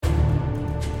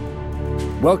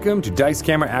Welcome to Dice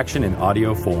Camera Action in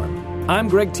audio form. I'm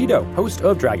Greg Tito, host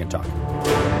of Dragon Talk.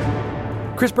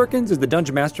 Chris Perkins is the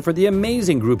Dungeon Master for the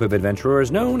amazing group of adventurers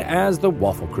known as the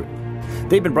Waffle Crew.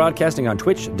 They've been broadcasting on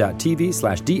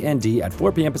twitch.tv/DND at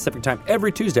 4 p.m. Pacific Time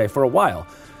every Tuesday for a while,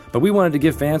 but we wanted to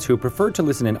give fans who prefer to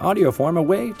listen in audio form a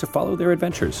way to follow their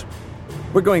adventures.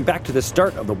 We're going back to the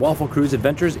start of the Waffle Crew's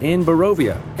adventures in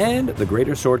Barovia and the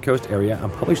Greater Sword Coast area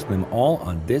and publishing them all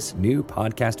on this new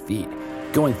podcast feed.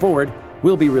 Going forward,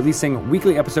 we'll be releasing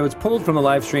weekly episodes pulled from the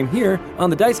live stream here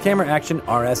on the Dice Camera Action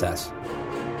RSS.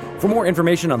 For more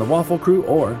information on the Waffle Crew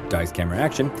or Dice Camera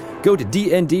Action, go to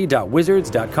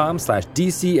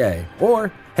dnd.wizards.com/DCA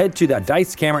or head to the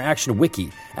Dice Camera Action wiki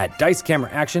at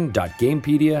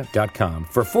dicecameraaction.gamepedia.com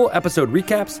for full episode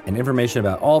recaps and information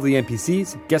about all the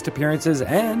NPCs, guest appearances,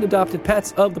 and adopted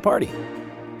pets of the party.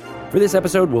 For this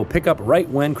episode, we'll pick up right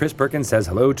when Chris Perkins says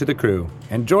hello to the crew.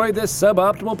 Enjoy this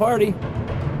suboptimal party.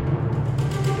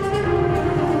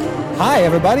 Hi,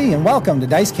 everybody, and welcome to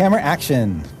Dice Camera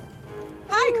Action.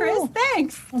 Hi, Chris.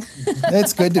 Thanks.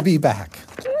 It's good to be back.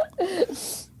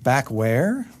 Back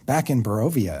where? Back in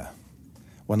Barovia.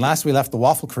 When last we left the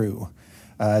Waffle Crew,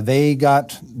 they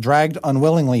got dragged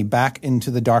unwillingly back into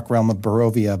the dark realm of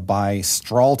Barovia by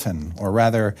Strahd, or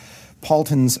rather,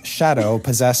 Paulton's shadow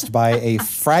possessed by a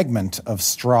fragment of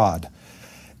Strahd.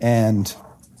 And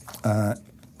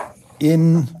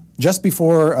just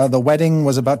before the wedding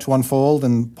was about to unfold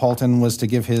and Paulton was to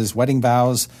give his wedding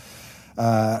vows,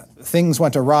 things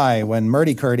went awry when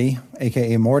Murdy-Curdy,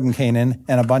 a.k.a. Mordenkainen,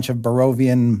 and a bunch of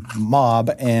Barovian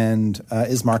mob and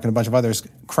Ismark and a bunch of others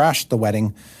crashed the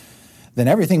wedding. Then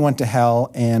everything went to hell,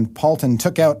 and Paulton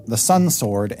took out the Sun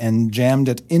Sword and jammed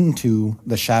it into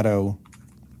the shadow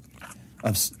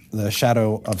of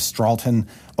Strahd,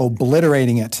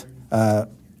 obliterating it,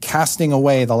 casting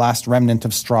away the last remnant of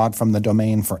Strahd from the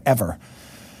domain forever.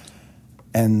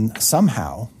 And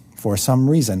somehow, for some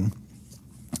reason,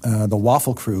 the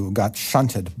Waffle Crew got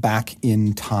shunted back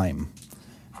in time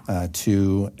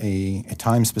to a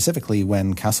time specifically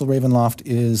when Castle Ravenloft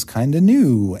is kind of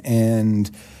new, and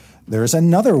there's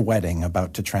another wedding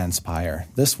about to transpire,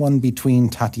 this one between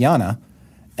Tatiana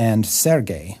and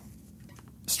Sergei,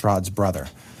 Strahd's brother.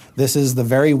 This is the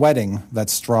very wedding that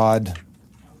Strahd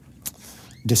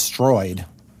destroyed,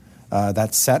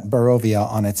 that set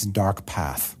Barovia on its dark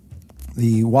path.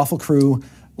 The Waffle Crew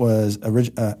was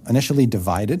initially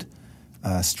divided.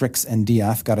 Strix and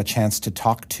Diath got a chance to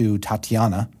talk to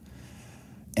Tatiana,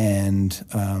 and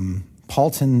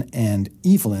Paulton and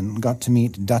Evelyn got to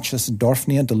meet Duchess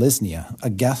Dorfnia Delisnia, a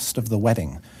guest of the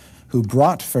wedding, who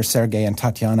brought for Sergei and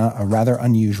Tatiana a rather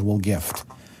unusual gift,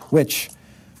 which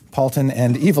Paulton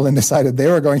and Evelyn decided they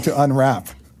were going to unwrap.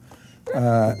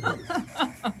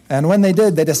 And when they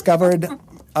did, they discovered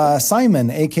Simon,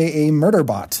 a.k.a.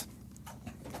 Murderbot.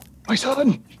 My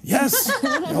son! Yes,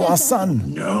 your lost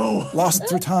son. No. Lost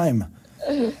through time.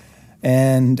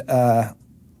 And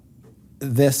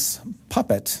this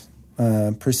puppet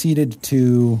proceeded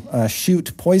to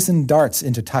shoot poison darts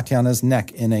into Tatiana's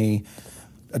neck in a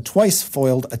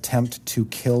twice-foiled attempt to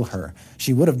kill her.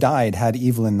 She would have died had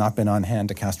Evelyn not been on hand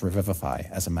to cast Revivify,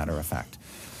 as a matter of fact.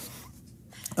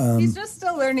 He's just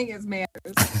still learning his manners.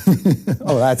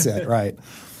 Oh, that's it, right.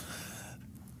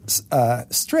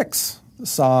 Strix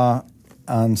saw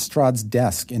on Strahd's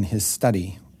desk in his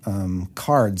study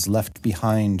cards left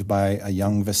behind by a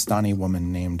young Vistani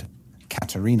woman named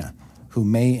Katerina, who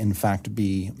may in fact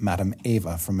be Madame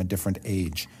Ava from a different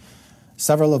age.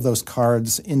 Several of those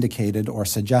cards indicated or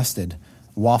suggested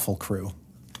Waffle Crew.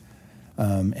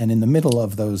 And in the middle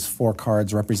of those 4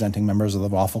 cards representing members of the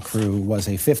Waffle Crew was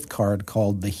a 5th card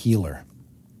called the Healer.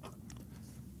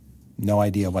 No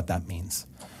idea what that means.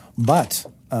 But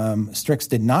Strix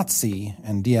did not see,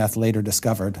 and Diath later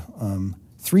discovered,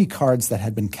 3 cards that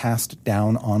had been cast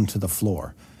down onto the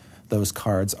floor. Those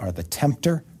cards are the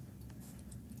Tempter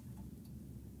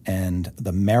and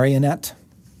the Marionette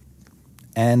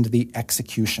and the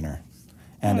Executioner.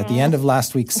 And at the end of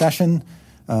last week's session,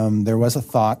 there was a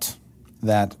thought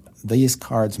that these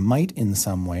cards might in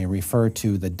some way refer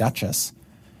to the Duchess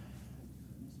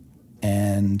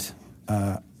and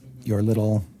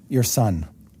your son,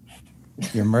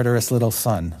 your murderous little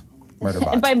son,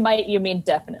 Murderbot. And by might, you mean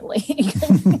definitely.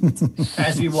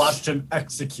 As we watched him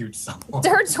execute someone.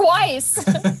 Her twice.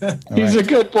 He's a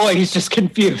good boy, he's just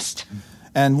confused.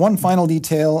 And one final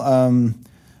detail,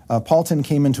 Paulton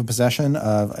came into possession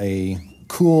of a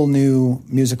cool new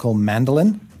musical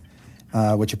mandolin,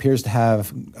 which appears to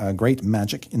have great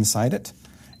magic inside it.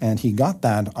 And he got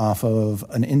that off of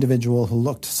an individual who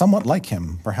looked somewhat like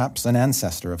him, perhaps an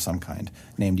ancestor of some kind,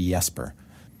 named Jesper.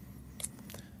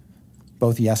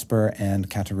 both Jesper and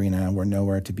Katarina were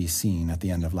nowhere to be seen at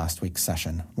the end of last week's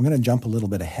session. We're going to jump a little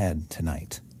bit ahead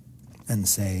tonight and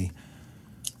say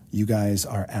you guys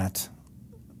are at,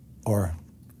 or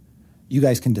you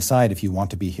guys can decide if you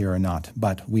want to be here or not,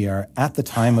 but we are at the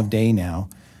time of day now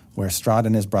where Strahd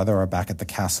and his brother are back at the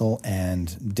castle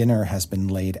and dinner has been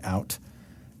laid out,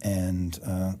 and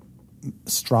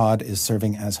Strahd is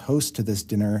serving as host to this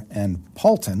dinner, and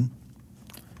Paulton,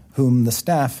 whom the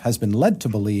staff has been led to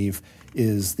believe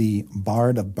is the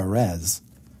Bard of Berez,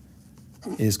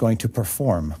 is going to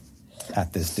perform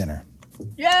at this dinner.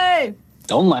 Yay!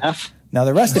 Don't laugh. Now,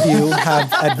 the rest of you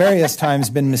have at various times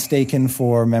been mistaken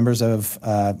for members of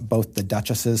both the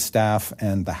Duchess's staff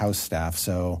and the house staff.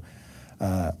 So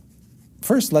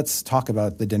first, let's talk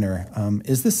about the dinner.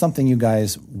 Is this something you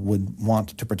guys would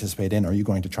want to participate in, or are you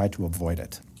going to try to avoid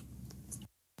it?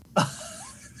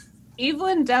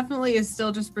 Evelyn definitely is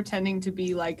still just pretending to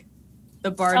be like the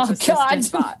bard's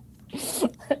assistant bot.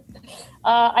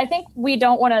 I think we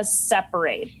don't want to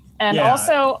separate. And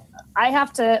also, I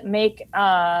have to make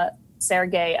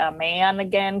Sergei a man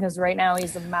again, because right now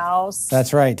he's a mouse.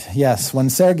 That's right, yes.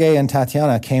 When Sergei and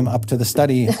Tatiana came up to the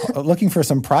study looking for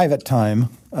some private time,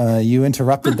 you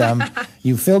interrupted them.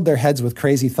 You filled their heads with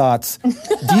crazy thoughts.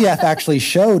 Dieth actually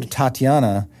showed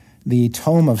Tatiana the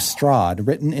Tome of Strahd,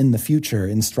 written in the future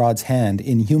in Strahd's hand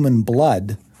in human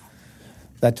blood,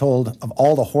 that told of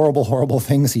all the horrible, horrible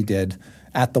things he did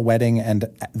at the wedding and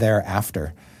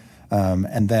thereafter.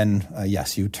 And then,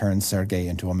 yes, you turned Sergei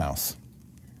into a mouse.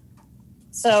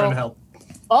 So,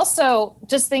 also,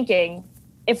 just thinking,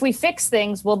 if we fix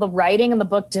things, will the writing in the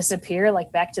book disappear,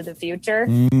 like Back to the Future?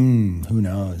 Who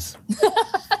knows?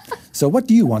 So what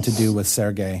do you want to do with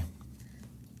Sergei?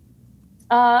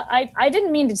 I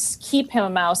didn't mean to just keep him a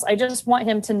mouse. I just want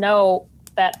him to know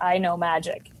that I know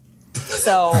magic.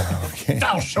 So okay.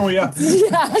 I'll show you.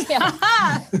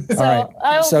 yeah. So, right.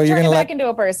 I'll So you're turn gonna him back into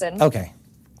a person. Okay.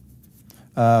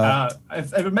 I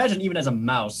imagine even as a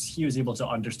mouse, he was able to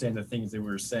understand the things they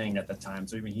were saying at the time.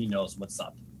 So even he knows what's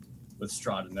up with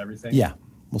Strahd and everything. Yeah,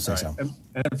 we'll say so. And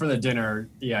for the dinner,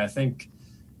 I think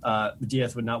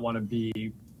Dieth would not want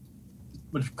to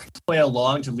would play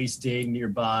along to at least stay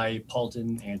nearby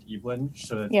Paulton and Evelyn.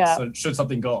 So should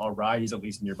something go awry, he's at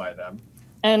least nearby them.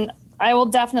 And I will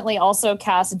definitely also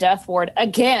cast Death Ward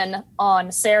again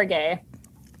on Sergei.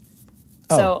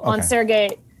 On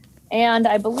Sergei, and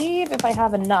I believe if I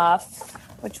have enough,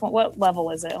 what level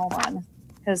is it? Hold on.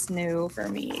 Because new for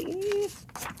me.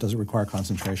 Does it require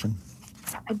concentration?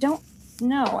 I don't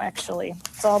know, actually.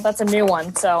 So that's a new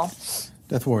one, so.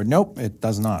 Death Ward, nope, it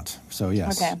does not. So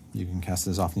yes, okay. You can cast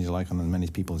it as often as you like on as many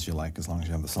people as you like, as long as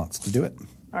you have the slots to do it.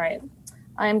 All right.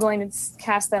 I am going to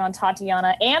cast that on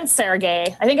Tatiana and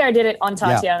Sergei. I think I did it on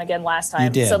Tatiana again last time. You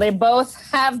did. So they both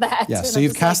have that. Yeah, so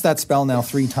you've cast that spell now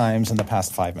 3 times in the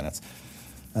past 5 minutes.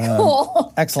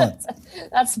 Cool. Excellent.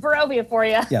 That's Barovia for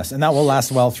you. Yes, and that will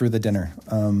last well through the dinner.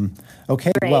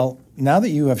 Okay, Great. Well, now that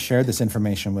you have shared this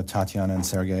information with Tatiana and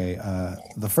Sergei,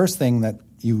 the first thing that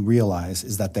you realize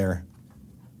is that they're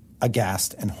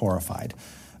aghast and horrified.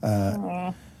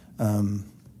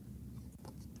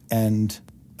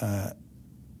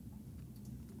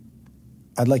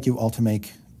 I'd like you all to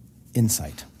make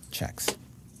insight checks.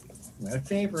 My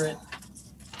favorite.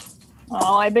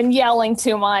 Oh, I've been yelling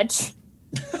too much.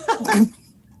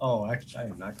 Oh, actually, I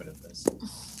am not good at this.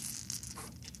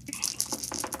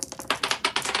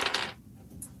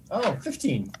 Oh,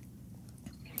 15.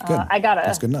 Good. I got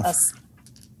That's good enough.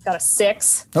 Got a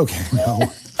 6. Okay,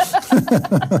 no.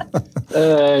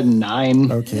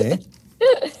 9. Okay.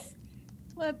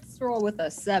 Let's roll with a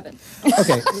 7.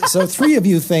 Okay, so 3 of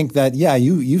you think that,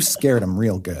 you scared him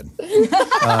real good. He did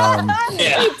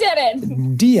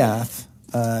it. Dieth,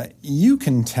 you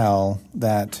can tell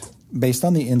that, based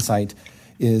on the insight,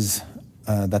 is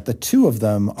that the 2 of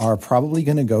them are probably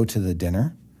going to go to the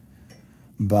dinner,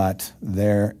 but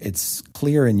it's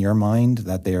clear in your mind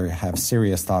that they have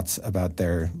serious thoughts about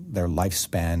their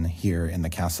lifespan here in the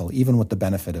castle, even with the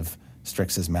benefit of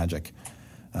Strix's magic.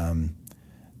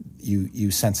 You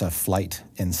sense a flight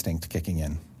instinct kicking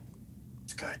in.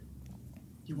 It's good.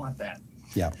 You want that.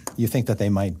 Yeah, you think that they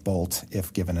might bolt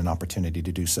if given an opportunity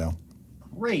to do so.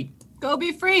 Great. Go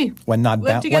be free. When not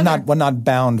Live when not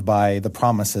bound by the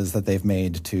promises that they've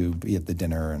made to be at the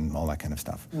dinner and all that kind of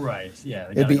stuff. Right.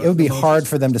 Yeah. It would be hard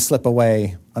for them to slip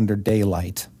away under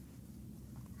daylight.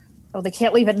 Oh, they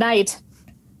can't leave at night.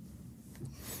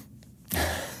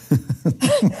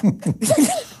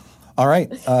 All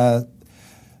right.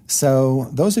 So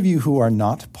those of you who are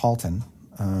not Paulton,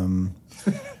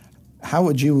 how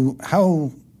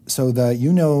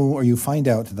you find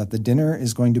out that the dinner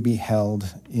is going to be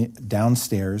held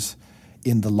downstairs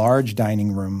in the large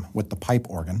dining room with the pipe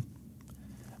organ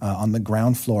on the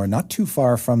ground floor, not too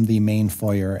far from the main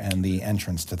foyer and the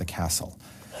entrance to the castle.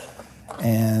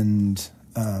 And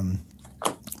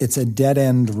it's a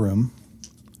dead-end room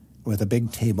with a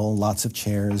big table, lots of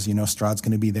chairs. Strahd's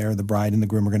going to be there. The bride and the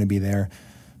groom are going to be there.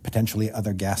 Potentially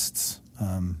other guests,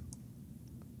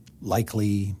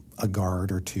 likely a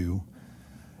guard or two,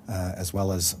 as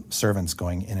well as servants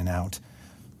going in and out.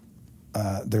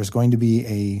 There's going to be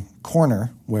a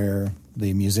corner where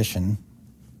the musician,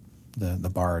 the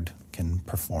bard, can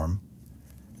perform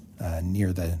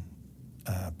near the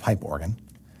pipe organ.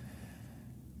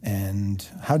 And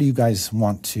how do you guys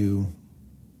want to...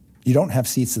 You don't have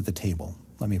seats at the table,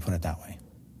 let me put it that way.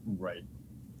 Right.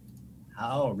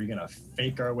 How are we going to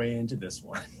fake our way into this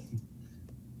one?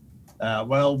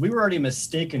 Well, we were already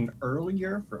mistaken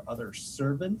earlier for other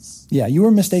servants. Yeah, you were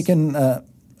mistaken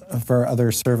for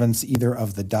other servants, either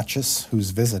of the Duchess, who's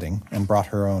visiting and brought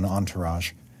her own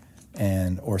entourage,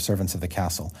 or servants of the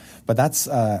castle. But that's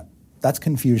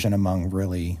confusion among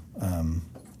really...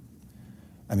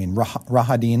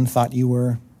 Rahadin thought you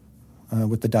were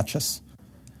with the Duchess.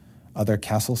 Other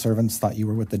castle servants thought you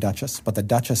were with the Duchess, but the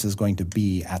Duchess is going to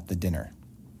be at the dinner.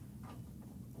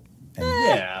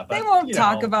 But they won't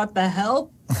talk about the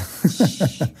help.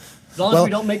 As long as we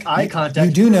don't make eye contact.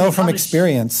 You do know from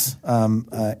experience,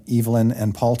 Evelyn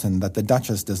and Paulton, that the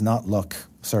Duchess does not look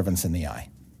servants in the eye.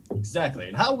 Exactly.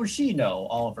 And how would she know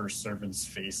all of her servants'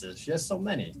 faces? She has so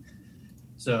many.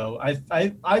 So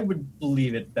I would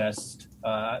believe it best.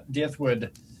 Dieth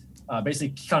would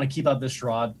basically kind of keep up this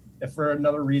Strahd, if for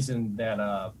another reason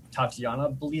that Tatiana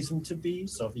believes him to be.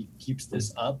 So if he keeps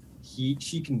this up, she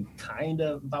can kind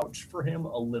of vouch for him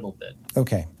a little bit.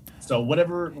 Okay. So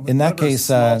whatever case,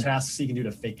 small tasks he can do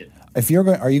to fake it.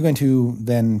 Are you going to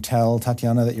then tell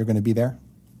Tatiana that you're going to be there?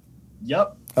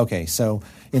 Yep. Okay, so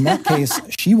in that case,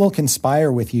 she will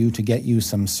conspire with you to get you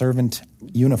some servant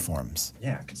uniforms.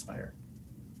 Yeah, conspire.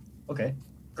 Okay,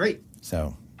 great.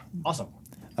 So awesome.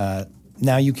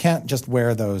 Now you can't just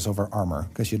wear those over armor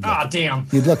because you'd look, damn.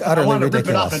 You'd look utterly I want to ridiculous.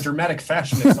 rip it off in dramatic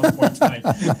fashion at some point tonight.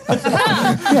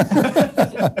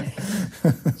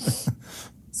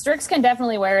 Strix can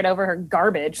definitely wear it over her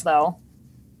garbage, though.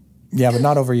 Yeah, but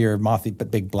not over your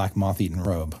big black moth-eaten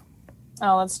robe.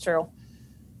 Oh, that's true.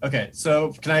 Okay,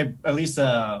 so can I at least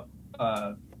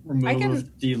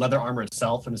remove the leather armor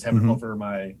itself and just have it over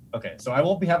my... Okay, so I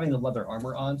won't be having the leather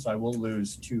armor on, so I will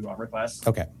lose 2 armor class.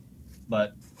 Okay.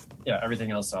 But, yeah, everything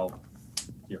else I'll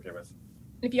be okay with.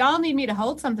 If y'all need me to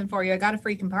hold something for you, I got a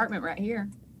free compartment right here.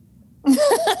 It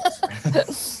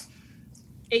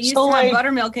used to have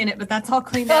buttermilk in it, but that's all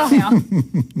cleaned out now.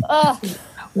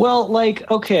 Well,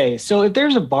 okay, so if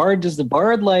there's a bard, does the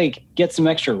bard, get some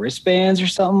extra wristbands or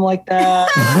something like that?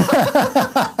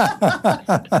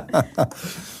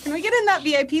 Can we get in that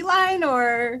VIP line,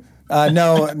 or...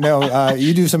 No.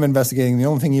 You do some investigating. The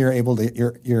only thing you're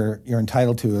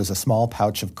entitled to is a small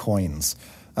pouch of coins.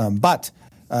 But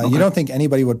you don't think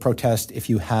anybody would protest if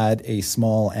you had a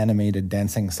small animated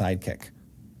dancing sidekick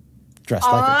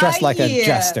dressed like a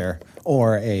jester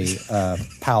or a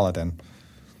paladin.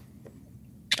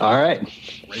 All right.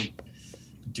 Great.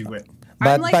 Do it.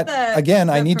 But again,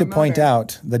 I need to point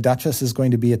out the Duchess is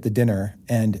going to be at the dinner,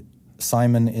 and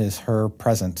Simon is her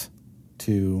present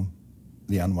to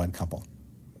the unwed couple.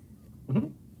 Mm-hmm.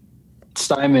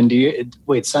 Simon,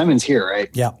 Simon's here, right?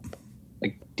 Yeah.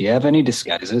 Do you have any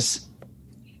disguises?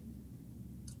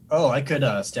 Oh, I could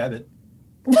stab it.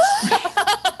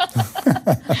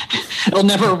 I'll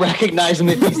never recognize him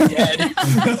if he's dead.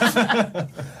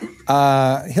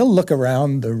 He'll look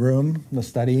around the room, the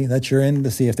study that you're in,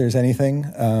 to see if there's anything.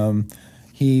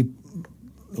 He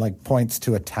points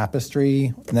to a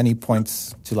tapestry, and then he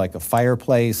points to a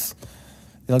fireplace.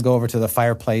 He'll go over to the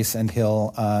fireplace and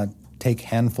he'll take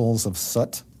handfuls of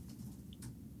soot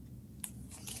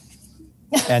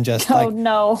and just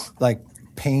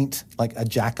paint a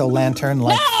jack-o'-lantern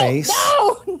face.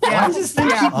 No. I just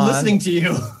think keep listening to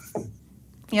you.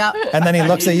 Yeah. And then he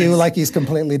looks at you like he's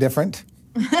completely different.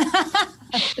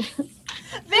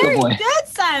 Very good,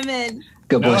 Simon.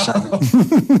 Good boy, Simon.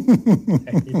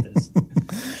 I hate this.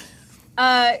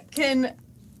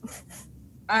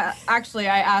 Actually,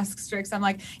 I asked Strix, I'm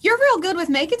like, you're real good with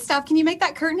making stuff. Can you make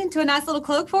that curtain into a nice little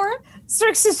cloak for him?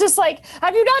 Strix is just like,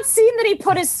 have you not seen that he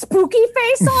put his spooky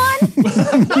face on?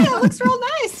 Yeah, it looks real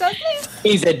nice, doesn't it?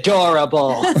 He's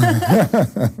adorable.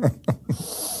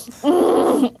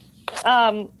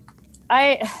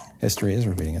 History is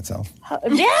repeating itself.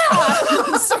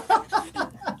 Yeah.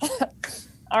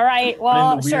 All right.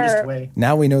 Well, sure. Way.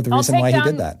 Now we know the reason why he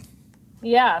did that.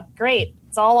 Yeah, great.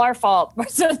 It's all our fault. We're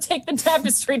going to take the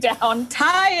tapestry down,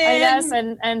 tie in, I guess,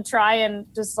 and try and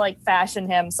just like fashion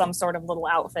him some sort of little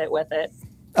outfit with it.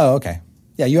 Oh, okay.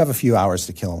 Yeah, you have a few hours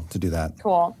to kill to do that.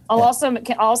 Cool. I'll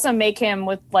also make him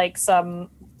with like some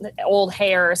old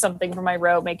hair or something for my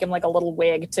robe. Make him like a little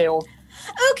wig too.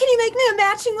 Oh, can you make me a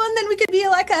matching one? Then we could be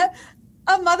like a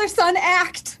mother-son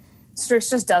act. Strix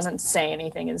just doesn't say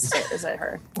anything. Is it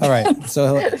her? All right.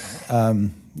 So,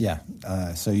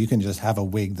 so you can just have a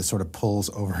wig that sort of pulls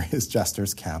over his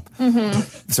jester's cap.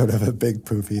 Mm-hmm. Sort of a big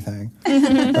poofy thing.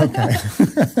 Mm-hmm. Okay.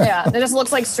 Yeah, it just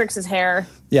looks like Strix's hair.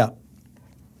 Yeah.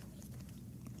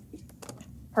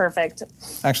 Perfect.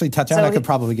 Actually, Tatiana could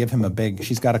probably give him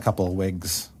she's got a couple of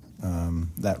wigs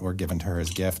that were given to her as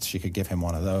gifts. She could give him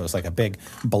one of those, like a big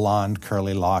blonde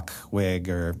curly lock wig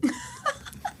or...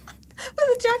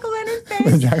 With a jack-o'-lantern face.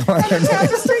 And a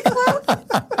tapestry cloak.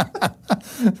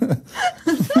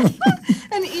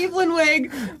 An Evelyn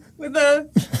wig with a...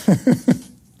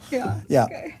 Yeah.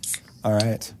 Okay. All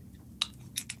right.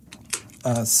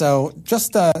 So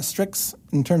just Strix,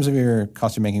 in terms of your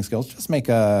costume making skills, just make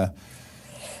a...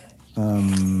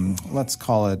 let's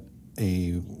call it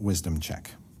a wisdom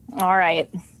check. All right.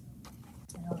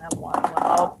 I don't have one.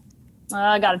 Well,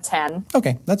 I got a 10.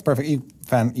 Okay, that's perfect.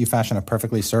 You fashion a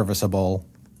perfectly serviceable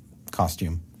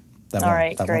costume. That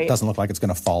great. Doesn't look like it's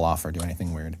going to fall off or do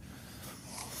anything weird.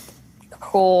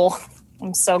 Cool.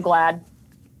 I'm so glad.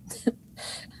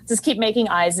 Just keep making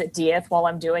eyes at Dieth while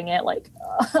I'm doing it, like,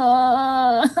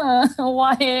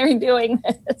 why are you doing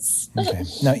this? Okay.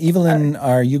 Now, Evelyn,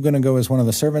 are you going to go as one of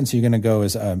the servants? Or are you going to go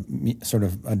as a sort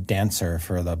of a dancer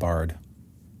for the bard?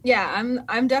 Yeah,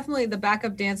 I'm definitely the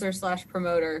backup dancer /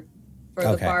 promoter for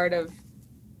the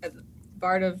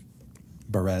bard of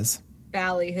Berez.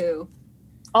 Ballyhoo.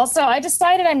 Also, I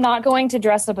decided I'm not going to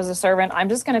dress up as a servant. I'm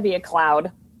just going to be a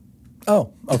cloud.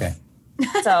 Oh, okay.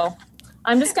 So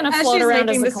I'm just going to float around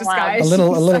as a cloud. A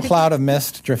little cloud of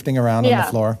mist drifting around on the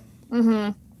floor.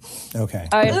 Mm-hmm. Okay.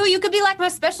 Ooh, you could be like my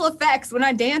special effects. When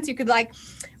I dance, you could like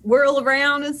whirl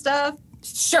around and stuff.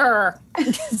 Sure.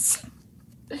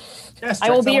 Yes,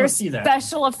 I will be your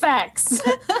special effects.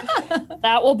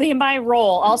 That will be my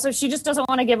role. Also, she just doesn't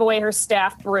want to give away her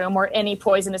staff broom or any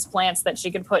poisonous plants that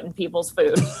she can put in people's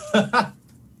food.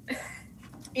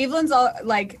 Evelyn's all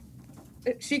like,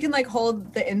 she can like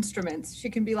hold the instruments. She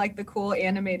can be like the cool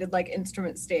animated like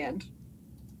instrument stand.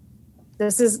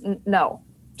 This is no.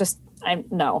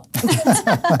 No.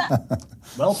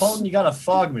 Well, Paulton, you got a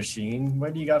fog machine.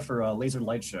 What do you got for a laser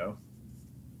light show?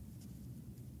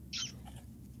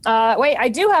 Wait, I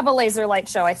do have a laser light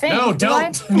show, I think. No,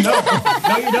 don't.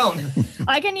 No, you don't.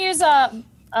 I can use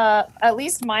at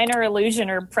least minor illusion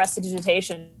or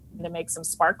prestidigitation to make some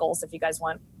sparkles if you guys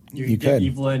want. You could.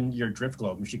 Evelyn your drift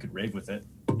globe and she could rave with it.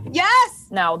 Yes!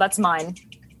 No, that's mine.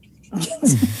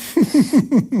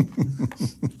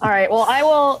 All right,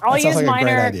 well, I'll use like minor.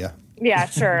 A great idea. Yeah,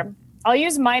 sure. I'll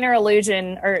use minor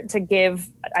illusion to give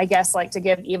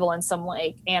Evelyn some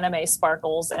like anime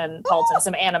sparkles and Paulton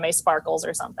some anime sparkles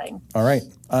or something. All right.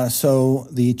 So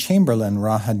the Chamberlain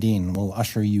Rahadin will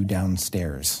usher you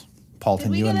downstairs.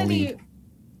 Paulton, you in the lead.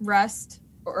 Rest,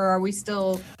 or are we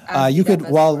still? You could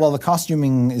while the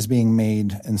costuming is being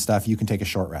made and stuff. You can take a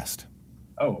short rest.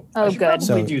 Oh, good.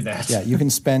 So do that. Yeah, you can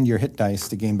spend your hit dice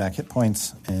to gain back hit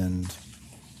points, and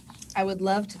I would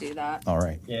love to do that. All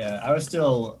right. Yeah, I was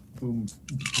still boom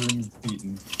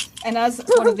beaten. And as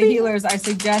one of the healers, I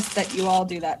suggest that you all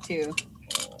do that too.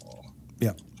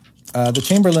 Yeah. The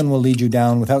Chamberlain will lead you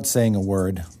down without saying a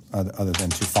word other than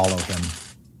to follow him.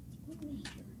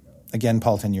 Again,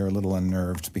 Paulton, you're a little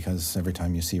unnerved because every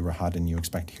time you see Rahadin, you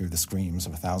expect to hear the screams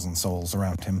of 1,000 souls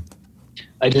around him.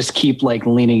 I just keep like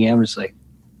leaning in, just like,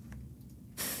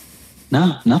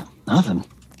 no, nothing.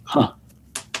 Huh.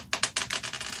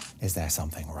 Is there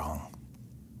something wrong?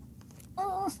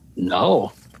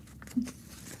 No.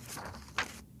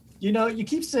 You know, you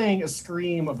keep saying a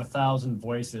scream of 1,000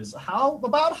 voices. How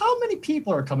many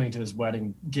people are coming to his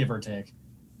wedding, give or take?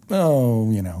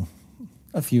 Oh,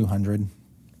 a few hundred.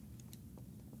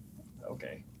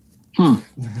 Okay.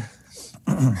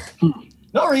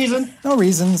 No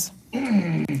reasons.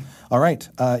 All right.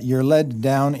 You're led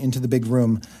down into the big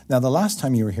room. Now, the last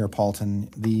time you were here, Paulton,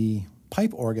 the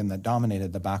pipe organ that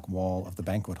dominated the back wall of the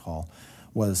banquet hall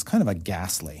was kind of a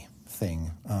ghastly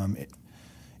thing.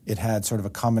 It had sort of a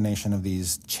combination of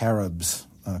these cherubs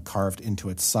carved into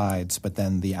its sides, but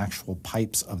then the actual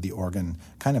pipes of the organ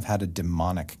kind of had a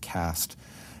demonic cast.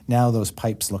 Now those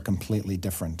pipes look completely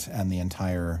different, and the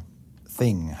entire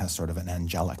thing has sort of an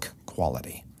angelic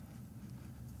quality.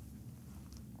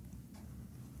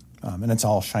 And it's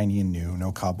all shiny and new,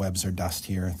 no cobwebs or dust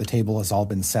here. The table has all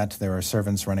been set. There are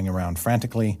servants running around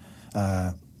frantically.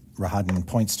 Rahadin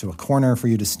points to a corner for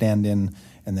you to stand in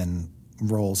and then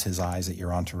rolls his eyes at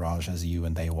your entourage as you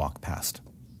and they walk past.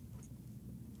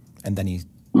 And then he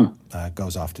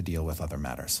goes off to deal with other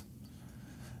matters.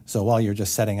 So while you're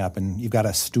just setting up and you've got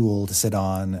a stool to sit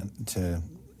on,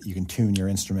 you can tune your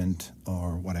instrument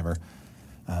or whatever,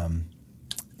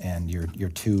 and your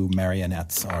two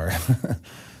marionettes are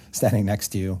standing next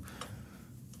to you,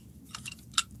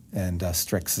 and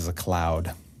Strix is a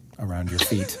cloud around your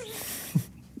feet.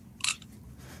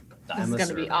 This is going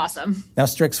to be awesome. Now,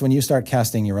 Strix, when you start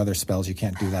casting your other spells, you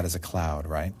can't do that as a cloud,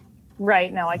 right?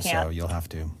 Right, no, I can't. So you'll have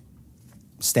to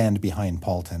stand behind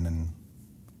Paulton and...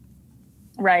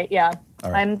 Right, yeah.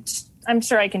 Right. I'm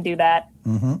sure I can do that.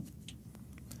 Mm-hmm.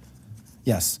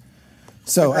 Yes.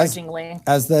 So Begrudgingly.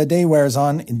 as the day wears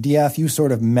on, Diath, you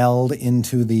sort of meld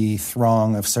into the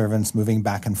throng of servants moving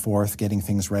back and forth, getting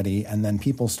things ready, and then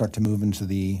people start to move into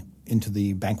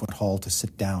the banquet hall to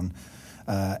sit down.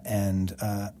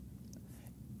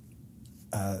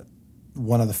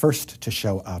 One of the first to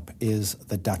show up is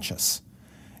the Duchess.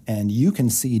 And you can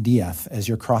see Diath as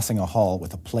you're crossing a hall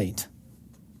with a plate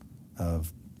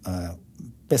of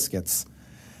biscuits,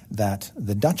 that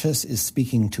the Duchess is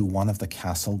speaking to one of the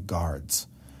castle guards.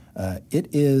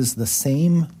 It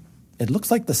looks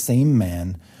like the same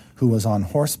man who was on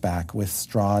horseback with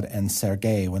Strahd and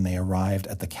Sergei when they arrived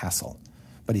at the castle.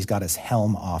 But he's got his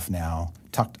helm off now,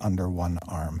 tucked under one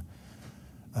arm.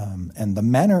 And the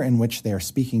manner in which they are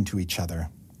speaking to each other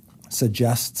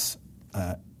suggests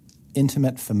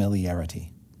intimate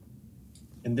familiarity.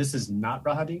 And this is not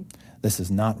Rahadin? This is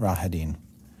not Rahadin.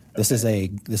 This is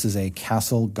a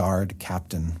castle guard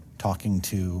captain talking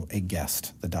to a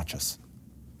guest, the Duchess.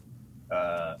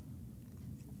 Am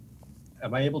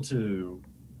I able to...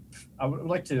 I would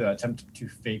like to attempt to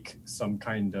fake some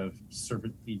kind of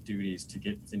servantly duties to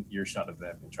get an earshot of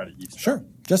them and try to eavesdrop. Sure.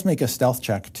 Just make a stealth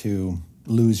check to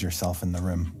lose yourself in the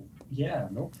room. Yeah,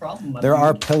 no problem. There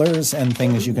are pillars and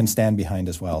things you can stand behind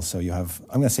as well, so you have...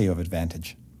 I'm going to say you have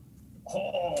advantage.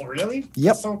 Oh, really?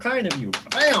 Yep. That's so kind of you.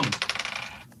 Bam!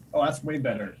 Oh, that's way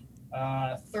better.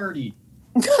 30.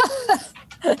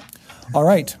 All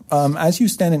right. As you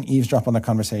stand and eavesdrop on the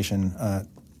conversation,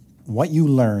 what you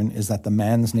learn is that the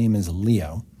man's name is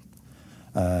Leo.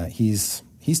 He's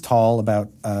tall,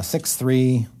 about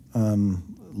 6'3",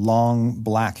 long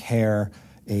black hair,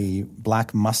 a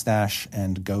black mustache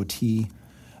and goatee.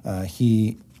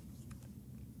 The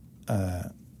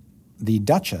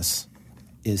Duchess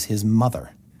is his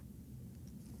mother.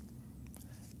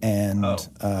 And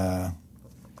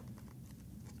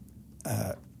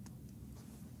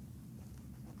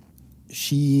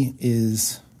she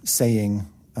is saying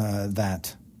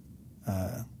that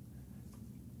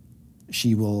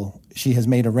she has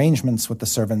made arrangements with the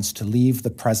servants to leave the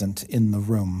present in the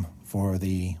room for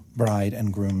the bride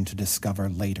and groom to discover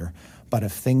later. But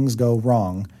if things go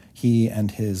wrong, he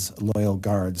and his loyal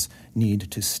guards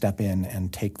need to step in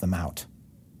and take them out.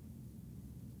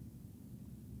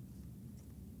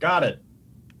 Got it.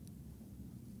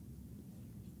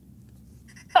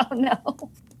 Oh, no.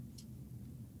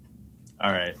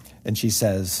 All right. And she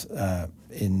says,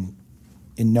 in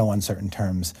no uncertain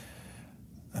terms,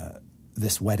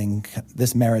 this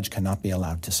marriage cannot be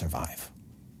allowed to survive.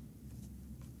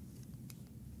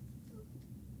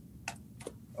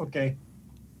 Okay.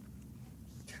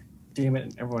 Damn it,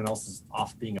 and everyone else is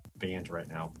off being a band right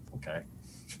now. Okay.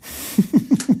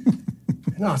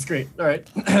 No, it's great. All right.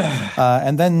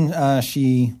 And then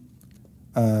he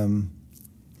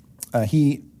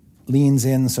leans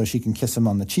in so she can kiss him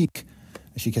on the cheek.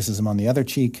 She kisses him on the other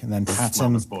cheek and then pats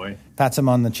him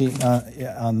on the cheek,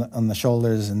 on the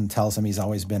shoulders, and tells him he's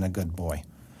always been a good boy.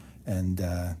 And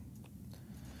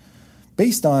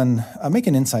based on, make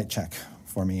an insight check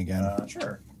for me again.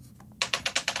 Sure.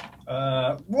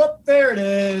 Whoop! There it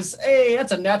is. Hey,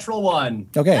 that's a natural one.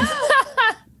 Okay.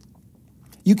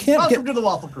 You can't Welcome to the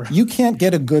Waffle Crew. You can't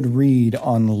get a good read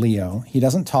on Leo. He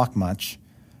doesn't talk much.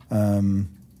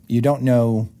 You don't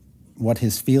know what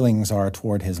his feelings are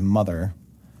toward his mother,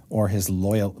 or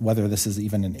whether this is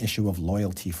even an issue of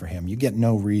loyalty for him. You get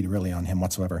no read really on him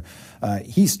whatsoever.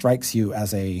 He strikes you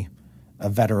as a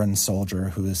veteran soldier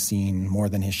who has seen more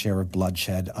than his share of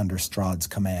bloodshed under Strahd's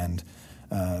command.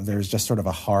 There's just sort of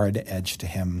a hard edge to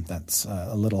him that's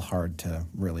a little hard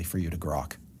for you to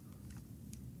grok.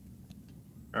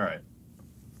 All right.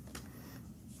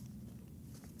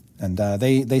 And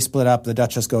they split up. The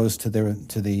Duchess goes to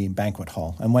the banquet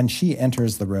hall, and when she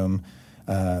enters the room,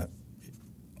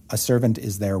 a servant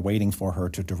is there waiting for her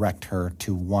to direct her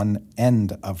to one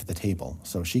end of the table.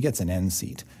 So she gets an end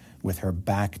seat with her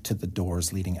back to the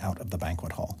doors leading out of the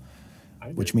banquet hall,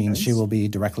 which means she will be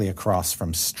directly across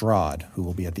from Strahd, who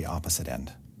will be at the opposite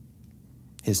end.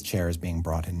 His chair is being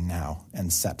brought in now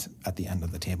and set at the end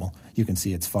of the table. You can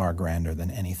see it's far grander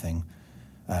than anything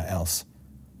else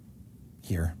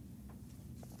here.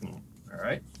 All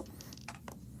right.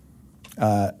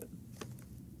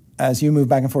 As you move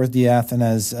back and forth, Diath, and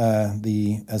as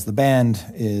the band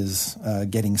is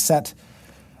getting set,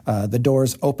 the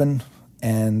doors open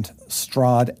and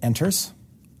Strahd enters,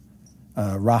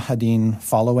 Rahadin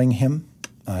following him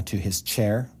to his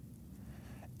chair.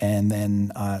 And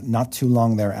then not too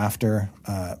long thereafter,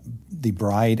 the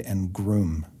bride and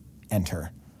groom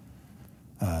enter.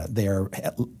 They are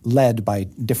led by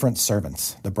different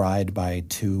servants, the bride by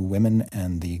 2 women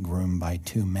and the groom by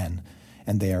 2 men.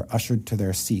 And they are ushered to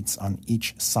their seats on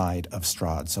each side of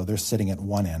Strahd. So they're sitting at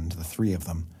one end, the 3 of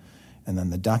them. And then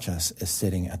the Duchess is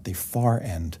sitting at the far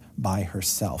end by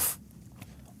herself.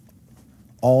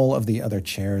 All of the other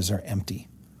chairs are empty.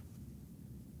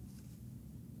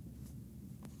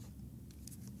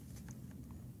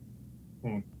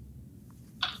 All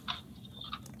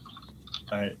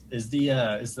right. Is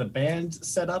the band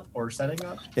set up or setting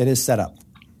up? It is set up.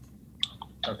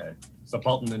 Okay. So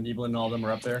Paulton and Evelyn, all of them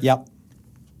are up there? Yep.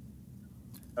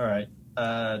 All right.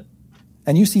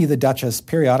 And you see the Duchess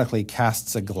periodically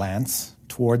casts a glance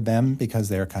toward them because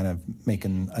they're kind of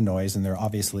making a noise and they're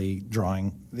obviously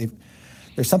drawing.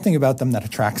 There's something about them that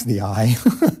attracts the eye.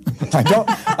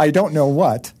 I don't know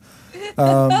what.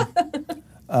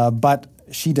 But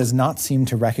she does not seem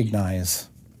to recognize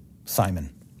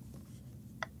Simon.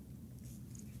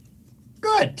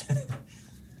 Good.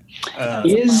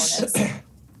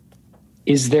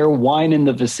 Is there wine in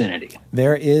the vicinity?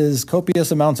 There is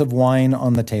copious amounts of wine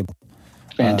on the table.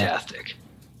 Fantastic.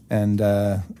 And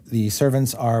the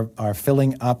servants are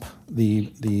filling up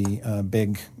the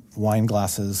big wine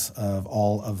glasses of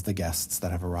all of the guests that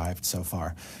have arrived so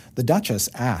far. The Duchess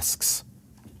asks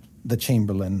the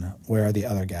Chamberlain, where are the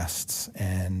other guests?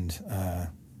 And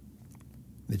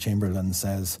the Chamberlain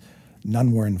says,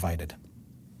 none were invited.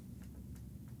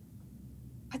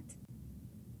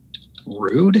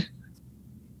 Rude.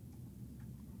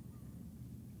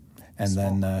 And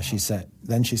then she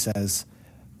says,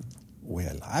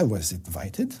 well, I was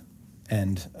invited.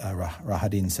 And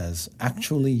Rahadin says,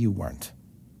 actually, you weren't.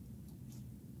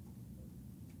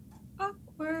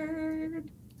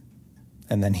 Awkward.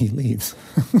 And then he leaves.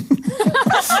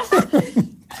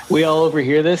 We all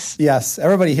overhear this? Yes,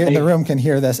 everybody here in the room can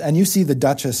hear this. And you see the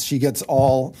Duchess, she gets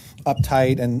all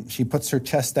uptight and she puts her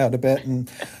chest out a bit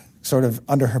and sort of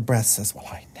under her breath says, well,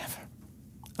 I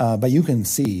never. But you can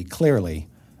see clearly,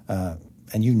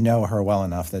 and you know her well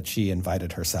enough that she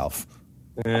invited herself.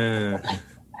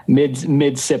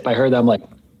 Mid sip, I heard that. I'm like,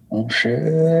 oh, shit.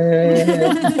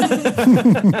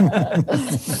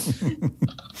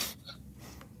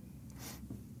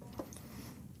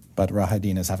 But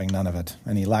Rahadin is having none of it,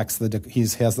 and he lacks he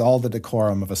has all the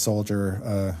decorum of a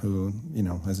soldier who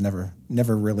has never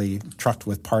really trucked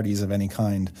with parties of any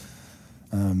kind.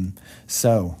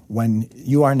 So when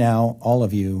you are now, all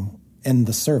of you, and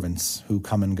the servants who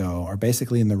come and go are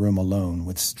basically in the room alone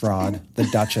with Strahd, the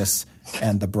Duchess,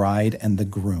 and the bride and the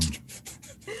groom.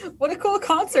 What a cool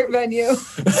concert venue.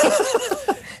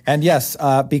 And yes,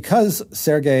 because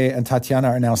Sergei and Tatiana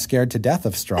are now scared to death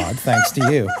of Strahd, thanks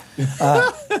to you,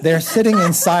 they're sitting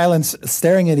in silence,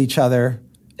 staring at each other,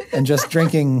 and just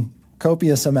drinking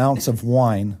copious amounts of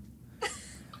wine.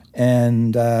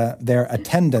 And their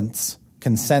attendants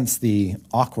can sense the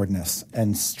awkwardness.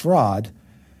 And Strahd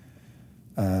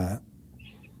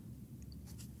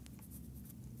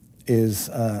is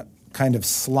kind of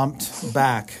slumped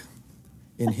back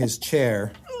in his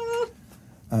chair.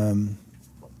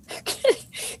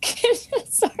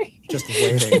 Sorry. Just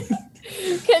waiting.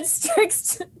 This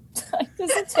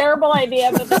is a terrible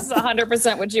idea, but this is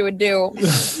 100% what you would do.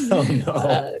 Oh,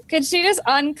 no. Could she just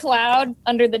uncloud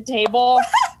under the table?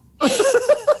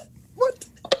 What?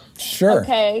 Sure.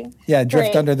 Okay. Yeah,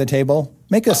 drift Great. under the table.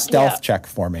 Make a stealth check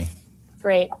for me.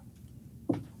 Great.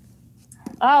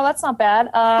 Oh, that's not bad.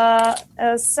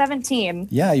 17.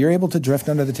 Yeah, you're able to drift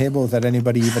under the table without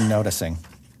anybody even noticing.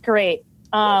 Great.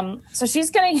 So she's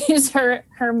going to use her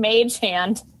mage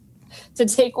hand to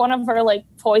take one of her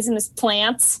poisonous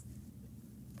plants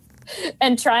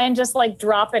and try and just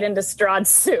drop it into Strahd's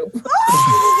soup.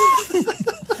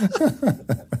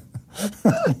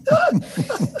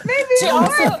 Maybe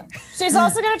she's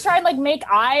also going to try and make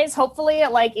eyes, hopefully,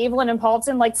 at Evelyn and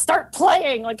Paulton, start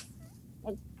playing.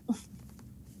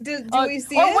 Do we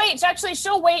see it? Or wait, actually,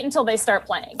 she'll wait until they start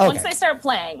playing. Okay. Once they start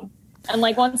playing, and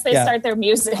once they start their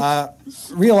music.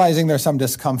 Realizing there's some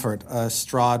discomfort,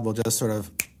 Strahd will just sort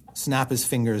of snap his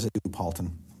fingers at you,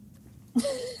 Paulton.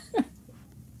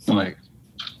 I'm like,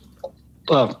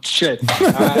 oh, shit.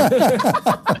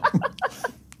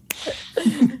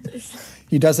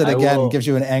 He does it again, gives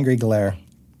you an angry glare.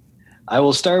 I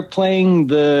will start playing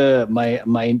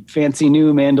my fancy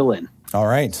new mandolin. All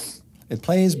right. It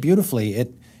plays beautifully.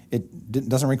 It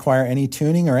doesn't require any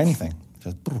tuning or anything.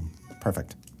 Just boom,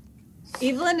 perfect.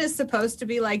 Evelyn is supposed to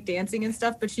be like dancing and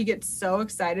stuff, but she gets so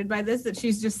excited by this that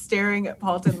she's just staring at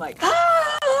Paulton like,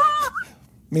 ah!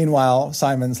 Meanwhile,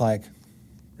 Simon's like,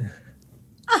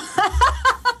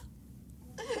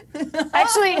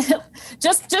 Actually,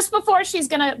 just before she's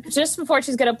gonna put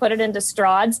it into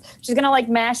Strahd's, she's gonna like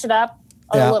mash it up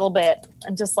a little bit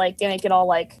and just like make it all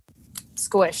like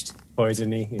squished.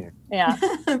 Poisony here. Yeah.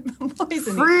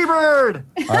 Poisoning. Freebird!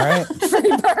 all right.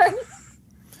 Freebird.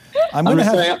 I'm I'm going to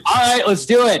just have... saying, all right, let's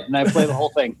do it. And I play the whole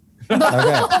thing.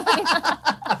 Okay.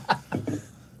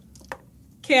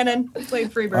 Cannon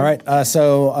played Freebird. All right.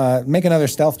 So make another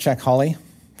stealth check, Holly,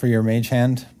 for your mage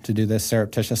hand to do this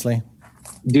surreptitiously.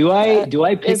 Do I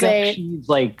pick up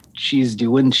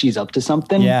she's up to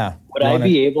something? Yeah. Would I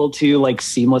be able to like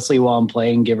seamlessly while I'm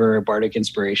playing give her a bardic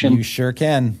inspiration? You sure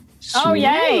can. Oh,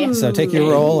 yay. So take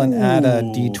your roll and add a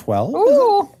d12.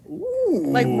 Ooh.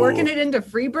 Like working it into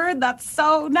Freebird? That's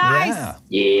so nice.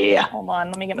 Yeah. Hold on,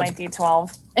 let me get my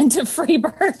D12 into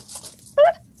Freebird.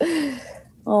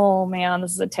 Oh man,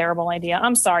 this is a terrible idea.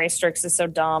 I'm sorry, Strix is so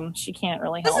dumb. She can't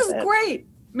really help it. This is great.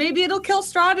 Maybe it'll kill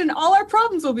Strahd and all our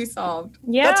problems will be solved.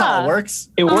 Yeah. That's how it works.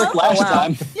 It worked last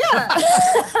time. Yeah.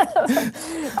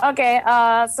 Okay,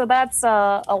 so that's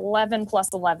 11 plus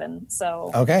 11,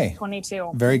 so Okay.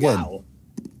 22. Very good. Wow.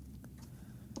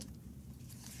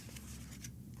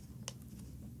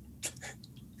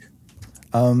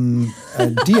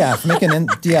 Diath,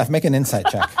 make an insight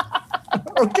check.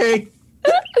 Okay.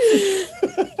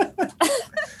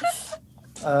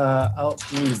 I'll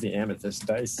use the amethyst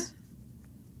dice.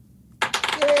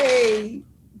 Yay.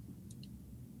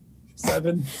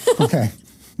 7. Okay.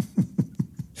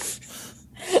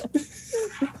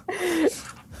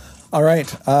 All right.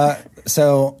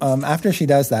 So after she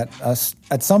does that,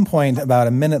 at some point, about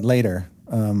a minute later,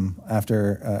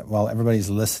 while everybody's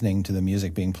listening to the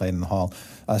music being played in the hall,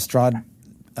 Strahd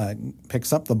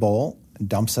picks up the bowl,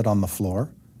 dumps it on the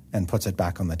floor, and puts it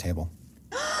back on the table.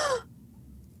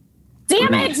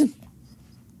 Damn it!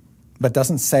 But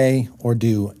doesn't say or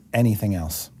do anything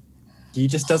else. He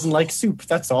just doesn't like soup,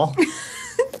 that's all.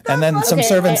 And then some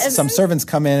Okay, servants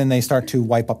come in and they start to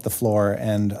wipe up the floor,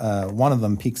 and one of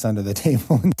them peeks under the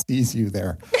table and sees you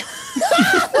there.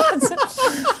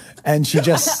 And she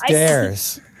just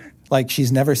stares like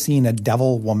she's never seen a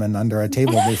devil woman under a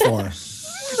table before.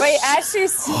 Wait, as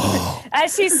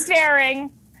she's staring,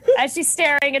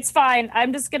 it's fine.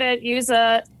 I'm just gonna use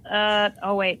a.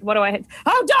 Oh wait, what do I?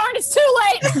 Oh darn! It's too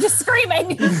late. I'm just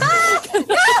screaming.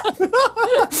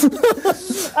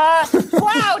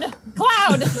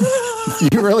 Cloud. Do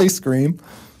you really scream?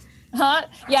 Huh?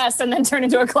 Yes, and then turn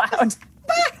into a cloud.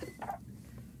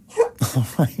 All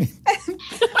right.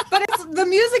 But the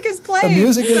music is playing. The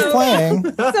music is playing.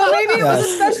 So maybe it was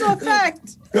a special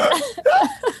effect.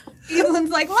 Evelyn's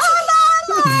like, la, la,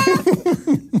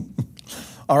 la.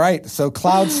 All right, so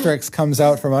Cloud Strix comes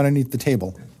out from underneath the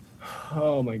table.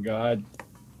 Oh my god.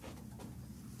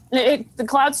 The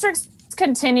cloud strix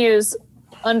continues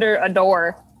under a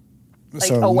door, like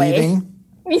so away. leaving,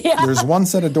 Yeah. there's one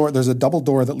set of door. There's a double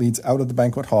door that leads out of the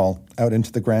banquet hall, out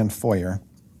into the grand foyer.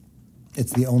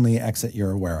 It's the only exit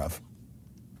you're aware of.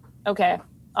 Okay,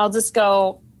 I'll just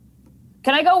go.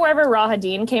 Can I go wherever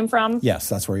Rahadin came from? Yes,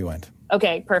 that's where you went.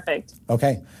 Okay, perfect.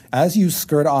 Okay, as you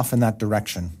skirt off in that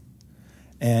direction,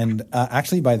 and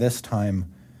actually by this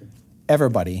time,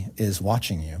 everybody is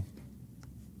watching you.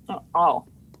 Oh.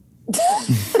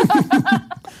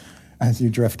 As you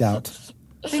drift out.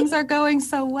 Things are going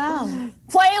so well.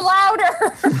 Play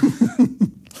louder.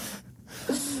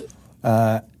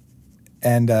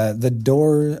 And the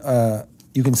door,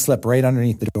 you can slip right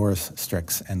underneath the doors,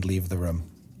 Strix, and leave the room.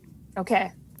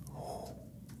 Okay.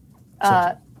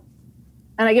 And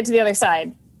I get to the other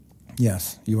side.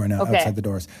 Yes, you are now Okay. outside the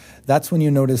doors. That's when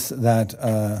you notice that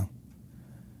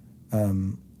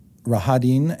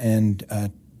Rahadin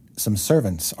and some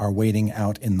servants are waiting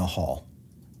out in the hall.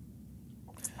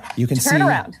 You can Turn see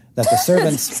around. that the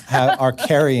servants are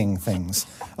carrying things.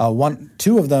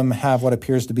 Two of them have what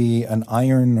appears to be an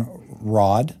iron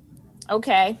rod.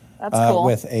 Okay, that's cool.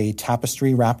 With a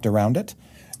tapestry wrapped around it.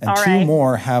 And All two right.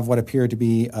 more have what appear to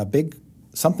be a big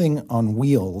something on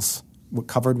wheels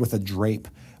covered with a drape,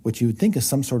 which you would think is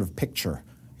some sort of picture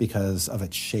because of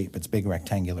its shape, its big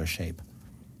rectangular shape.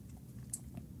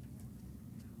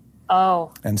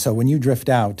 Oh. And so when you drift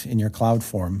out in your cloud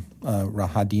form,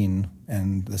 Rahadin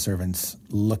and the servants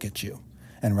look at you,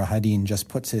 and Rahadin just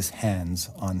puts his hand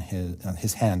on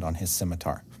his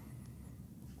scimitar.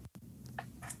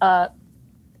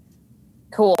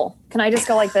 Cool. Can I just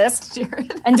go like this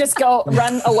and just go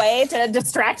run away to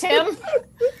distract him?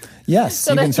 Yes,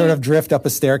 so you can sort of drift up a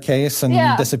staircase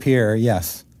and disappear,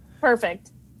 yes.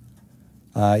 Perfect.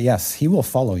 Yes, he will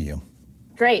follow you.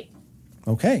 Great.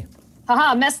 Okay.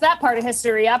 Haha, messed that part of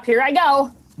history up. Here I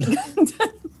go.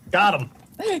 Got him.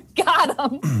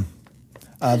 Got him.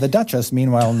 The Duchess,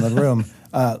 meanwhile, in the room,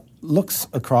 looks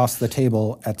across the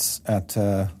table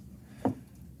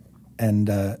and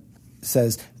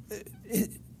says,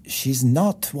 "She's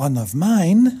not one of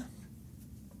mine,"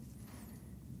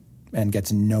 and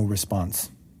gets no response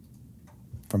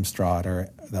from Strahd or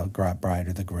the bride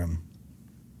or the groom.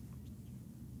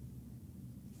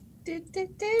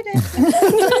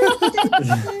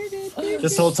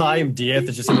 This whole time, Dieth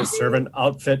is just in his servant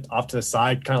outfit off to the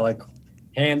side, kind of like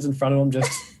hands in front of him,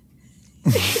 just...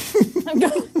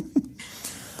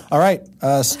 All right.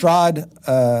 Strahd,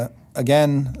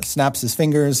 again, snaps his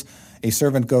fingers. A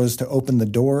servant goes to open the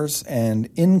doors, and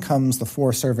in comes the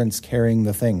 4 servants carrying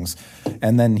the things.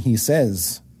 And then he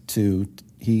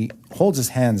holds his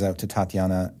hands out to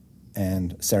Tatiana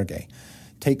and Sergei,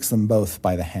 takes them both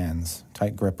by the hands,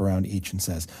 tight grip around each, and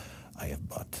says, "I have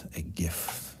bought a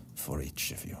gift for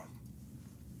each of you.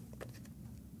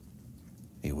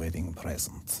 A wedding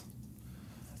present."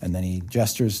 And then he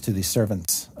gestures to the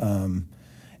servants,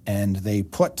 and they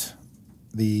put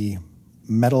the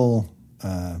metal,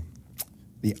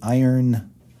 the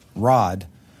iron rod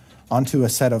onto a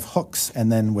set of hooks,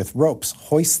 and then with ropes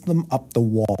hoist them up the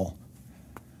wall.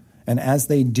 And as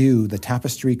they do, the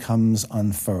tapestry comes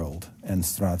unfurled, and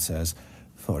Strahd says,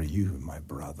 "For you, my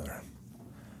brother,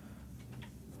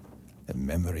 the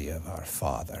memory of our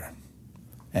father."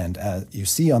 And you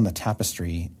see on the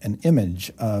tapestry an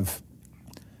image of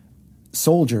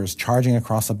soldiers charging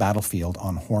across a battlefield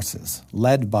on horses,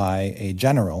 led by a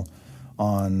general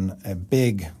on a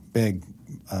big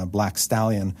black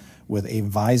stallion with a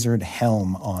visored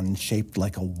helm on shaped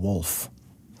like a wolf's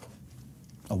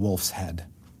head.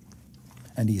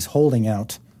 And he's holding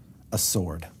out a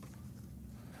sword,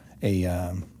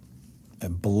 a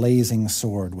blazing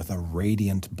sword with a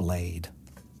radiant blade.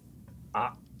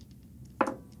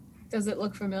 Does it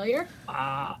look familiar?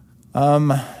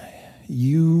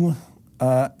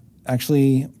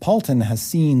 Actually, Paulton has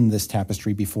seen this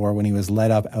tapestry before when he was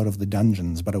led up out of the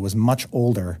dungeons, but it was much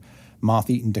older,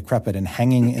 moth-eaten, decrepit, and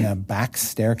hanging in a back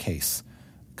staircase,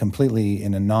 completely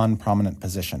in a non-prominent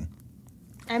position.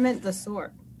 I meant the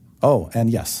sword. Oh, and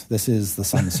yes, this is the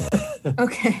sun sword.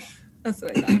 Okay, that's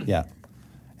what I thought. Yeah.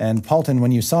 And Paulton,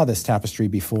 when you saw this tapestry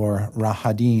before,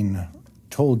 Rahadin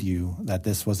told you that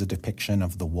this was a depiction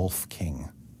of the Wolf King,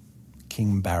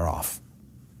 King Baroff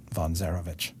von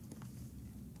Zarovich.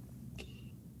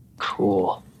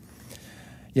 Cool.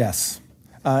 Yes.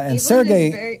 And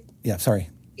Sergei... Yeah, sorry.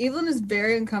 Evelyn is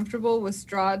very uncomfortable with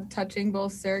Strahd touching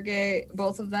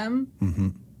both of them,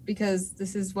 because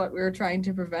this is what we were trying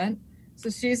to prevent. So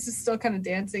she's just still kind of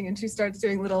dancing, and she starts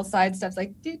doing little side steps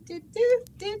like do do do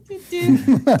do do do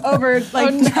over,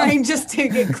 like trying just to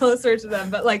get closer to them,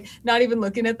 but like not even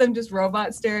looking at them, just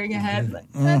robot staring ahead, like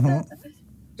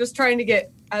just trying to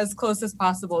get as close as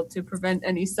possible to prevent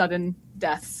any sudden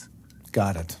deaths.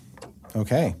 Got it.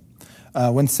 Okay.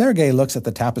 When Sergei looks at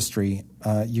the tapestry,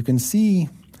 you can see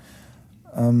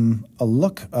a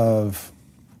look of,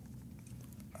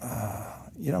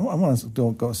 I want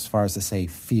to go as far as to say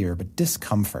fear, but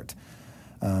discomfort.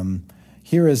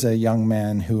 Here is a young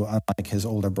man who, unlike his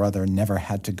older brother, never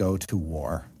had to go to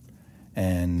war.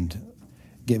 And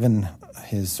given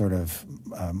his sort of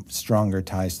stronger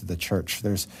ties to the church,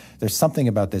 there's something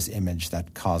about this image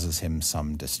that causes him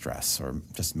some distress or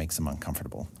just makes him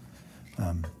uncomfortable.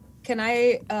 Can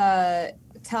I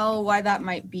tell why that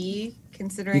might be,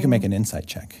 considering... You can make an insight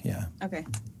check, yeah. Okay.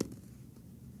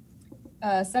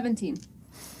 17.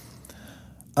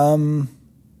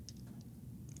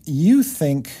 You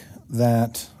think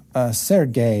that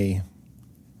Sergei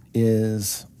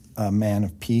is a man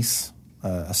of peace,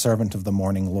 a servant of the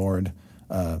Morning Lord,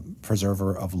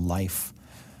 preserver of life,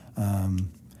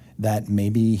 that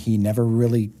maybe he never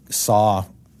really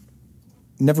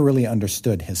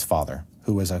understood his father,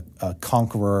 who was a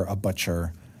conqueror, a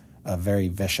butcher, a very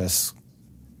vicious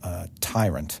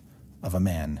tyrant of a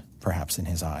man, perhaps in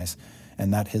his eyes.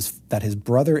 and that his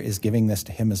brother is giving this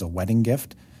to him as a wedding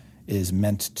gift is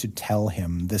meant to tell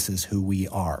him this is who we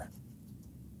are.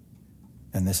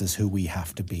 And this is who we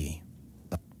have to be.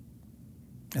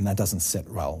 And that doesn't sit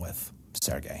well with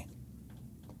Sergei.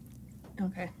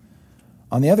 Okay.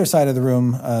 On the other side of the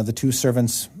room, the two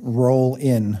servants roll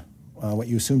in what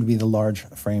you assume to be the large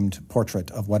framed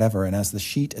portrait of whatever, and as the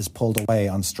sheet is pulled away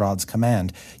on Strahd's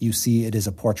command, you see it is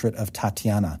a portrait of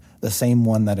Tatiana, the same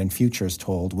one that in Futures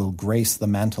Told will grace the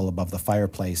mantle above the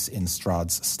fireplace in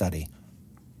Strahd's study.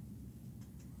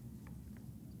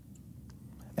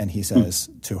 And he says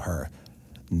to her,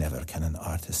 "Never can an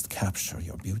artist capture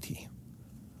your beauty,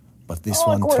 but this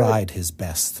one tried his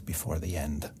best before the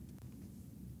end."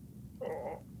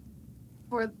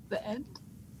 For the end?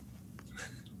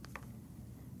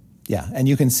 Yeah, and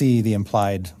you can see the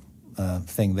implied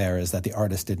thing there is that the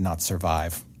artist did not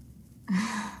survive.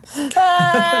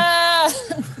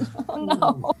 Oh,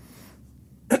 no.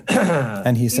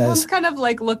 And he says... Evelyn's kind of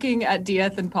like looking at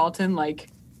Dieth and Paulton like,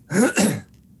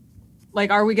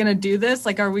 are we going to do this?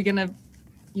 Like, are we going to,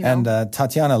 And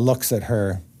Tatiana looks at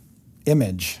her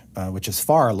image, which is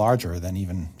far larger than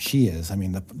even she is. I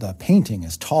mean, the painting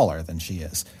is taller than she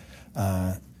is.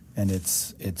 And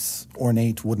it's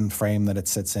ornate wooden frame that it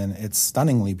sits in. It's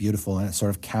stunningly beautiful, and it sort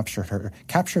of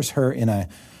captures her in a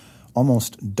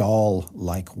almost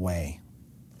doll-like way.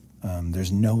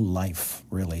 There's no life,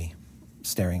 really,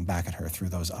 staring back at her through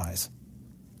those eyes.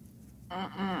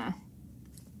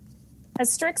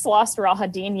 Has Strix lost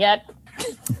Rahadin yet?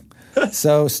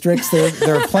 So, Strix,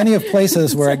 there are plenty of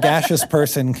places where a gaseous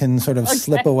person can sort of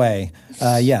slip away.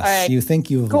 Yes, right. You think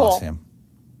you've lost him.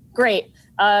 Great.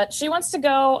 She wants to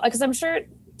go, because I'm sure,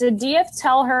 did Dieth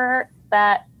tell her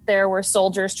that there were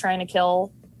soldiers trying to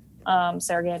kill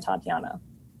Sergei and Tatiana?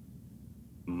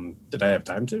 Did I have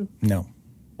time to? No.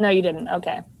 No, you didn't.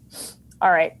 Okay. All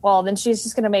right. Well, then she's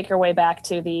just going to make her way back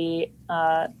to the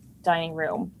dining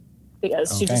room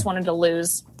because she just wanted to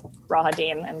lose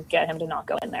Rahadin and get him to not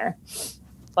go in there.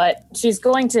 But she's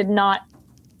going to not...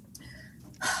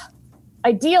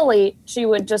 Ideally, she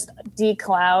would just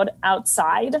decloud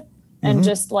outside and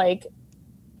just like...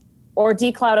 Or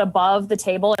decloud above the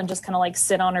table and just kind of like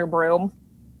sit on her broom.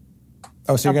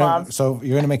 Oh, so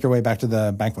you're going to make your way back to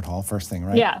the banquet hall first thing,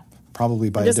 right? Yeah. Probably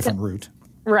by a different route.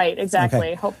 Right, exactly.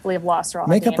 Okay. Hopefully I've lost Rahadin.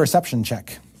 Make a perception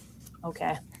check.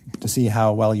 Okay. To see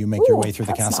how well you make your way through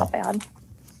the castle. That's not bad.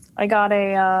 I got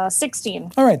a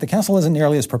 16. All right, the castle isn't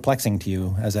nearly as perplexing to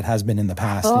you as it has been in the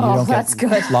past. Oh, and you don't that's get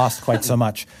good. lost quite so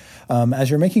much. As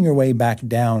you're making your way back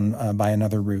down by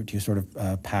another route, you sort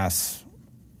of pass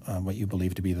what you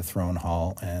believe to be the throne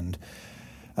hall, and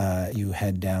you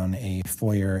head down a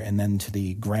foyer and then to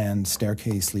the grand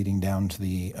staircase leading down to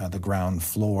the ground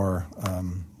floor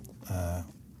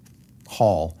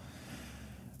hall.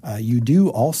 You do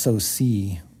also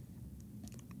see...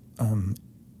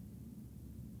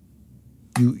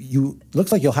 You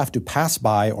looks like you'll have to pass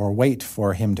by or wait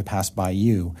for him to pass by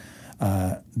you.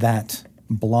 That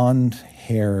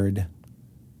blonde-haired...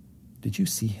 Did you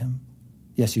see him?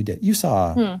 Yes, you did. You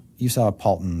saw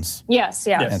Paulton's... Yes.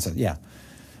 Answer. Yeah.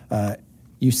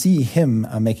 You see him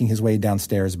making his way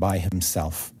downstairs by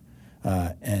himself.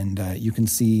 And you can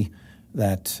see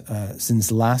that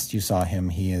since last you saw him,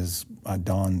 he has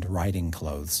donned riding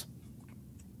clothes.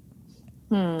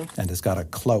 And has got a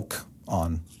cloak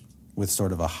on with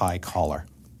sort of a high collar,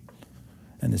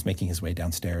 and is making his way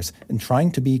downstairs and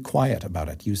trying to be quiet about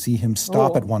it. You see him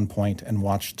stop at one point and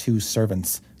watch two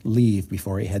servants leave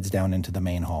before he heads down into the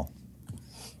main hall.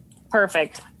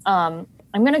 Perfect. I'm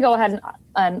going to go ahead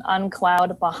and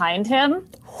uncloud behind him.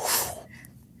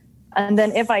 And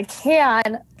then if I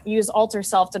can, use Alter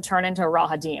Self to turn into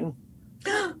Rahadin.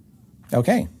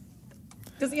 Okay.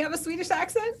 Does he have a Swedish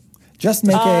accent? Just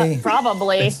make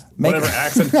probably. Whatever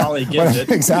accent Polly gives it.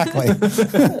 Exactly.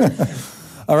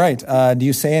 All right. Do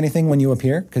you say anything when you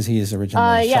appear? Because he is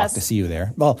originally shocked to see you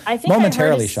there. Well, I think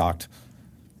momentarily shocked.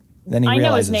 Then he realizes... I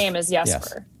know his name is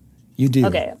Jesper. Yes, you do.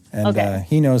 Okay. And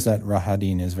he knows that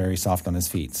Rahadin is very soft on his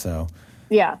feet, so...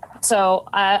 Yeah. So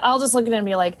I'll just look at him and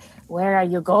be like, "Where are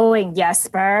you going,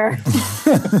 Jesper?"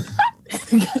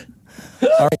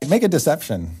 All right. Make a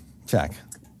deception check.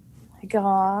 My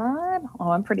God. Oh,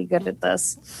 I'm pretty good at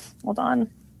this. Hold on.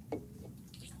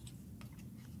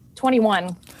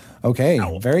 21. Okay,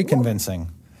 very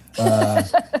convincing. And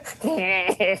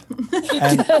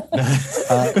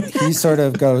he sort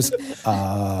of goes,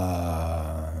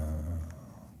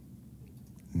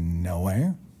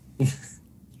 nowhere.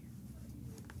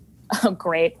 Oh,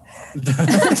 great.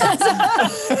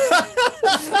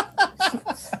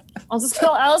 I'll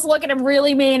just look at him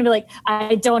really mean and be like,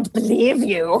 "I don't believe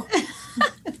you."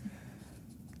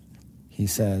 he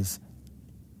says,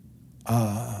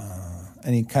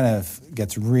 and he kind of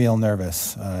gets real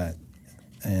nervous,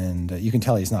 and you can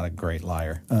tell he's not a great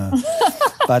liar.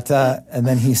 But and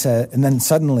then he said, and then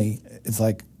suddenly it's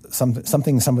like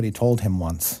something somebody told him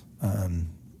once.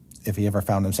 If he ever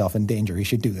found himself in danger, he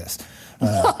should do this.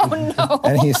 Oh no!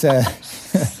 And he said,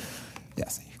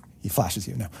 "Yes." He flashes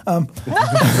you. No.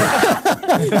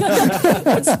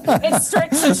 It's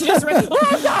strict, so she just ran,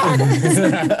 oh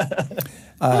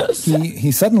God!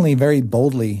 He suddenly very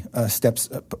boldly steps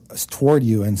up toward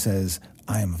you and says,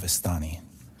 "I am Vistani,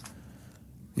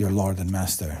 your lord and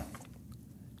master.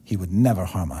 He would never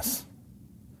harm us.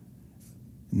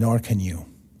 Nor can you.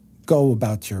 Go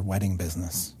about your wedding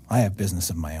business. I have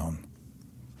business of my own."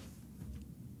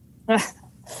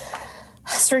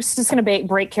 Strick's just going to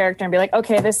break character and be like,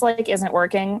 okay, this isn't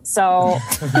working. So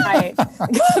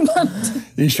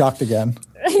He's shocked again.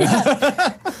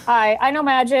 Hi, I know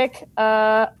magic.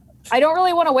 I don't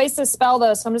really want to waste this spell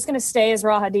though, so I'm just going to stay as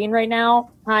Rahadin right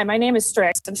now. Hi, my name is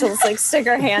Strix. And she'll just stick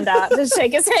her hand out to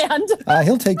shake his hand.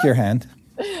 He'll take your hand.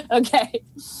 Okay.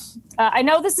 I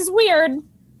know this is weird,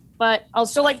 but I'll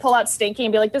still pull out Stinky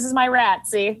and be like, this is my rat.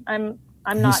 See, I'm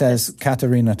not. He says,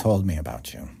 Katerina told me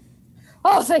about you.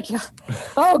 Oh, thank you.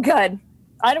 Oh, good.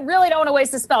 I really don't want to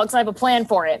waste the spell because I have a plan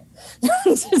for it.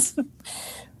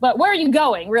 But where are you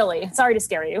going, really? Sorry to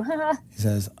scare you. He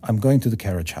says, I'm going to the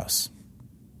carriage house.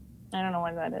 I don't know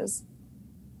what that is.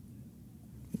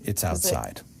 It's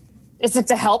outside. Is it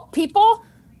to help people?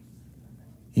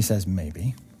 He says,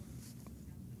 maybe.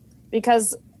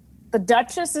 Because the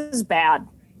Duchess is bad.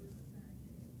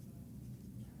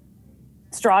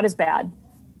 Strahd is bad.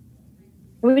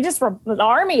 The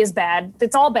army is bad.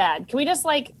 It's all bad. Can we just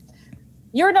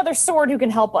you're another sword who can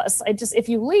help us. If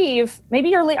you leave,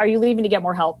 maybe are you leaving to get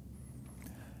more help?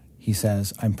 He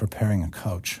says, I'm preparing a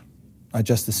coach. I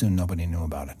just assumed nobody knew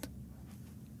about it.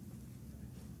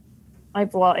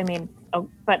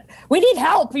 But we need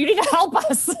help. You need to help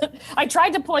us. I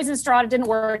tried to poison Strahd. It didn't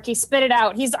work. He spit it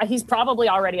out. He's probably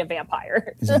already a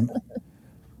vampire.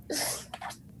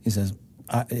 He says,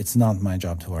 it's not my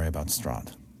job to worry about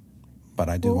Strahd. But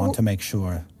I do want to make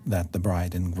sure that the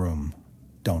bride and groom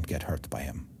don't get hurt by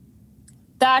him.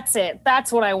 That's it.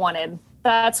 That's what I wanted.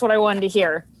 That's what I wanted to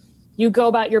hear. You go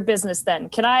about your business then.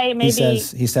 Can I maybe...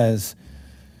 He says,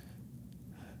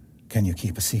 can you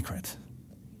keep a secret?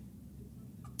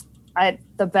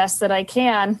 The best that I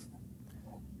can.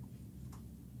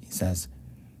 He says,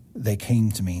 they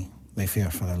came to me. They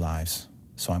fear for their lives.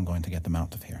 So I'm going to get them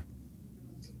out of here.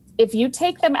 If you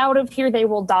take them out of here, they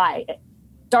will die.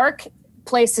 Dark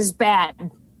place is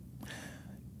bad.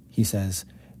 He says,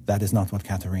 that is not what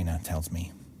Katerina tells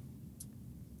me.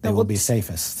 They will be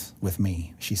safest with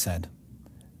me, she said.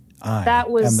 I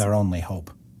am their only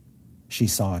hope. She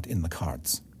saw it in the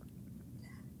cards.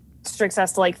 Strix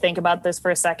has to think about this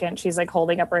for a second. She's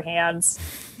holding up her hands.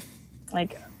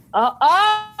 Okay.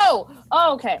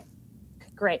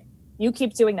 Great. You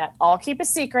keep doing that. I'll keep a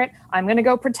secret. I'm going to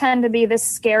go pretend to be this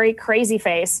scary, crazy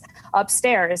face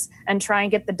upstairs and try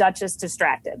and get the Duchess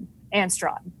distracted. And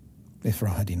Strahd. If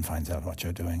Rahadin finds out what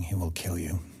you're doing, he will kill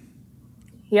you.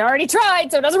 He already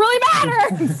tried, so it doesn't really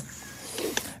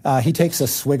matter. He takes a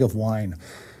swig of wine.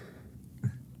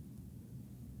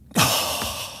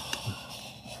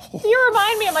 You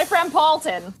remind me of my friend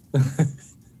Paulton.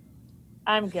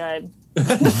 I'm good.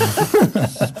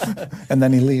 And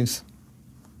then he leaves.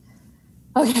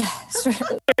 Okay.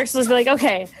 Strix will be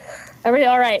okay. All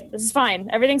right. This is fine.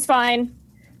 Everything's fine.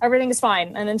 Everything is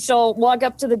fine. And then she'll walk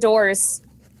up to the doors.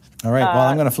 All right. Well,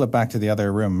 I'm going to flip back to the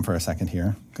other room for a second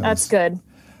here. That's good.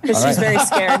 Because she's very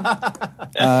scared.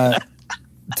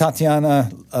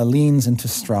 Tatiana leans into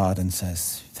Strahd and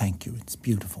says, thank you. It's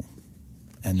beautiful.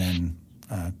 And then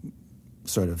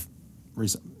sort of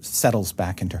settles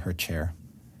back into her chair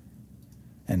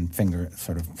and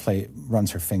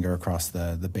runs her finger across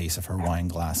the base of her wine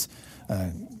glass.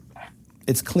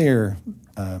 It's clear,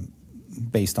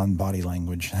 based on body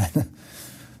language,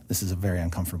 this is a very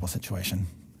uncomfortable situation.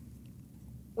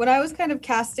 When I was kind of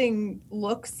casting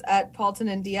looks at Paulton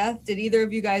and Dieth, did either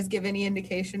of you guys give any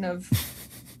indication of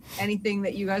anything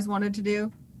that you guys wanted to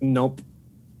do? Nope.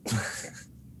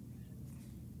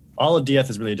 All Dieth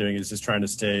is really doing is just trying to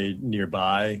stay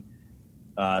nearby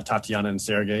Tatiana and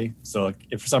Sergei. So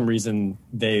if for some reason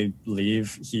they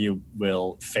leave, he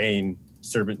will feign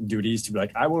servant duties to be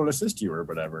I will assist you or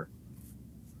whatever.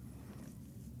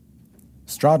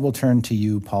 Strahd will turn to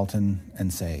you, Paulton,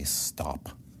 and say, stop.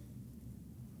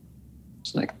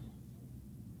 It's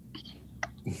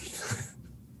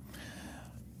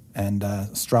and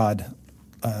Strahd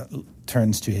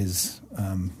turns to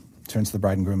turns to the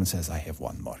bride and groom and says, I have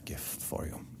one more gift for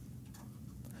you.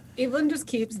 Evelyn just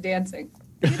keeps dancing.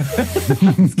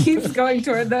 Just keeps going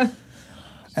toward them.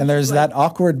 And there's that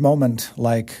awkward moment,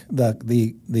 like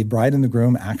the bride and the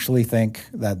groom actually think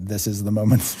that this is the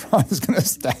moment Strahd is going to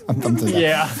stab them to death.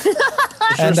 Yeah.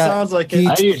 It sure sounds like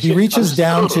it. He reaches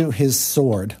down to his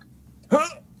sword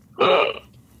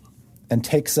and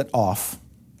takes it off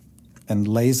and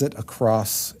lays it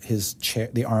across his chair,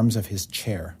 the arms of his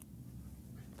chair.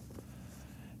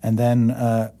 And then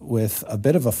with a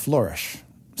bit of a flourish,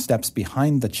 steps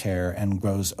behind the chair and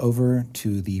goes over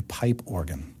to the pipe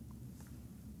organ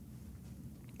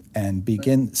and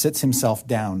sits himself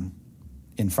down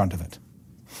in front of it,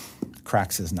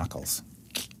 cracks his knuckles,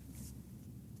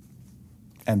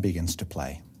 and begins to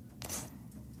play.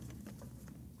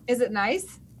 Is it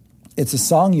nice? It's a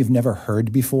song you've never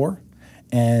heard before,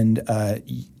 and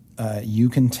you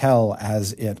can tell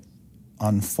as it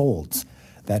unfolds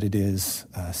that it is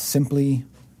simply,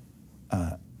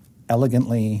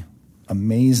 elegantly,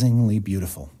 amazingly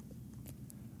beautiful.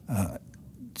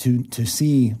 To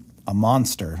see a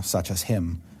monster such as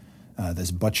him, this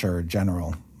butcher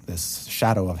general, this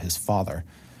shadow of his father,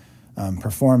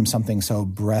 perform something so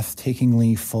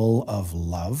breathtakingly full of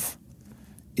love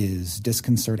is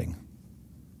disconcerting.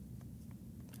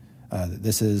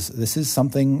 This is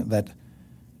something that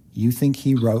you think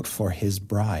he wrote for his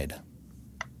bride.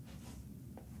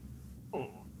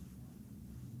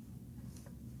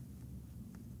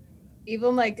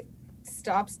 Evelyn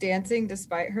stops dancing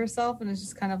despite herself and is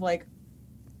just kind of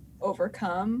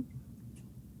overcome.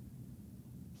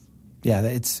 Yeah,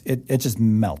 it just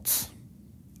melts.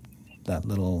 That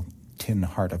little tin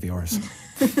heart of yours.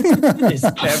 Is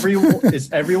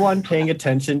everyone paying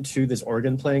attention to this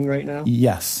organ playing right now?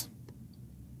 Yes.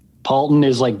 Paulton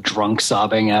is drunk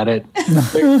sobbing at it.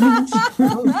 Good.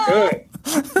 Oh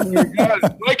my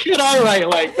God. Why can't I write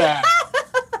like that?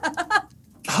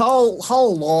 How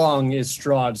long is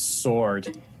Strahd's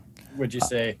sword, would you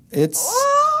say?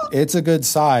 It's a good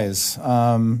size.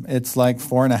 It's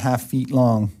 4.5 feet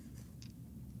long.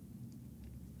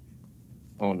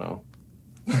 Oh no.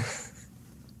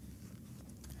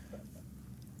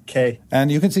 Okay.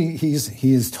 And you can see he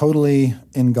is totally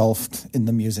engulfed in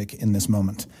the music in this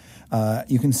moment.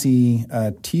 You can see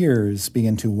tears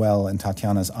begin to well in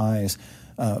Tatiana's eyes.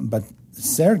 But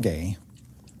Sergei,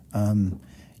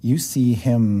 you see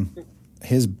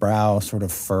his brow sort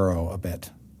of furrow a bit.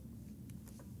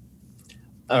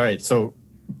 All right, so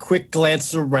quick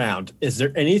glance around. Is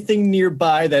there anything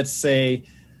nearby that,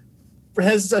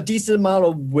 has a decent amount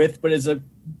of width, but is a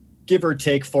give or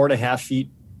take 4.5 feet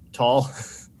tall?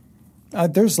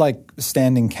 There's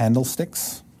standing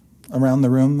candlesticks around the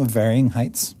room of varying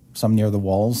heights, some near the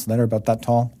walls that are about that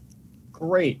tall.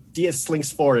 Great. Dia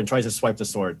slinks forward and tries to swipe the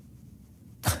sword.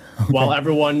 Okay. While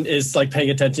everyone is paying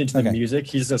attention to the music,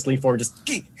 he's just lean forward, just.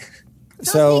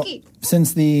 So,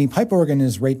 since the pipe organ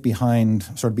is right behind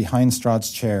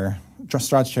Strahd's chair,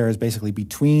 Strahd's chair is basically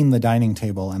between the dining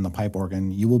table and the pipe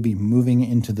organ, you will be moving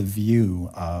into the view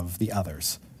of the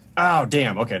others. Oh,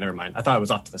 damn. Okay, never mind. I thought it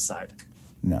was off to the side.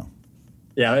 No.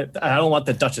 Yeah, I don't want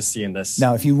the Duchess seeing this.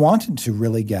 Now, if you wanted to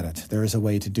really get it, there is a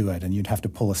way to do it, and you'd have to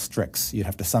pull a Strix. You'd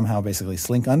have to somehow basically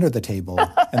slink under the table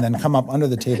and then come up under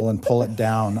the table and pull it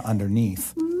down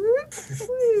underneath.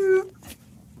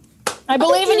 I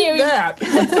believe in you. I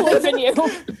believe in you.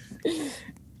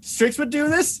 Strix would do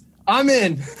this? I'm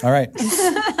in. All right.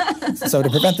 So to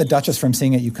prevent the Duchess from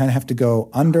seeing it, you kind of have to go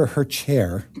under her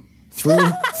chair,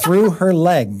 through her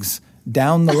legs,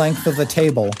 down the length of the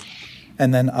table,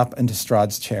 and then up into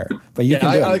Strahd's chair. But you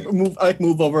can do it. I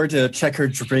move over to check her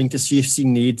drink to see if she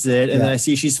needs it, and then I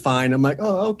see she's fine. I'm like,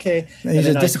 oh, okay. And you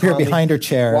just disappear behind her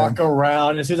chair. Walk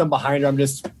around. As soon as I'm behind her, I'm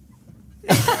just...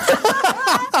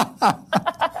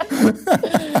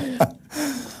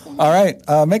 All right.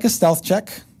 Make a stealth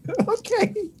check.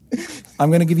 Okay. I'm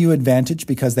going to give you advantage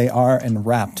because they are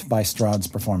enwrapped by Strahd's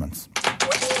performance.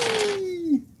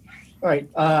 All right,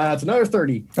 it's another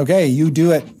 30. Okay, you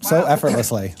do it so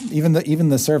effortlessly. Even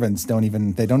the servants don't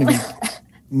even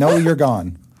know you're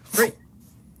gone. Great.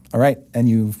 All right, and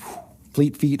you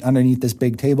fleet feet underneath this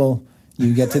big table.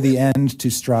 You get to the end to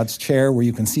Strahd's chair where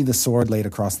you can see the sword laid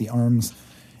across the arms,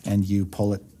 and you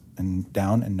pull it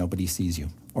down, and nobody sees you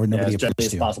or nobody as gently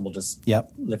as possible, just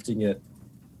lifting it,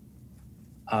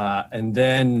 and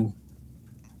then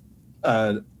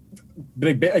I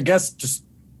guess just.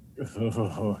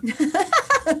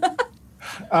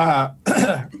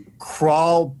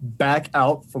 Crawl back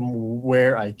out from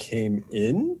where I came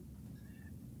in,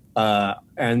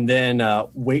 and then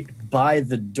wait by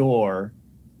the door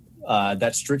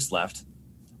that Strix left.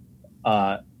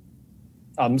 I'll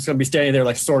I'm just going to be standing there,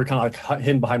 like sword kind of like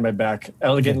hidden behind my back,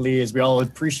 elegantly, as we all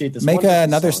appreciate this. Make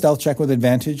another stealth check with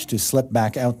advantage to slip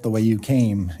back out the way you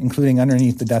came, including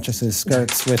underneath the Duchess's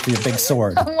skirts with your big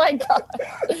sword. Oh my god!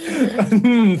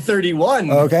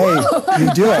 31. Okay,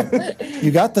 you do it.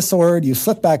 You got the sword. You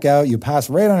slip back out. You pass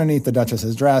right underneath the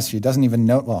Duchess's dress. She doesn't even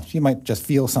know. Well, she might just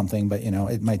feel something, but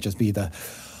it might just be the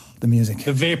music,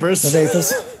 the vapors,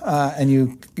 and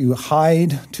you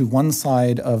hide to one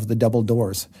side of the double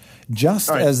doors. Just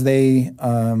as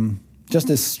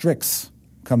Strix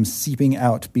comes seeping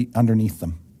out underneath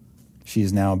them. She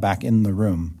is now back in the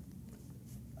room.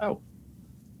 Oh.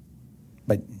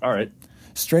 But all right.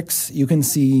 Strix, you can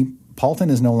see Paulton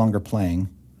is no longer playing.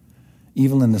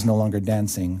 Evelyn is no longer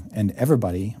dancing. And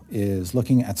everybody is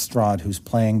looking at Strahd, who's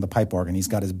playing the pipe organ. He's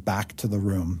got his back to the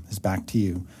room, his back to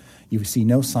you. You see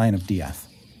no sign of Dieth.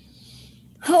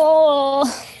 Oh.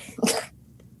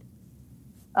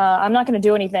 I'm not going to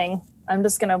do anything. I'm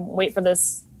just going to wait for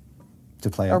this to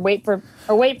play out. Or wait for.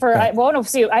 Right.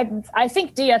 I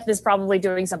think Dieth is probably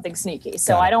doing something sneaky,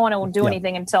 so I don't want to do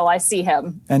anything until I see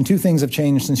him. And two things have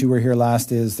changed since you were here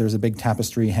last. Is there's a big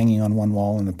tapestry hanging on one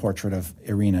wall, and the portrait of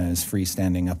Irina is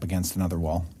freestanding up against another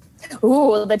wall.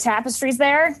 Ooh, the tapestry's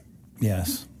there?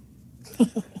 Yes.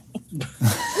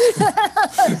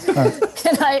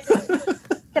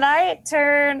 Can I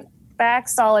turn back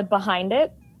solid behind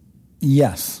it?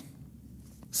 Yes.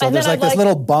 So there's this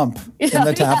little bump in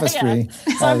the tapestry.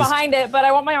 Yeah. So I'm behind it, but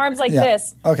I want my arms like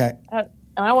this. Okay. And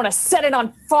I want to set it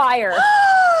on fire.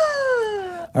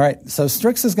 All right. So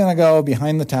Strix is going to go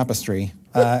behind the tapestry.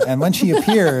 And when she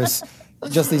appears,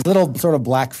 just these little sort of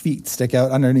black feet stick out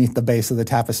underneath the base of the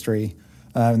tapestry.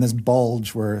 And this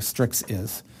bulge where Strix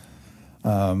is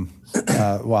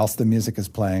whilst the music is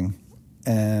playing.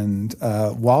 And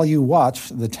while you watch,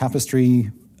 the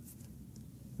tapestry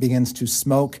begins to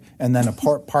smoke, and then a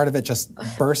part of it just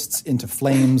bursts into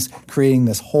flames, creating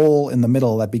this hole in the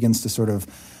middle that begins to sort of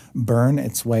burn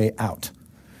its way out,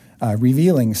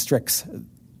 revealing Strix.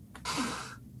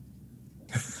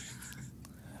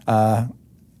 I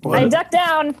duck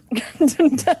down.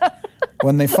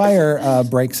 When the fire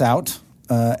breaks out,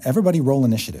 everybody roll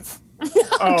initiative.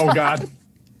 Oh, God.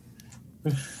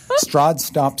 Strahd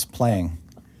stops playing.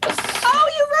 Oh,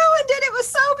 you ruined it. It was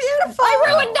so beautiful. I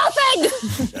ruined nothing.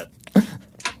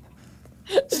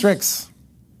 Strix.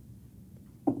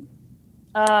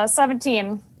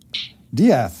 17.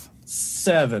 Dieth.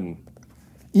 7.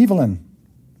 Evelyn.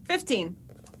 15.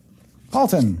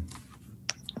 Paulton.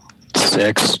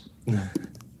 6. All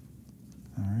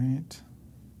right.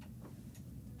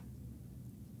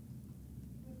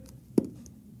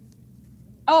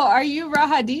 Oh, are you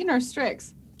Rahadin or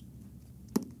Strix?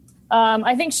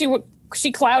 I think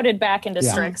she clouded back into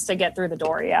Strix to get through the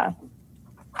door, yeah.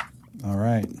 All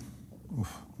right.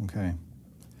 Oof, okay.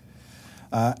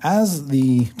 As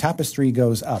the tapestry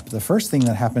goes up, the first thing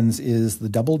that happens is the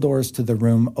double doors to the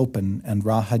room open and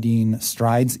Rahadin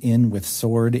strides in with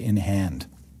sword in hand.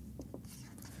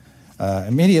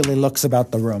 Immediately looks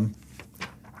about the room,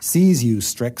 sees you,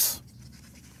 Strix,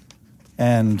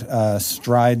 and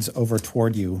strides over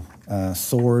toward you,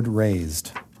 sword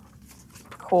raised.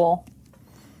 Cool.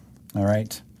 All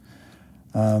right.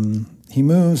 He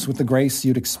moves with the grace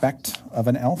you'd expect of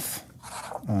an elf,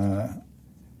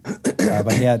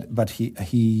 but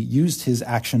he used his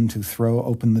action to throw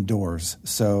open the doors.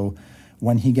 So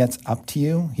when he gets up to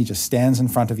you, he just stands in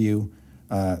front of you,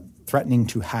 threatening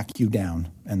to hack you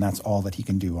down, and that's all that he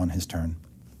can do on his turn.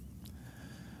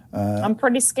 I'm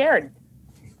pretty scared.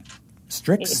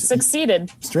 Strix he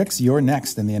succeeded. Strix, you're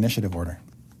next in the initiative order.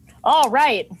 All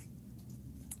right.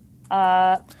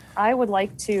 I would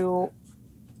like to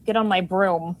get on my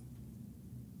broom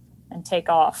and take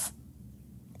off.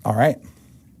 All right.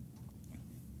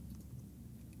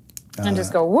 And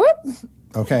just go whoop.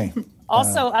 Okay.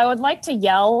 Also, I would like to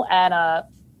yell at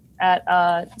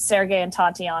Sergei and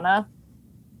Tatiana,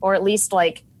 or at least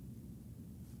like,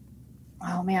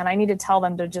 oh man, I need to tell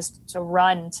them to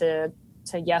run to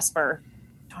Jesper.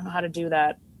 Don't know how to do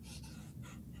that.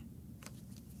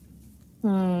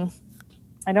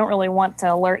 I don't really want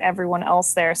to alert everyone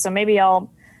else there, so maybe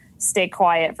I'll stay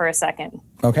quiet for a second.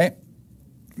 Okay.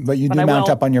 But you do mount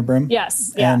up on your broom?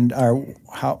 Yes. Yeah. And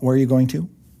where are you going to?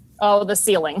 Oh, the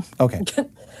ceiling. Okay.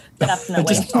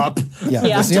 Definitely. Just up. Yeah,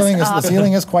 the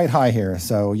ceiling is quite high here,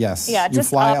 so yes. Yeah, you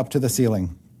fly up to the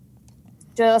ceiling.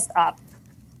 Just up.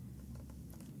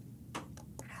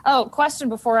 Oh, question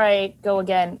before I go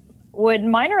again. Would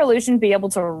minor illusion be able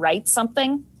to write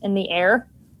something in the air?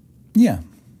 Yeah.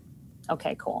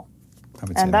 Okay, cool. I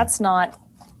would say and that's not...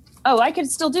 Oh, I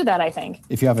could still do that, I think.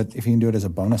 If you can do it as a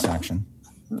bonus action.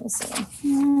 Let me see.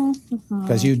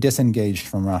 Because you disengaged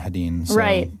from Rahadin. So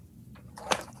right.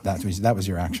 That was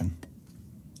your action.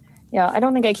 Yeah, I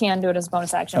don't think I can do it as a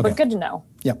bonus action, but good to know.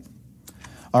 Yep.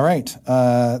 All right.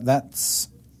 That's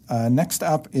next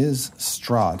up is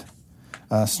Strahd.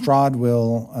 Strahd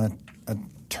will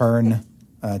turn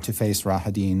to face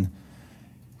Rahadin,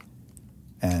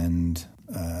 and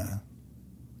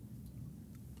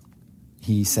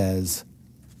he says,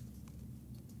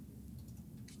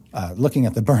 looking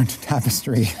at the burnt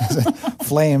tapestry as it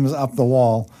flames up the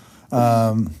wall,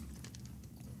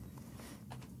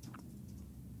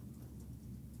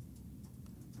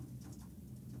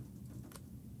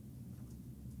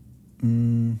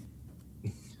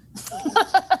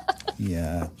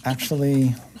 yeah,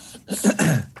 actually,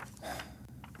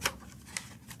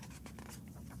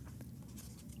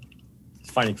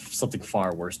 finding something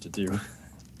far worse to do.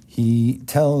 He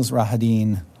tells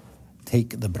Rahadin,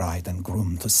 take the bride and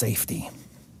groom to safety.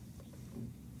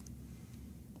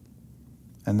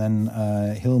 And then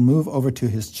he'll move over to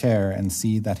his chair and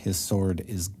see that his sword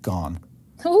is gone.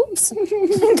 Oops.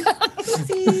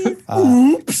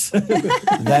 Oops.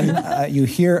 Then you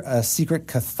hear a secret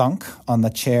kathunk on the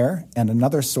chair, and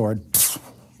another sword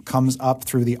comes up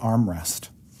through the armrest.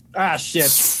 Ah,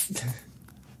 shit.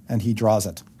 And he draws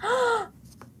it.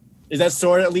 Is that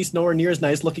sword at least nowhere near as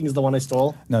nice looking as the one I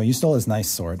stole? No, you stole his nice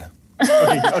sword.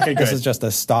 Okay, good. This is just a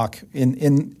stock,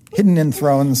 hidden in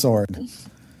throne sword.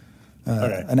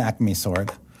 An Acme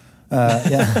sword.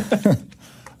 Yeah.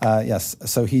 Yes,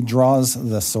 so he draws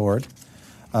the sword.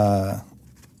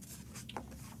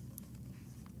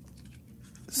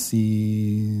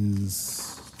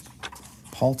 Sees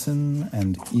Paulton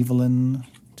and Evelyn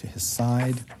to his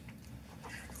side.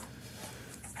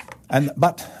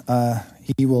 But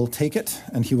he will take it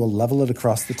and he will level it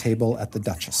across the table at the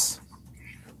Duchess.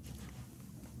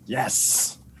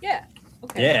 Yes. Yeah.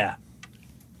 Okay. Yeah.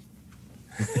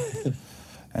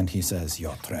 And he says,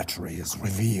 your treachery is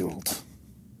revealed.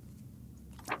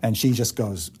 And she just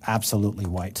goes absolutely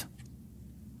white.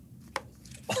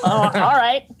 Oh, all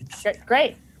right.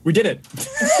 Great. We did it.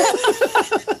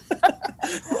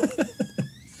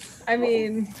 I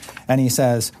mean... And he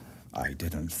says, I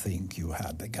didn't think you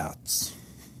had the guts.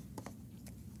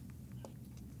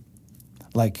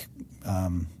 Like,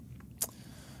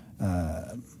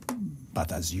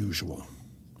 but as usual,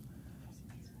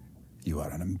 you are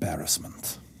an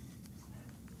embarrassment.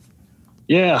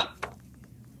 Yeah.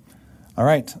 All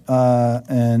right.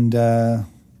 And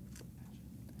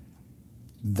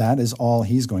that is all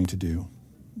he's going to do,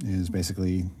 is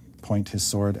basically point his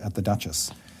sword at the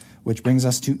Duchess, which brings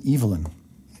us to Evelyn.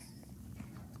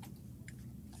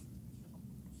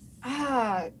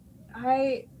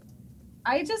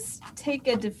 I just take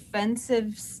a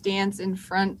defensive stance in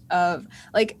front of,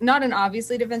 like, not an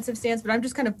obviously defensive stance, but I'm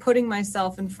just kind of putting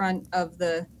myself in front of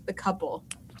the couple.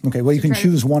 Okay, well, you can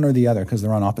choose one or the other because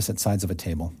they're on opposite sides of a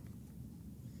table.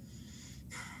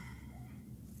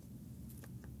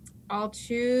 I'll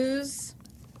choose...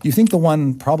 You think the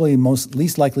one probably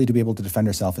least likely to be able to defend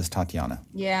herself is Tatiana?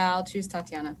 Yeah, I'll choose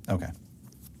Tatiana. Okay.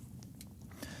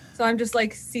 So I'm just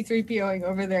like C-3POing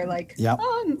over there like, yep.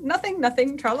 Oh,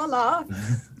 nothing, tra-la-la.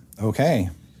 Okay.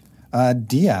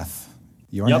 Diath,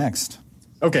 you're next.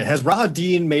 Okay, has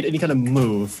Rahadin made any kind of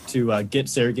move to get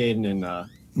Sergei and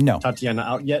no. Tatiana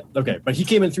out yet? Okay, but he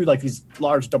came in through like these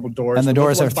large double doors. And the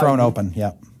doors are thrown open,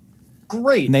 yep.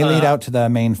 Great. And they lead out to the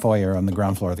main foyer on the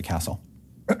ground floor of the castle.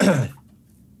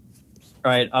 All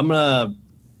right, I'm going to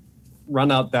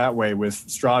run out that way with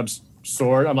Strahd's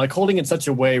sword. I'm like holding it in such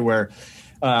a way where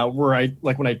I,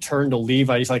 like when I turn to leave,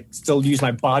 I just like still use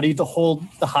my body to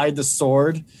hide the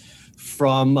sword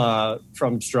from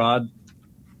Strahd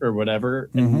or whatever.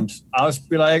 Mm-hmm. And I'll just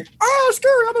be like, oh,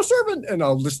 screw it, I'm a servant. And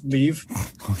I'll just leave.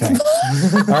 Okay.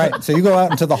 All right, so you go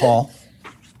out into the hall.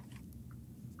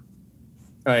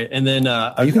 All right, and then...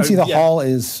 you can see the hall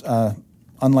is,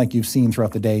 unlike you've seen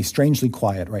throughout the day, strangely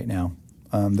quiet right now.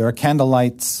 There are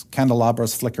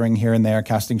candelabras flickering here and there,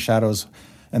 casting shadows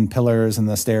and pillars and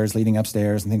the stairs leading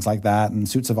upstairs and things like that, and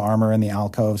suits of armor in the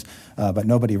alcoves, but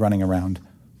nobody running around.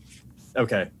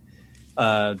 Okay.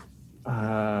 So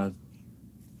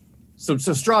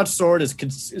Strahd's sword is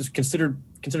considered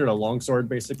a long sword,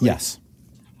 basically? Yes.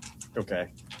 Okay.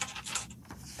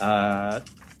 Oh,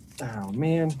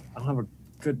 man. I don't have a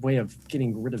good way of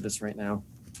getting rid of this right now.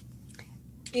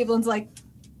 Evelyn's like...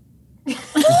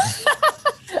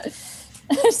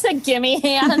 Just a gimme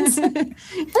hands.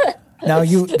 Now,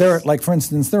 for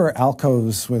instance, there are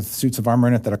alcoves with suits of armor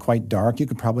in it that are quite dark. You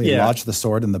could probably lodge the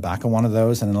sword in the back of one of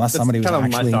those, and unless somebody was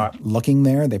actually looking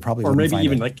there, they probably wouldn't find it. Or maybe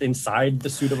even like inside the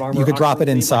suit of armor. You could drop it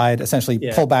inside,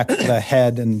 essentially pull back the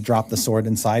head and drop the sword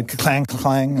inside, clang,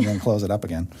 clang, and then close it up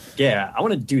again. Yeah, I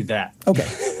want to do that. Okay.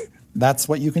 That's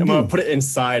what you can do. I'm going to put it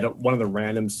inside one of the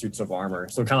random suits of armor.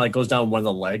 So it kind of like goes down one of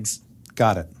the legs.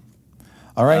 Got it.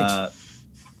 All right.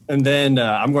 And then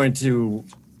I'm going to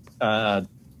run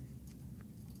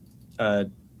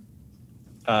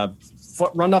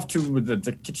off to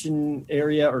the kitchen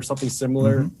area or something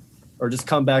similar, or just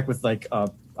come back with like a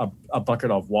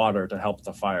bucket of water to help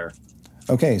the fire.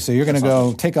 Okay, so you're going to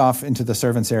go take off into the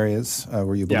servants' areas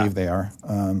where you believe they are.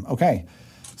 Okay,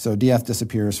 so Dieth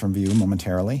disappears from view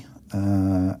momentarily.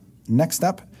 Next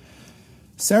up,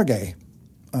 Sergei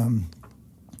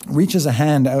reaches a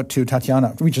hand out to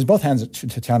Tatiana, reaches both hands to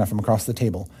Tatiana from across the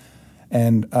table,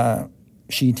 and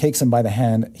she takes him by the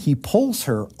hand. He pulls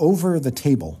her over the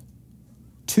table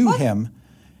to him,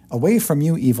 away from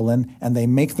you, Evelyn, and they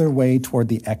make their way toward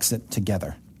the exit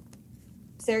together.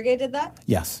 Sergei did that?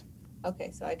 Yes.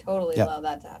 Okay, so I totally allow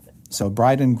that to happen. So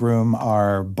bride and groom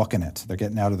are booking it. They're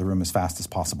getting out of the room as fast as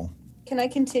possible. Can I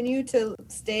continue to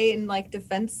stay in like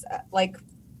defense?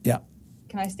 Yeah.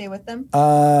 Can I stay with them?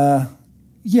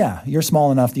 Yeah, you're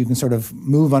small enough that you can sort of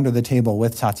move under the table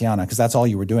with Tatiana, because that's all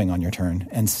you were doing on your turn,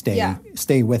 and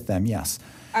stay with them, yes.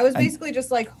 I was basically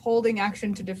just like holding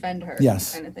action to defend her,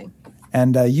 kind of thing.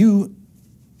 And you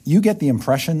get the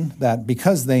impression that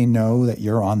because they know that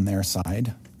you're on their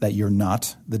side, that you're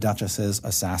not the Duchess's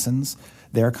assassins,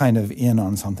 they're kind of in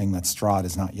on something that Strahd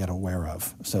is not yet aware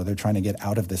of. So they're trying to get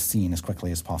out of this scene as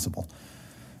quickly as possible.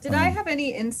 Did I have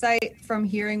any insight from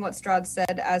hearing what Strahd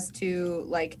said as to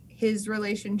like his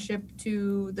relationship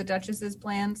to the Duchess's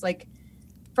plans? Like,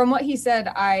 from what he said,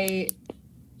 I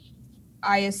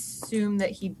assume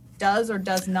that he does or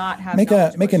does not have. Make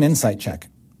an insight check.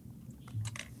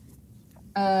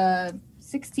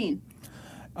 16.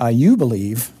 You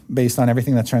believe, based on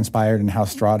everything that's transpired and how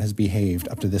Strahd has behaved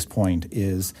up to this point,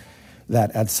 is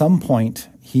that at some point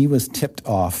he was tipped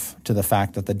off to the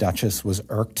fact that the Duchess was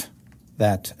irked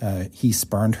that he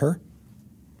spurned her,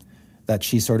 that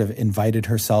she sort of invited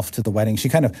herself to the wedding. She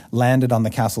kind of landed on the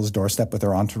castle's doorstep with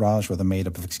her entourage with a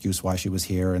made-up excuse why she was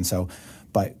here. And so,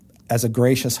 but as a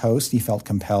gracious host, he felt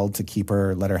compelled to keep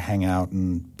her, let her hang out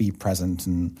and be present,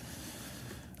 and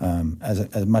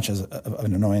as much as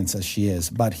an annoyance as she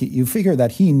is. But you figure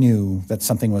that he knew that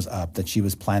something was up, that she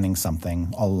was planning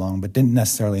something all along, but didn't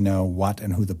necessarily know what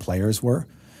and who the players were.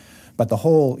 But the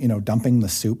whole, dumping the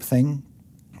soup thing,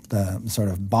 the sort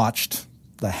of botched,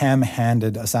 the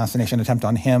ham-handed assassination attempt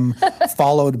on him,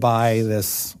 followed by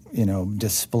this,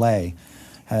 display,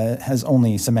 has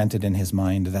only cemented in his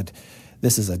mind that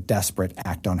this is a desperate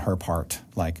act on her part.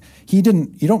 Like, you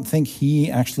don't think he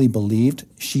actually believed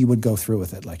she would go through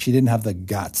with it. Like, she didn't have the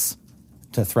guts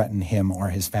to threaten him or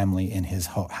his family in his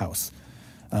house.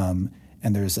 And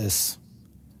there's this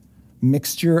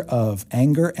mixture of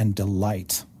anger and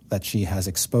delight that she has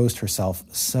exposed herself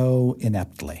so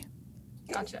ineptly.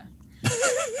 Gotcha.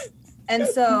 And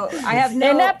so I have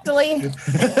no... Ineptly.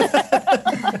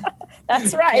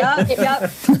 That's right.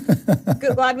 Yep.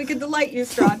 Good, glad we could delight you,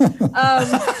 Strahd.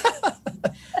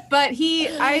 But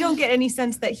I don't get any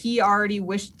sense that he already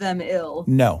wished them ill.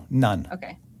 No, none.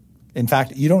 Okay. In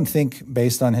fact, you don't think,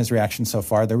 based on his reaction so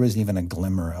far, there was even a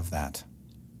glimmer of that.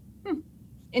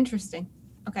 Interesting.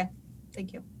 Okay.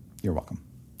 Thank you. You're welcome.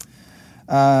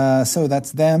 So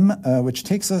that's them, which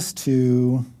takes us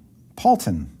to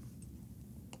Paulton.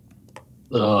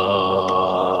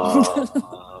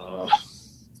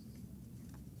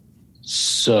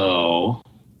 So...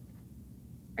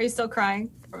 Are you still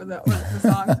crying over the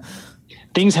song?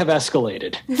 Things have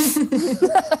escalated.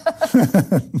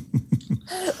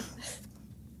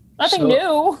 Nothing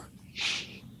new.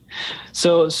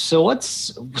 So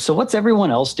what's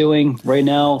everyone else doing right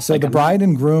now? So the bride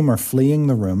and groom are fleeing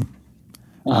the room.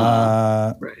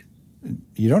 Right.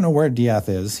 You don't know where Dieth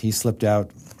is. He slipped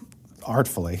out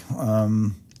artfully.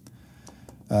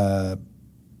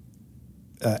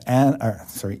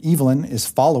 Evelyn is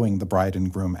following the bride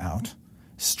and groom out.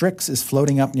 Strix is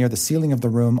floating up near the ceiling of the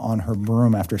room on her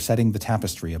broom after setting the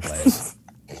tapestry ablaze.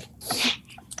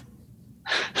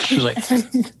 She's like,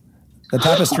 the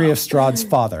tapestry of Strahd's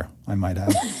father, I might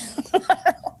add.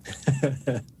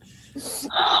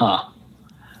 huh.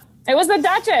 It was the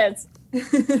Duchess.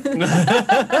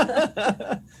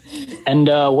 And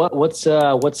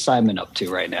what's Simon up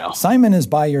to right now? Simon is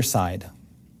by your side.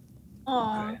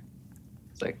 Aww.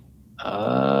 It's like,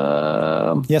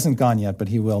 he hasn't gone yet, but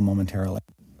he will momentarily.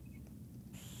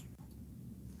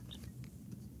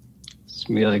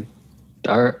 Just be like,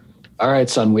 all right,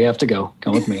 son, we have to go.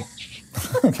 Come with me.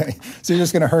 Okay. So you're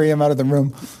just going to hurry him out of the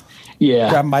room?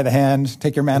 Yeah. Grab him by the hand,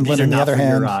 take your mandolin in the other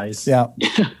hand. Your eyes. Yeah.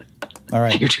 All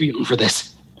right. You're too young for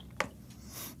this.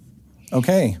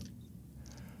 Okay.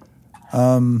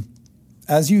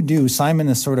 As you do, Simon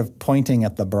is sort of pointing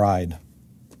at the bride.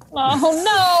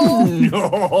 Oh, no.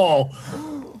 No.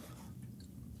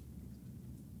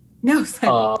 No,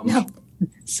 Simon. No.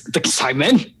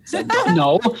 Simon?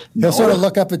 No. He'll sort of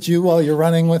look up at you while you're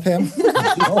running with him.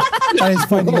 And he's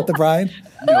pointing at the bride.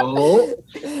 No.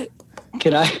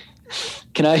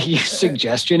 Can I use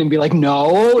suggestion and be like,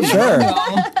 no? Sure.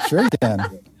 No. Sure you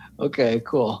can. Okay,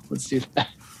 cool. Let's do that.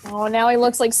 Oh, now he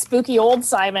looks like spooky old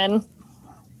Simon.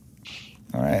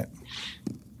 All right.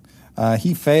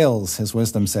 He fails his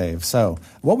wisdom save. So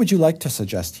what would you like to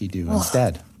suggest he do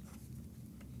instead?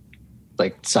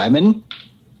 Like, Simon,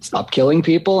 stop killing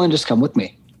people and just come with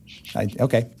me.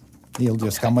 Okay. He'll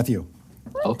just come with you.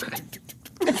 Okay.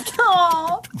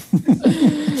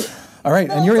 All right.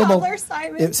 And you're able,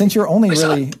 Simon. since you're only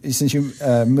really, since you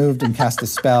moved and cast a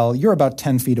spell, you're about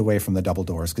 10 feet away from the double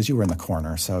doors because you were in the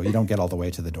corner. So you don't get all the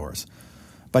way to the doors.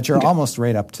 But you're almost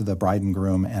right up to the bride and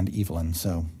groom and Evelyn.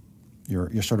 So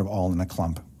you're sort of all in a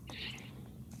clump.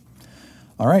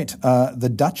 All right.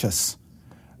 The Duchess,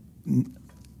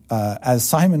 as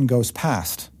Simon goes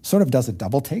past, sort of does a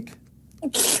double take.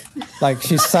 Like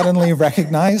she's suddenly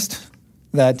recognized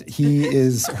that he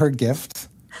is her gift,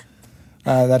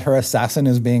 that her assassin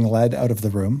is being led out of the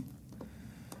room.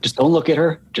 Just don't look at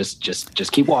her. Just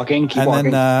keep walking. Keep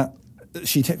walking. Then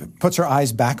she puts her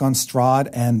eyes back on Strahd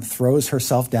and throws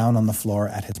herself down on the floor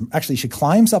at his... Actually, she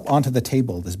climbs up onto the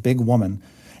table, this big woman,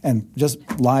 and just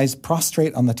lies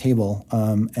prostrate on the table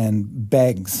and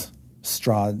begs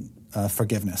Strahd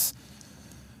forgiveness.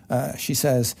 She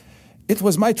says, "It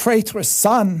was my traitorous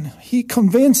son. He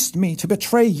convinced me to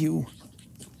betray you.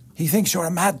 He thinks you're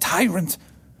a mad tyrant.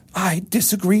 I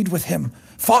disagreed with him,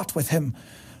 fought with him.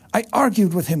 I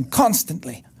argued with him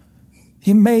constantly.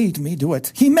 He made me do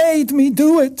it. He made me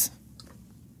do it."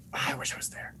 I wish I was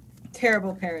there.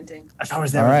 Terrible parenting. If I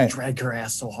was there, I'd drag her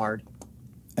ass so hard.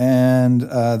 And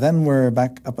then we're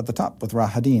back up at the top with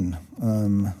Rahadin.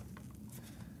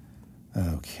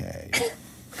 Okay.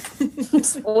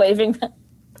 Just waving.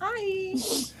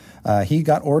 Hi. He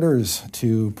got orders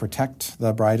to protect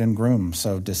the bride and groom.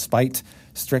 So despite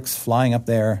Strix flying up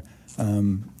there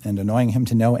and annoying him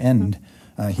to no end,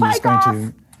 he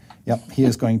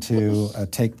is going to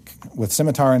take, with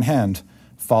scimitar in hand,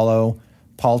 follow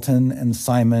Paulton and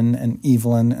Simon and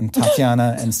Evelyn and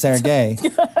Tatiana and Sergei.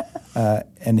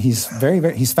 And he's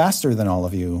he's faster than all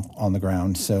of you on the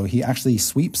ground. So he actually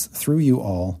sweeps through you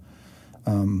all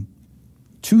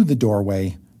to the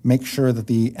doorway, make sure that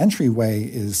the entryway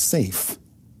is safe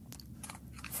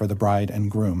for the bride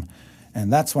and groom.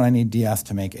 And that's when I need Diaz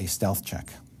to make a stealth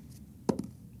check.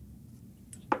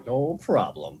 No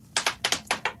problem.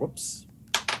 Whoops.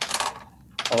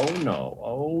 Oh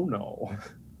no.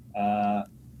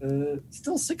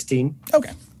 Still 16.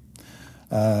 Okay.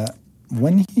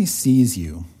 When he sees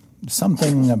you,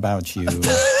 something about you...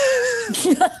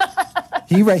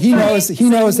 He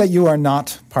knows that you are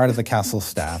not part of the castle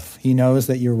staff. He knows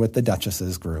that you're with the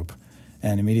Duchess's group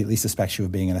and immediately suspects you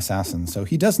of being an assassin. So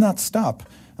he does not stop.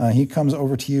 He comes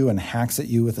over to you and hacks at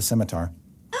you with a scimitar.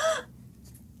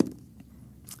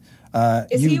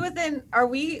 Is he within...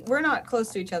 We're not close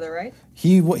to each other, right?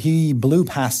 He blew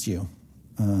past you.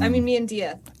 I mean, me and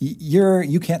Dia.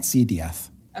 You can't see Diaz.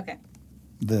 Okay.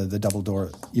 The double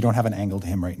door. You don't have an angle to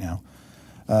him right now.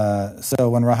 So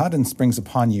when Rahadin springs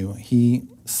upon you, he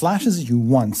slashes you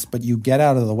once, but you get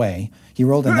out of the way. He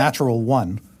rolled a natural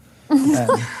 1. And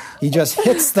he just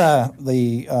hits the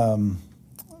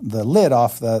lid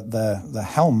off the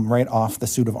helm right off the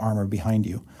suit of armor behind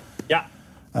you. Yeah.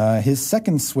 His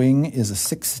second swing is a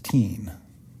 16.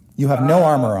 You have no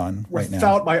armor on right now.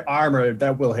 Without my armor,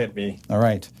 that will hit me. All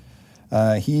right.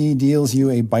 He deals you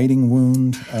a biting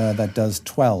wound that does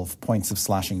 12 points of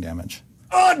slashing damage.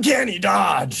 Uncanny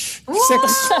dodge!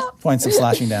 6 points of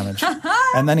slashing damage.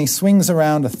 And then he swings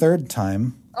around a third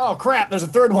time. Oh, crap, there's a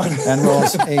third one. And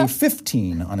rolls a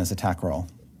 15 on his attack roll.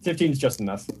 15 is just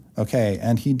enough. Okay,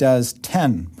 and he does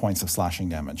 10 points of slashing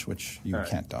damage, which you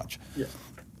can't dodge. Yeah.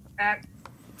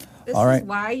 This All right. is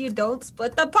why you don't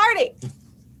split the party.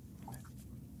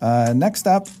 Next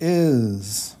up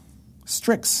is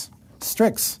Strix.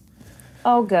 Strix.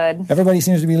 Oh, good. Everybody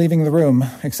seems to be leaving the room,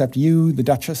 except you, the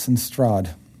Duchess, and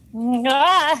Strahd.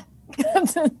 Ah!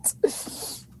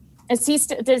 Is he?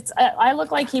 I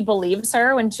look like he believes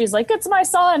her when she's like, "It's my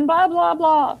son," blah blah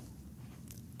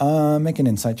blah. Make an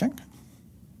insight check.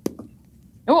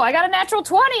 Oh, I got a natural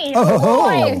 20.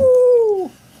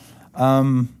 Oh,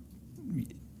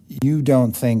 you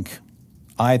don't think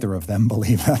either of them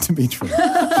believe that to be true.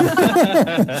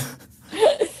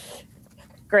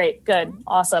 Great, good,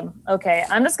 awesome. Okay,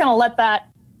 I'm just going to let that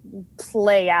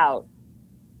play out.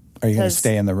 Are you going to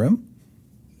stay in the room?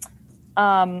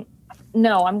 No,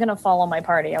 I'm going to follow my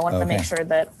party. I want to make sure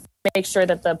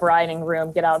that the bride and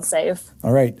groom get out safe.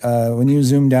 All right. When you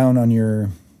zoom down on your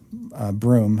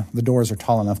broom, the doors are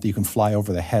tall enough that you can fly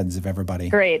over the heads of everybody.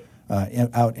 Great.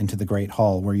 Out into the Great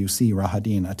Hall where you see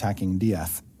Rahadin attacking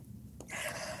Dieth.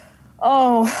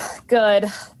 Oh,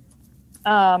 good.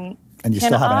 And you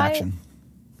still have an action.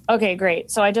 Okay,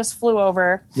 great. So I just flew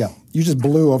over. Yeah, you just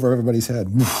blew over everybody's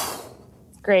head.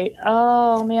 Great.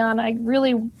 Oh, man, I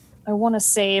want to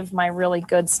save my really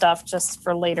good stuff just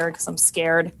for later because I'm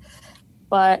scared.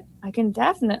 But I can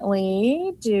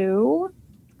definitely do...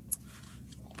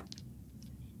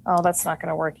 Oh, that's not going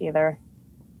to work either.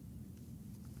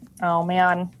 Oh,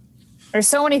 man. There's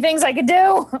so many things I could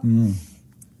do.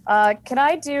 Could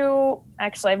I do...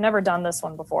 Actually, I've never done this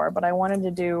one before, but I wanted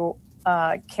to do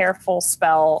careful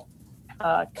spell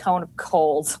Cone of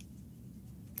Cold.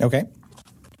 Okay.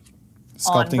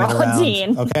 Sculpting it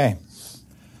around. Okay.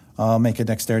 I'll make a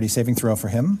dexterity saving throw for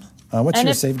him. What's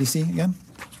your save DC again?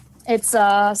 It's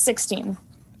 16.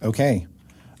 Okay.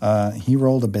 He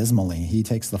rolled abysmally. He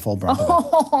takes the full brunt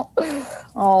of it.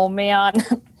 Oh, man.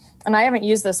 And I haven't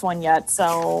used this one yet,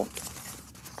 so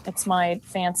it's my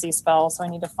fancy spell, so I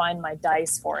need to find my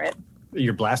dice for it.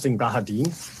 You're blasting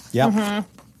Rahadin? Yep. Mm-hmm.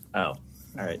 Oh, all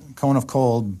right. Cone of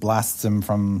Cold blasts him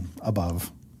from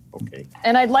above. Okay.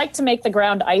 And I'd like to make the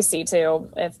ground icy, too,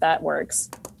 if that works.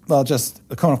 Well,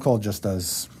 the Cone of Cold just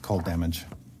does cold damage.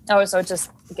 Oh, so it just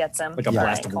gets him. Like a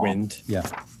blast of wind. Yeah.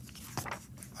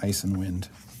 Ice and wind.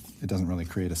 It doesn't really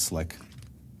create a slick.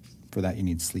 For that, you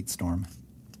need Sleet Storm.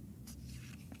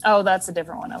 Oh, that's a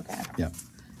different one. Okay. Yeah.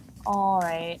 All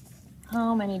right.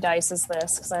 How many dice is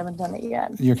this? Because I haven't done it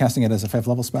yet. You're casting it as a 5th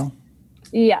level spell?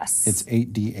 Yes. It's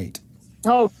 8d8.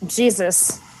 Oh,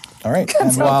 Jesus. All right.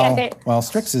 And while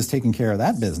Strix is taking care of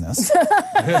that business,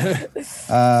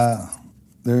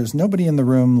 there's nobody in the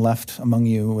room left among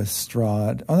you with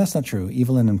Strahd. Oh, that's not true.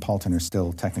 Evelyn and Paulton are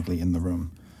still technically in the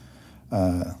room.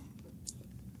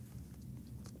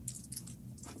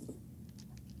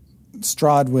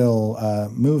 Strahd will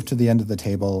move to the end of the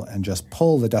table and just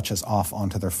pull the Duchess off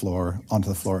onto the floor,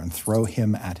 and throw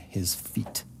him at his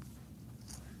feet.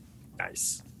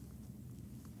 Nice.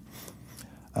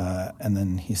 And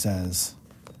then he says,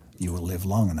 "You will live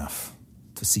long enough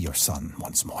to see your son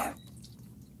once more."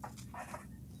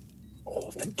 Oh,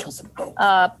 then kills him.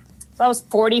 Oh. That was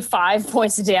 45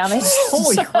 points of damage.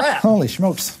 Holy crap. Holy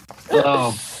smokes.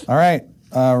 Oh. All right.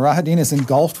 Rahadin is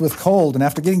engulfed with cold, and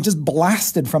after getting just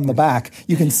blasted from the back,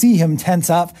 you can see him tense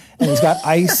up, and he's got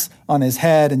ice on his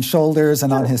head and shoulders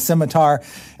and on his scimitar,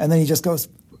 and then he just goes,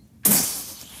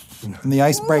 and the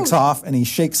ice breaks off, and he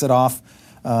shakes it off,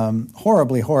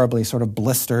 horribly sort of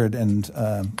blistered and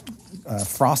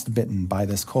frostbitten by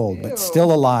this cold, but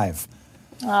still alive.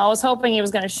 I was hoping he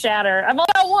was going to shatter. I've only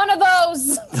got one of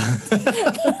those!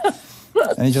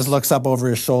 And he just looks up over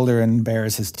his shoulder and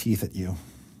bares his teeth at you.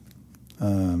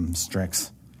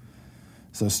 Strix.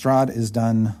 So Strahd is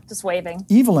done. Just waving.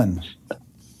 Evelyn.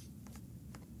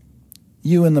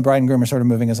 You and the bride and groom are sort of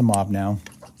moving as a mob now.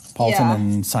 Paulton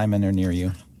and Simon are near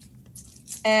you.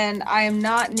 And I am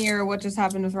not near what just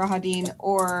happened with Rahadin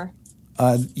or...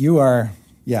 You are,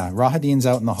 Rahadin's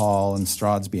out in the hall and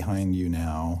Strahd's behind you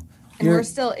now. And we're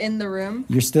still in the room?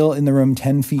 You're still in the room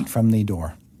 10 feet from the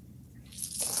door.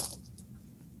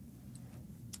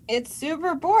 It's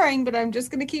super boring, but I'm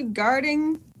just going to keep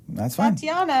guarding. That's fine.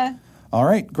 Tatiana. All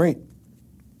right, great.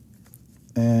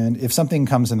 And if something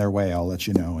comes in their way, I'll let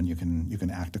you know, and you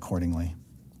can act accordingly.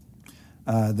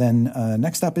 Then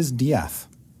next up is Dieth.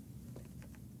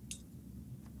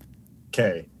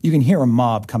 Okay. You can hear a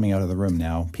mob coming out of the room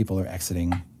now. People are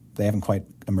exiting. They haven't quite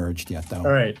emerged yet, though.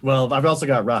 All right. Well, I've also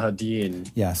got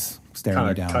Rahadin. Yes, staring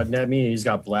you down. Cutting at me. He's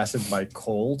got blasted by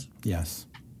cold. Yes.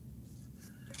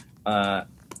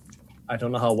 I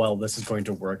don't know how well this is going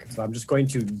to work, but I'm just going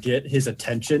to get his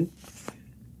attention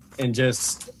and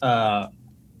just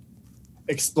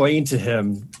explain to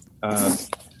him,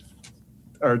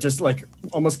 or just like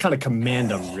almost kind of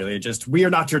command him, really. Just, we are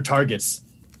not your targets.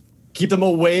 Keep them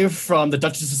away from the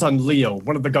Duchess's son, Leo,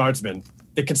 one of the guardsmen.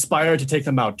 They conspire to take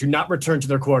them out. Do not return to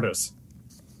their quarters.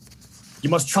 You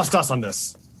must trust us on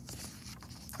this.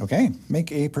 Okay,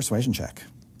 make a persuasion check.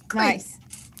 Nice.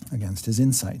 Against his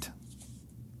insight.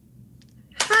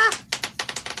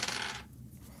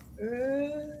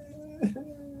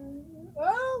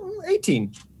 18.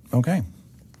 18. Okay.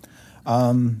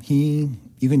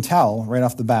 You can tell right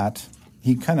off the bat,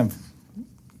 he kind of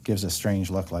gives a strange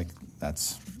look like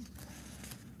doesn't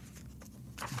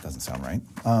sound right.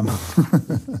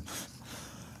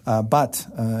 But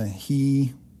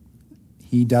he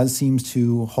does seems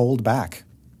to hold back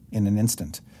in an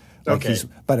instant. Okay.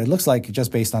 But it looks like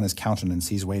just based on his countenance,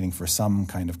 he's waiting for some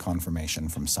kind of confirmation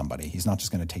from somebody. He's not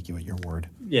just going to take you at your word.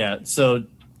 Yeah. So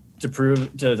to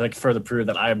further prove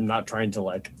that I am not trying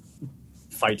to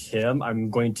fight him, I'm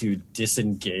going to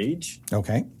disengage.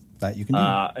 Okay, that you can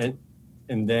do.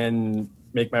 And then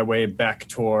make my way back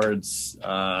towards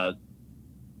the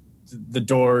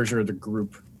doors or the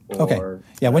group. Okay.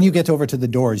 Yeah, when you get over to the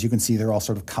doors, you can see they're all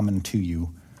sort of coming to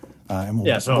you. And we'll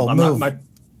move.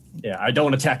 I don't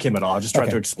want to attack him at all. I just try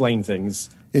to explain things.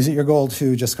 Is it your goal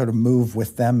to just sort of move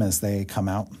with them as they come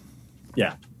out?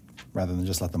 Yeah. Rather than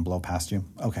just let them blow past you?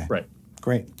 Okay. Right.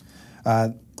 Great.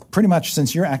 Pretty much,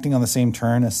 since you're acting on the same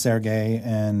turn as Sergei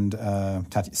and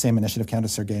same initiative count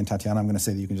as Sergei and Tatiana, I'm going to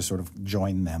say that you can just sort of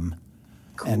join them.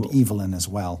 Cool. And Evelyn as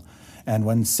well. And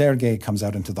when Sergei comes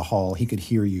out into the hall, he could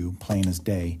hear you plain as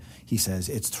day. He says,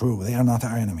 "It's true, they are not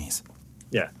our enemies."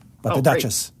 Yeah. But the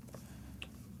Duchess.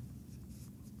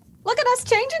 Look at us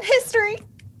changing history.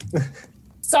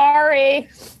 Sorry.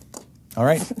 All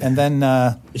right. And then...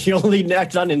 you only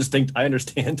act on instinct, I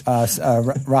understand.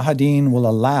 Rahadin will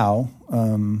allow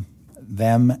them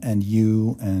and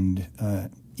you and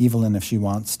Evelyn, if she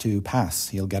wants, to pass.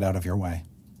 He'll get out of your way.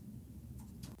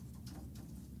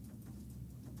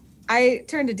 I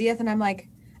turn to Dieth and I'm like,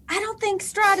 I don't think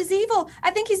Strahd is evil.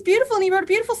 I think he's beautiful and he wrote a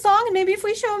beautiful song, and maybe if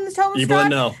we show him the tome of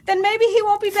Strahd, then maybe he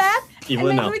won't be bad.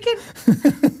 Evelyn, and maybe we can...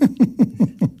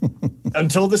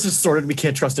 Until this is sorted, we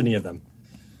can't trust any of them.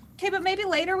 Okay, but maybe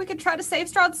later we could try to save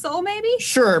Strahd's soul, maybe?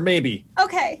 Sure, maybe.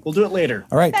 Okay. We'll do it later.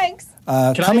 All right. Thanks.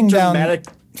 Can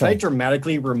I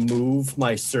dramatically remove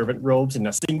my servant robes in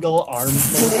a single arm?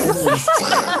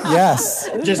 Yes.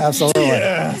 Absolutely.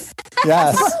 Yes.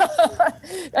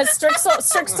 Strix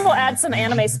will add some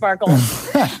anime sparkle.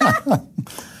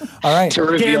 All right. To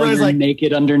reveal you're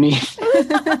naked underneath.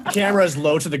 Camera's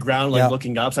low to the ground,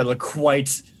 looking up, so I look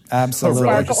quite...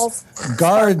 Absolutely.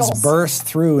 Guards burst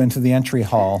through into the entry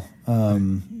hall,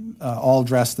 all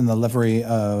dressed in the livery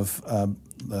of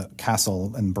the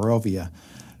castle in Barovia.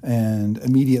 And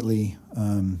immediately,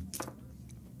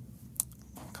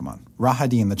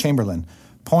 Rahadin, the chamberlain,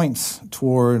 points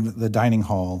toward the dining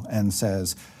hall and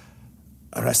says,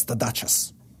 "Arrest the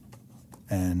Duchess."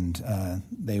 And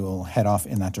they will head off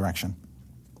in that direction.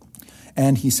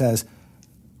 And he says,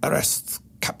 "Arrest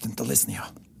Captain Delisnia."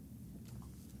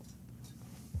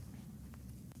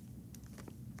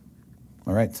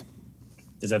 All right.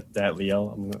 Is that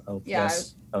Leo? I'll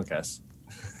guess. I'll guess.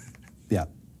 Yeah.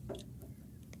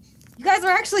 You guys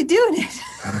are actually doing it.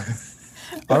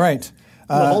 All right.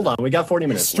 Well, hold on. We got 40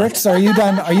 minutes. Strix, are you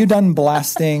done? Are you done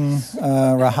blasting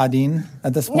Rahadin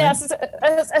at this point? Yes.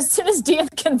 As soon as Dia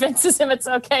convinces him it's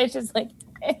okay, she's like,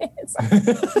 it's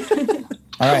okay.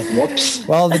 All right. Whoops.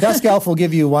 Well, the Dusk Elf will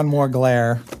give you one more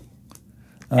glare.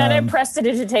 And I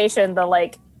prestidigitation,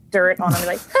 the dirt on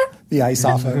him, the ice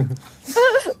off him.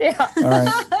 Yeah. All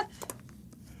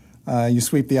right. You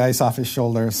sweep the ice off his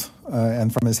shoulders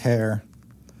and from his hair,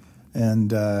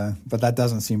 but that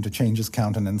doesn't seem to change his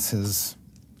countenance. His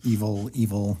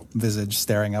evil visage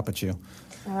staring up at you.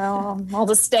 Well, I'll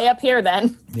just stay up here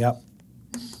then. Yep.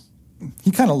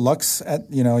 He kind of looks at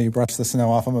you brush the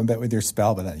snow off him a bit with your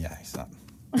spell, but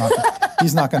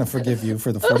he's not going to forgive you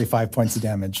for the 45 points of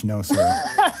damage. No, sir.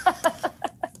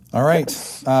 All right.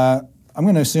 I'm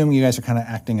going to assume you guys are kind of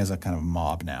acting as a kind of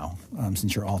mob now,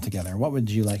 since you're all together. What would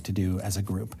you like to do as a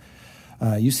group?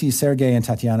 You see Sergei and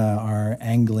Tatiana are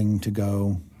angling to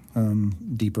go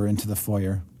deeper into the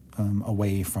foyer,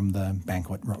 away from the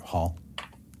banquet hall.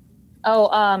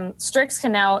 Oh, Strix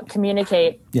can now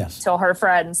communicate to her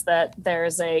friends that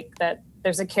there's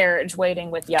a carriage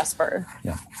waiting with Jesper.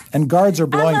 Yeah, and guards are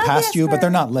blowing past you, but they're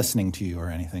not listening to you or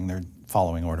anything. They're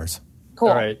following orders. Cool.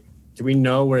 All right. Do we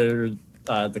know where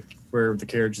the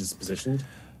carriage is positioned?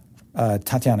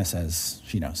 Tatiana says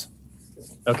she knows.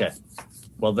 Okay.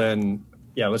 Well then,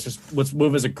 let's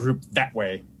move as a group that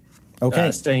way.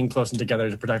 Okay. Staying close and together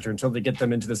to protect her until they get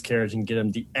them into this carriage and get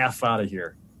them the F out of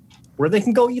here, where they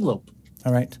can go elope.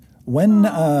 All right. When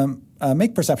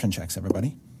make perception checks,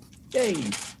 everybody. Yay.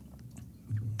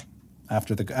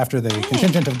 After the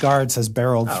contingent of guards has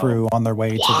barreled through on their way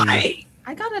to the.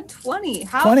 I got a 20.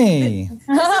 20.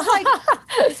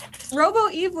 This is Robo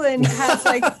Evelyn has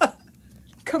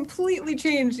completely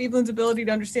changed Evelyn's ability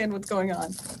to understand what's going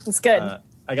on. It's good.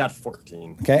 I got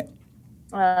 14. Okay.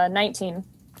 19.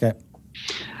 Okay.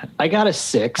 I got a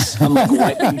 6. I'm like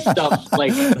wiping stuff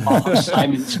like off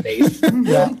Simon's face.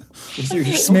 Yeah.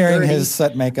 Smearing his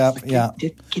set makeup. Yeah.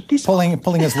 Get this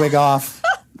pulling his wig off.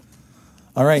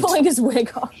 All right. Pulling his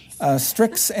wig off.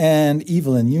 Strix and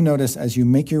Evelyn, you notice as you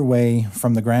make your way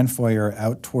from the grand foyer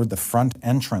out toward the front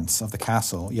entrance of the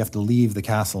castle, you have to leave the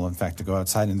castle, in fact, to go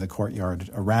outside into the courtyard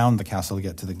around the castle to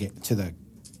get to the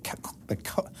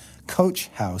coach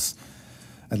house.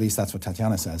 At least that's what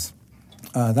Tatiana says.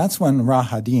 That's when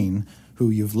Rahadin, who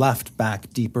you've left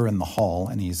back deeper in the hall,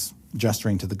 and he's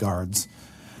gesturing to the guards,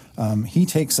 he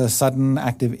takes a sudden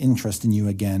active interest in you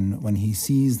again when he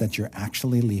sees that you're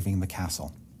actually leaving the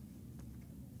castle.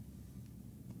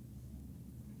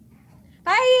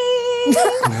 Hi!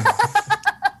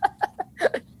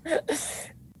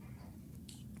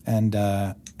 And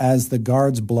as the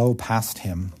guards blow past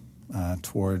him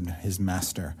toward his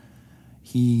master,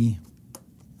 he,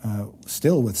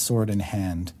 still with sword in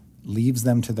hand, leaves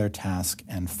them to their task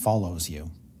and follows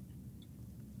you.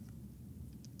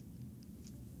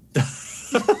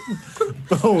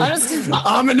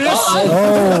 Ominous.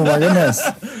 Oh, my goodness.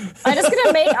 I'm just going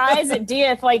to make eyes at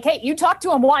Dieth like, hey, you talked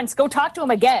to him once. Go talk to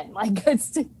him again. Like,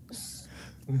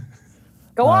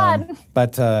 go on.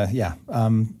 But,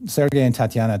 Sergei and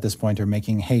Tatiana at this point are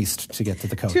making haste to get to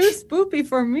the coach. Too spoopy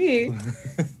for me.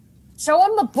 Show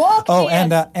him the book. Oh, Dieth.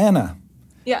 and Anna.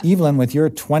 Yeah. Evelyn, with your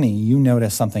 20, you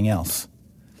notice something else.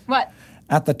 What?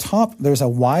 At the top, there's a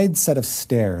wide set of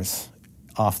stairs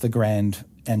off the grand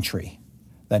entry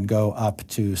that go up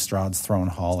to Strahd's throne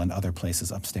hall and other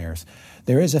places upstairs.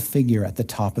 There is a figure at the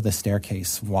top of the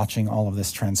staircase watching all of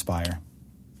this transpire.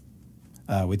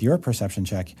 With your perception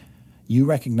check, you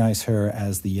recognize her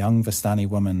as the young Vistani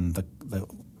woman the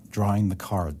drawing the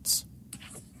cards.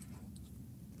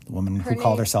 The woman who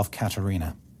called herself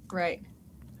Katerina. Right.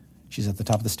 She's at the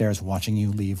top of the stairs watching you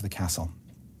leave the castle.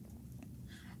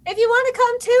 If you want to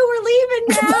come too, we're leaving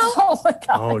now. Oh, my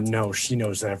God. Oh no, she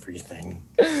knows everything.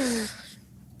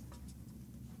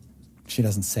 She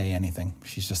doesn't say anything.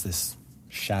 She's just this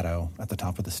shadow at the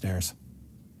top of the stairs.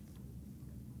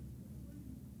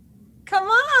 Come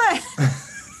on.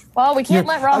 Well, we can't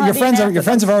let Rahadin Your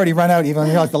friends have already run out. Even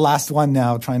you're like the last one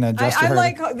now, trying to adjust to her. I'm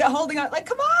like holding on, like,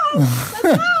 come on, let's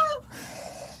go.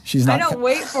 She's not. I don't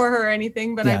wait for her or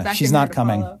anything, but I beckon she's her not to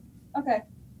coming. follow. Okay.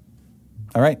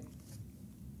 All right,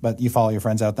 but you follow your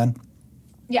friends out then.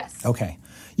 Yes. Okay,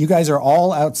 you guys are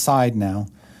all outside now.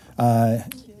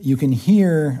 You can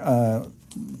hear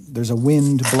there's a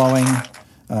wind blowing.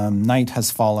 Night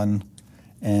has fallen,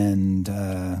 and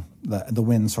the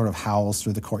wind sort of howls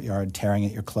through the courtyard, tearing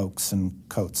at your cloaks and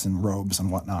coats and robes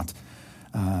and whatnot.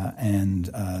 And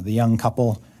the young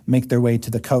couple make their way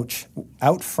to the coach.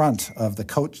 Out front of the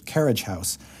coach carriage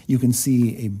house, you can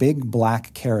see a big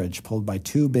black carriage pulled by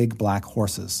 2 big black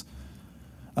horses.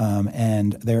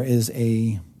 And there is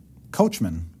a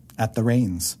coachman at the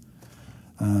reins,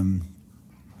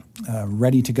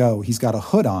 ready to go. He's got a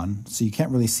hood on, so you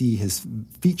can't really see his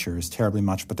features terribly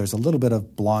much, but there's a little bit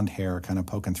of blonde hair kind of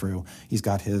poking through. He's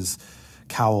got his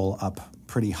cowl up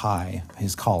pretty high,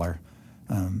 his collar.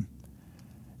 And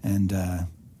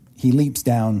he leaps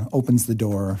down, opens the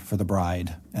door for the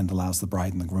bride, and allows the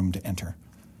bride and the groom to enter.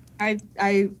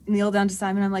 I kneel down to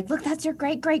Simon. I'm like, look, that's your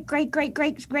great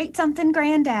something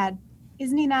granddad.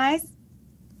 Isn't he nice?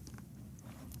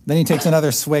 Then he takes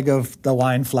another swig of the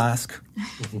wine flask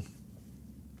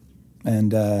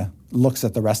and looks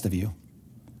at the rest of you.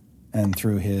 And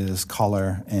through his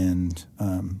collar and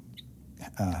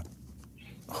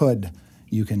hood,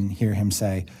 you can hear him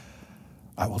say,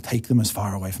 I will take them as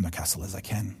far away from the castle as I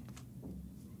can.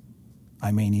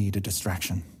 I may need a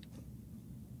distraction.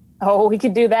 Oh, we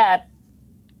could do that.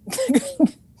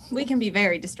 We can be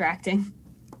very distracting.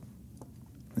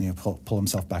 And he'll pull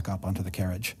himself back up onto the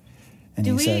carriage. And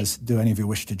he says, do any of you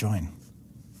wish to join?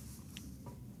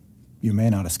 You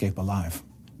may not escape alive.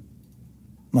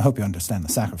 I hope you understand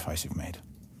the sacrifice you've made.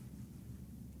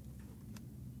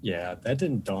 Yeah, that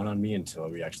didn't dawn on me until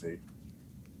we actually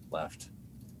left.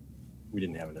 We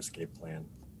didn't have an escape plan.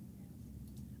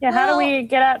 Yeah, how do we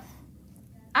get out?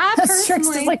 I Strix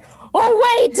personally, is like,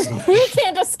 oh wait, we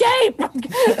can't escape.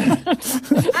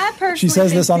 I personally She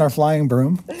says this think on her flying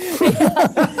broom.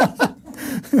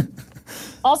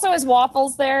 Also, is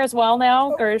Waffles there as well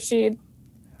now, or is she?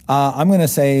 I'm going to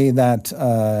say that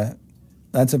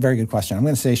that's a very good question. I'm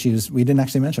going to say we didn't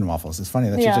actually mention Waffles. It's funny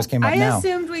that she just came up now. I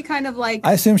assumed we kind of like.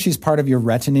 I assume she's part of your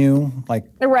retinue. Like,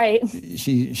 Right.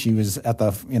 She was at the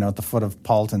at the foot of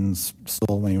Paulton's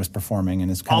stool when he was performing, and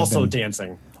is kind Also of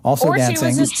dancing. also or dancing.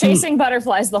 Or she was just chasing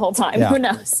butterflies the whole time. Yeah. Who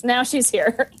knows? Now she's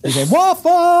here. They say,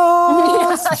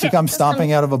 waffles! She comes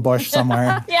stomping out of a bush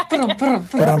somewhere. Yeah.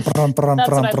 That's what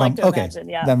I'd like to imagine,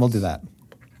 yeah. Then we'll do that.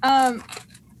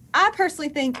 I personally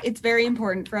think it's very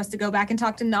important for us to go back and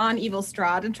talk to non-evil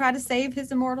Strahd and try to save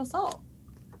his immortal soul.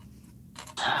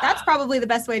 That's probably the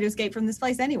best way to escape from this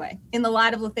place anyway. In the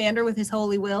light of Lathander with his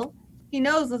holy will, he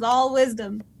knows with all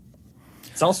wisdom.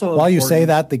 It's also while you say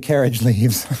that, the carriage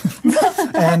leaves.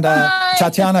 And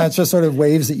Tatiana just sort of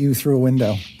waves at you through a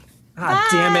window. Ah,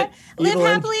 damn it. Live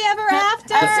happily ever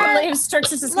after. Leaves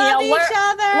Trixis' Love each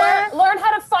other. Learn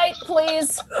how to fight,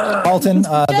 please. Alton,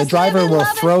 the driver will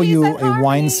throw you a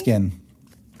wineskin.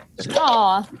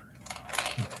 Aw.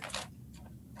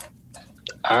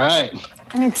 All right.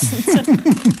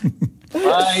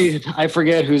 I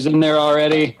forget who's in there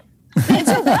already. It's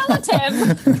a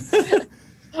relative.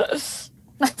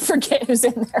 I forget who's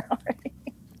in there already.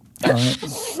 All right.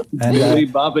 And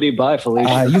boppity bye,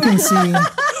 Felicia. You can see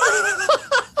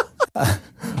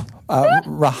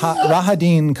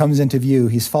Rahadin comes into view.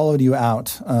 He's followed you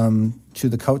out to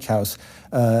the coach house.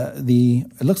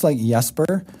 It looks like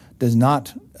Jesper does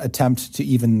not attempt to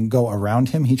even go around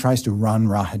him. He tries to run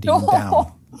Rahadin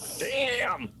down.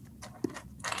 Damn.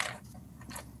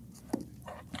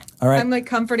 All right. I'm like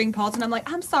comforting Paulton. I'm like,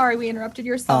 I'm sorry we interrupted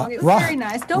your song. It was very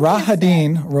nice. Don't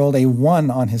Rahadin rolled a 1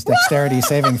 on his dexterity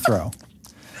saving throw.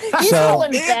 He's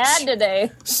rolling bad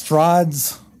today.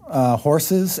 Strahd's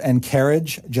horses and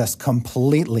carriage just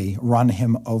completely run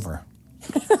him over.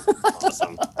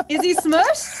 Awesome. Is he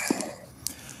smushed?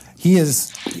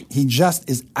 He just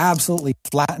is absolutely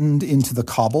flattened into the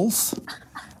cobbles.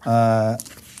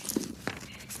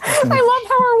 I love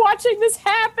how we're watching this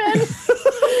happen.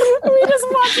 We just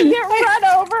watch him get run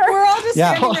over. We're all just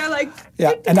standing there like...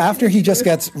 Yeah, and after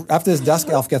this dusk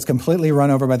elf gets completely run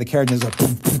over by the carriage, is like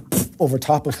over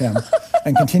top of him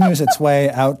and continues its way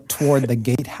out toward the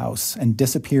gatehouse and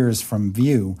disappears from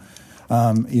view.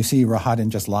 You see Rahadin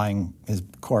just lying, his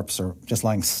corpse, or just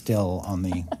lying still on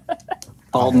the...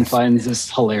 Alden finds this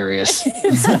hilarious. What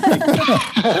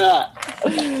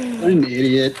an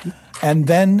idiot. And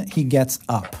then he gets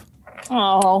up.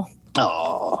 Oh.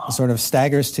 Sort of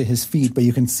staggers to his feet, but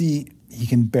you can see he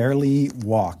can barely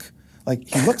walk. Like,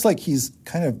 he looks like he's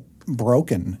kind of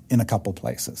broken in a couple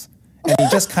places. And he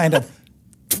just kind of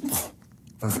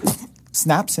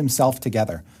snaps himself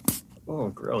together. Oh,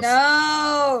 gross.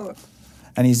 No.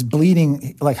 And he's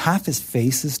bleeding, like half his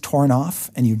face is torn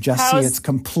off, and you just see it's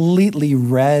completely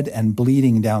red and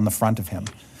bleeding down the front of him.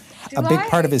 A big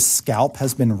part of his scalp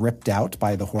has been ripped out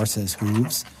by the horse's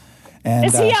hooves. And,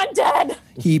 is he undead?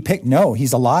 No,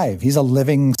 he's alive. He's a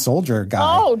living soldier guy.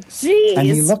 Oh, jeez. And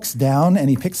he looks down and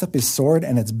he picks up his sword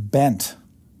and it's bent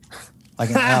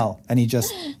like an L. And he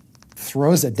just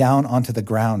throws it down onto the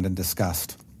ground in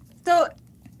disgust. So,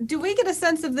 do we get a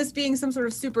sense of this being some sort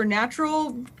of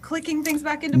supernatural clicking things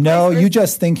back into place? No, you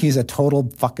just think he's a total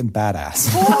fucking badass.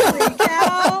 Holy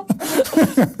cow.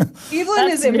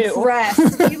 Evelyn is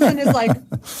impressed. Evelyn is like,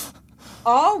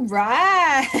 all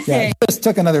right. Yeah, he just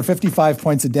took another 55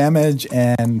 points of damage,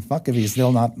 and fuck if he's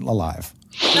still not alive.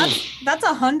 That's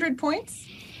 100 points?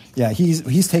 Yeah,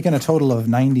 he's taken a total of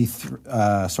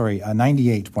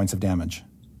 98 points of damage.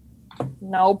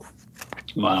 Nope.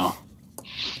 Wow.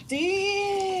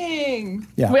 Dang.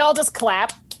 Yeah. We all just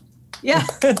clap. Yeah.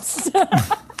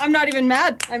 I'm not even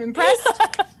mad. I'm impressed.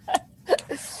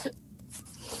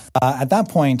 At that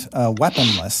point,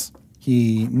 weaponless,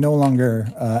 he no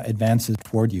longer advances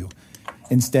toward you.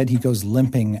 Instead, he goes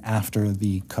limping after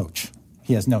the coach.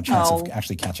 He has no chance of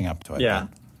actually catching up to it. Yeah.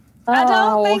 I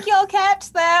don't think you'll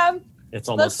catch them. It's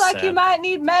almost Looks like you might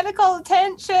need medical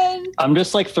attention. I'm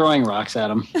just like throwing rocks at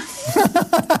him.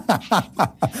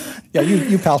 Yeah,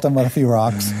 you pelt him with a few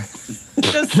rocks.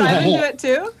 Does Simon do it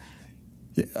too?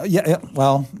 Yeah.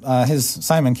 Well, his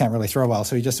Simon can't really throw well,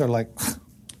 so he just sort of like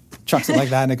chucks it like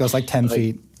that, and it goes like 10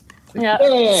 feet. Yeah.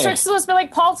 Strix was be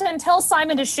like, Paulton, tell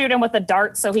Simon to shoot him with a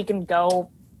dart so he can go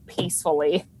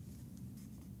peacefully.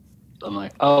 I'm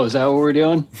like, oh, is that what we're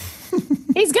doing?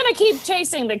 He's gonna keep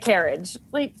chasing the carriage.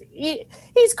 Like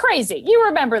he's crazy. You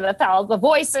remember the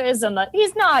voices and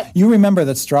he's not. You remember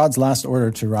that Strahd's last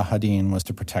order to Rahadin was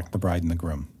to protect the bride and the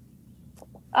groom.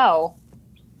 Oh.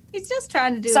 He's just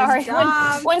trying to do his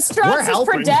job. When Strahd says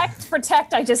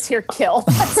protect, I just hear kill.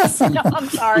 No, I'm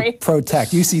sorry.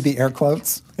 Protect. You see the air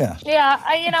quotes? Yeah. Yeah,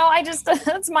 I just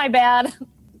that's my bad.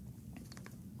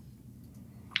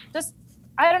 Just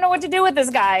I don't know what to do with this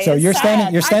guy. So you're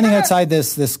standing outside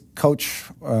this coach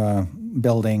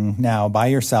building now by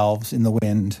yourselves in the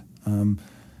wind.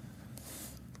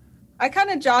 I kind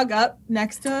of jog up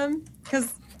next to him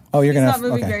because Oh, you're he's gonna not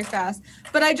moving very fast.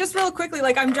 But I just real quickly,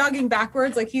 like I'm jogging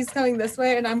backwards, like he's coming this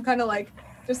way, and I'm kind of like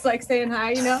just like saying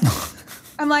hi, you know.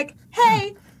 I'm like,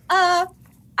 hey, I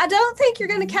don't think you're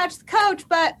gonna catch the coach,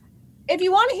 but if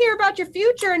you want to hear about your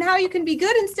future and how you can be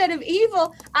good instead of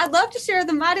evil, I'd love to share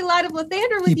the mighty light of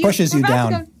Lathander with you. He pushes you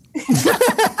down.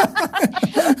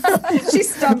 She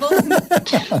stumbles.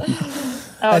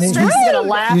 Strahd's gonna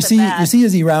laugh you see, at that. You see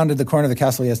as he rounded the corner of the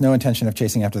castle, he has no intention of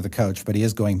chasing after the coach, but he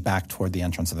is going back toward the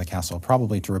entrance of the castle,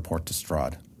 probably to report to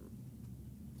Strahd.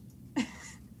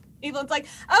 Evelyn's like,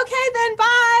 okay, then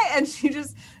bye. And she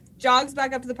just jogs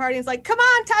back up to the party and is like, come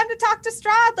on, time to talk to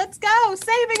Strahd. Let's go.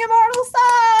 Saving immortal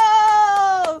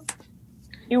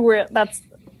souls.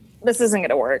 This isn't going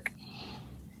to work.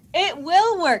 It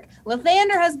will work.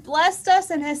 Lathander has blessed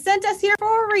us and has sent us here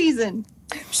for a reason.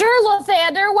 Sure,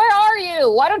 Lathander, where are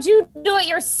you? Why don't you do it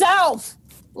yourself?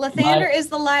 Lathander is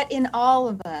the light in all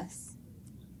of us.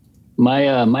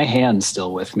 My hand's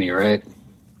still with me, right?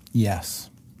 Yes.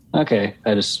 Okay,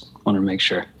 I just want to make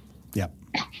sure. Yep.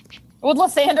 Would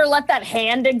Lathander let that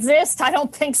hand exist? I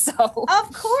don't think so.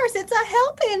 Of course, it's a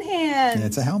helping hand.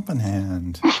 It's a helping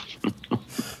hand.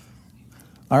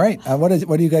 All right, what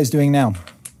are you guys doing now?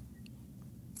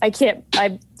 I can't.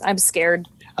 I'm scared.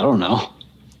 I don't know.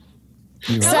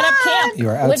 Set up camp. You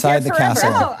are outside the castle.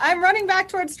 No, I'm running back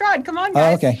towards Strahd. Come on,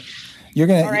 guys. Oh, okay.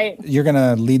 You're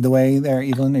gonna lead the way there,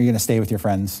 Evelyn, or are you gonna stay with your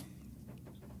friends?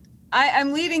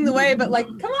 I'm leading the way, but like,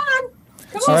 come on,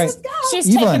 let's go. She's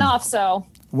Evelyn, taken off, so.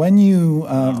 When you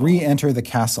re-enter the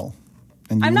castle,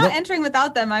 and I'm not entering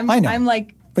without them. I know. I'm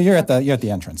like. But you're at the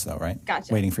entrance, though, right?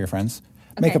 Gotcha. Waiting for your friends.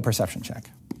 Okay. Make a perception check.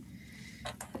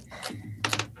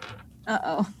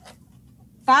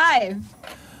 5.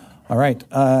 All right.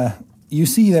 You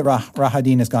see that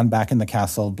Rahadin has gone back in the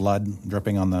castle, blood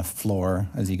dripping on the floor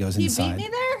as he goes inside. He beat me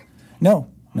there? No.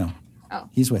 Oh.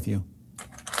 He's with you.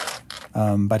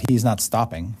 But he's not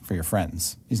stopping for your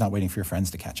friends. He's not waiting for your friends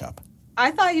to catch up.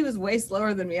 I thought he was way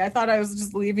slower than me. I thought I was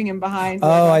just leaving him behind.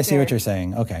 Oh, I see what you're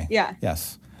saying. Okay. Yeah.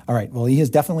 Yes. All right. Well, he has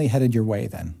definitely headed your way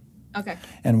then. Okay.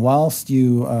 And whilst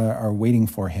you are waiting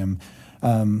for him,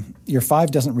 your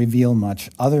 5 doesn't reveal much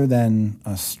other than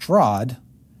Strahd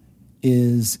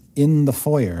is in the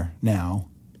foyer now,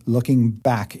 looking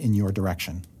back in your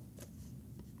direction.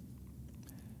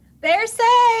 They're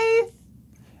safe.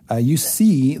 You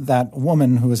see that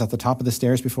woman who was at the top of the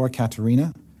stairs before,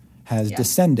 Katerina, has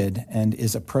descended and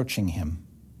is approaching him.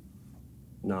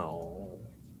 No.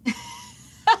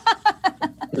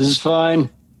 This is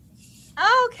fine.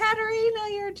 Oh,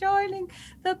 Katerina, you're joining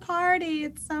the party.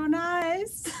 It's so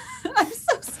nice. I'm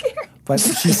so scared. But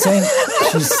she's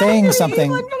saying something.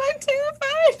 But I'm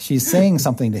terrified. She's saying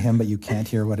something to him, but you can't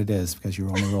hear what it is because you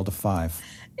only rolled a 5.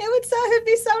 It'd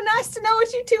be so nice to know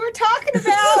what you two are talking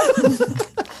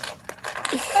about.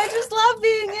 I just love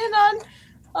being in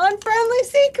on friendly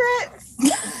secrets.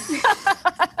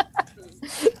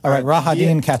 All right,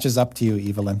 Rahadin catches up to you,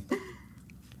 Evelyn.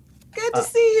 Good to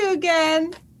see you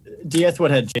again.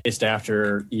 Diethwood had chased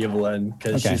after Evelyn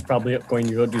because she's probably going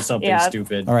to go do something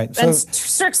stupid. All right, Then so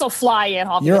Strix will fly in,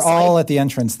 obviously. you're all at the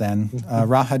entrance then.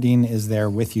 Rahadin is there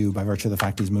with you by virtue of the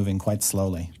fact he's moving quite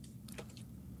slowly.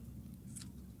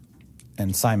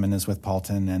 And Simon is with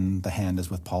Paulton, and the hand is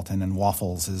with Paulton, and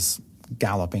Waffles is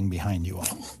galloping behind you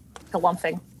all.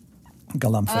 Galumphing.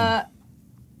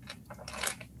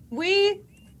 We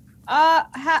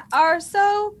are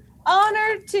so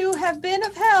honored to have been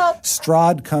of help.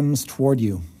 Strahd comes toward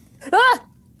you. Ah!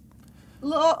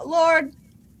 Lord.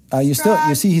 You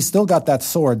see he's still got that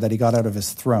sword that he got out of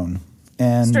his throne.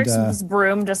 And Strix's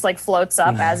broom just like floats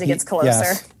up as he gets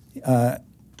closer. Yes.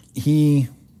 He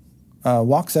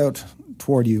walks out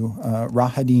toward you.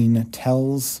 Rahadin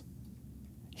tells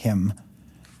him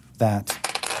that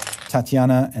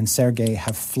Tatiana and Sergei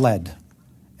have fled.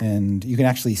 And you can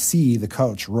actually see the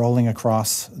coach rolling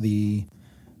across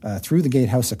through the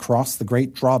gatehouse, across the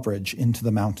great drawbridge into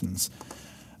the mountains.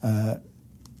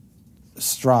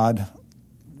 Strahd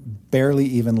barely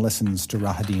even listens to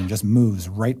Rahadin, just moves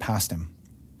right past him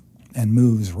and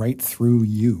moves right through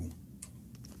you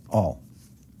all,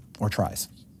 or tries.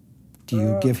 Do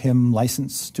you give him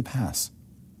license to pass?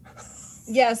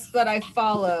 Yes, but I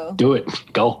follow. Do it.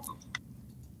 Go. All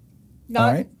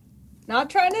right. Not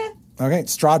trying to. Okay,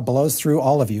 Strahd blows through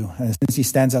all of you. And as soon as he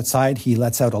stands outside, he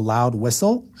lets out a loud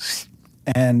whistle,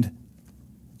 and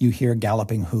you hear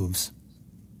galloping hooves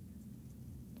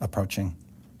approaching.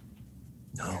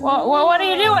 Well, what are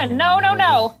you doing? No.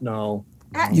 No.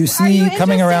 You see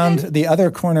coming around the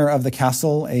other corner of the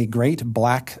castle a great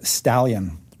black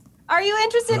stallion. Are you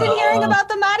interested in hearing about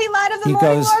the mighty light of the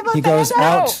morning orb? He goes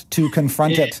out to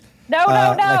confront it. No.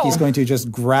 Like he's going to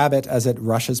just grab it as it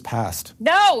rushes past.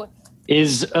 No.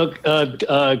 Is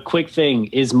a quick thing.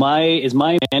 Is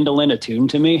my mandolin attuned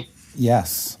to me?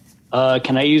 Yes.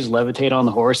 Can I use levitate on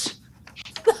the horse?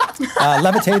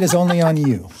 Levitate is only on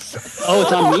you. Oh,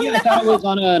 it's on me? I thought it was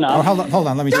on an... Oh, hold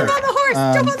on. Let me check. Jump on the horse.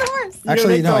 Jump on the horse.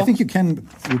 Actually, no. I think you can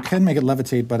make it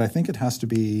levitate, but I think it has to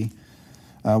be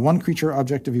one creature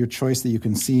object of your choice that you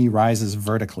can see rises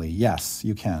vertically. Yes,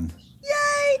 you can.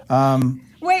 Yay!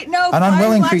 Wait, no. An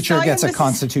unwilling creature gets a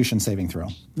Constitution saving throw.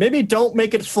 Maybe don't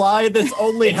make it fly. This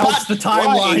only helps the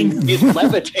timeline. It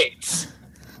levitates.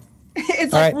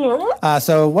 It's All right.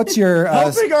 So what's your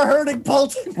helping or hurting,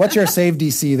 Paulton? what's your save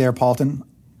DC there, Paulton?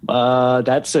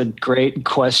 That's a great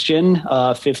question.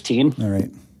 15. All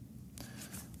right.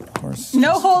 Horse.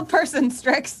 no hold person,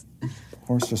 Strix.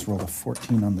 Horse just rolled a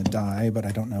 14 on the die, but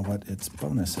I don't know what its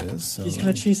bonus is. So. He's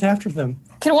gonna chase after them.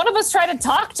 Can one of us try to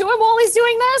talk to him while he's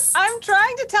doing this? I'm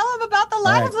trying to tell him about the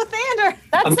Lion of Lathander.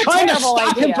 That's I'm a trying to terrible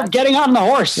stop idea. him from getting on the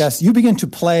horse. Yes, you begin to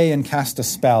play and cast a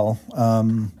spell.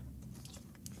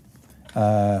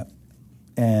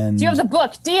 And Do you have the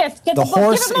book? Get the the book.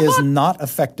 horse Give him the is book. not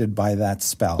affected by that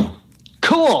spell.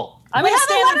 Cool. I'm We going to have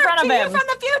a stand in letter front to of you him. from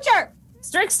the future.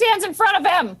 Strix stands in front of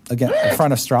him. Again, in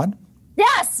front of Strahd,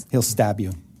 Yes. he'll stab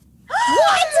you.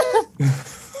 What?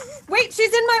 Wait,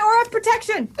 she's in my aura of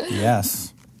protection.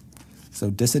 Yes. So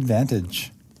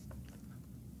disadvantage.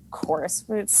 Of course,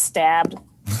 it's stabbed.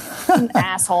 An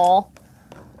asshole.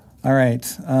 All right.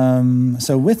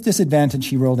 So with disadvantage,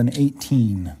 he rolled an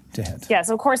 18 to hit. Yes,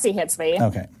 of course he hits me.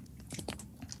 Okay.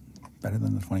 Better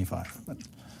than the 25. But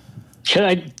Can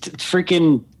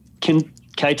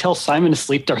I tell Simon to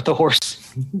sleep dart the horse?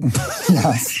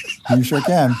 yes, you sure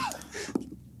can.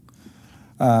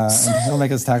 And he'll make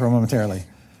his attack roll momentarily.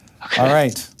 Okay. All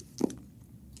right.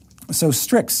 So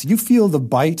Strix, you feel the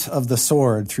bite of the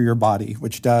sword through your body,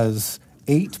 which does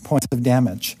 8 points of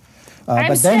damage.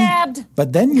 I'm stabbed.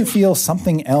 But then you feel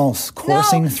something else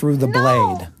coursing through the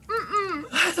blade.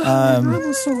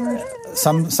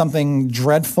 Something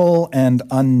dreadful and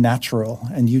unnatural,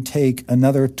 and you take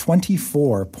another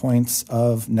 24 points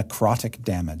of necrotic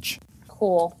damage.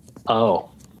 Cool. Oh.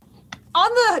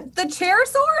 On the chair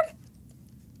sword?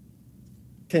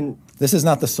 This is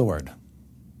not the sword.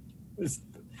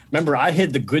 Remember, I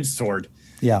hid the good sword.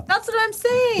 Yeah. That's what I'm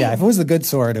saying. Yeah, if it was the good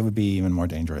sword, it would be even more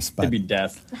dangerous. But It'd be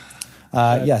death.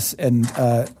 yes, and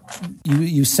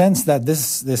you sense that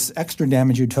this extra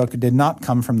damage you took did not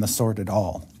come from the sword at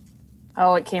all.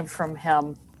 Oh, it came from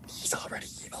him. He's already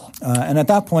evil. And at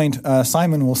that point,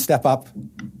 Simon will step up,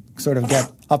 sort of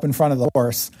get up in front of the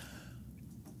horse,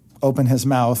 open his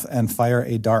mouth, and fire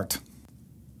a dart,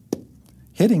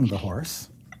 hitting the horse.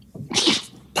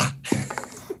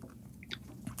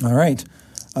 All right.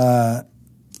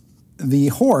 The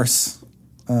horse,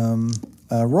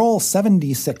 roll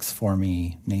 7d6 for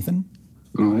me, Nathan.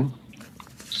 Mm-hmm.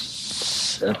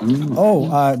 7.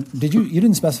 Oh, you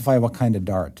didn't specify what kind of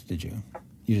dart, did you?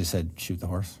 You just said shoot the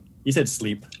horse? You said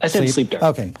sleep. I said sleep dart.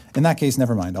 Okay. In that case,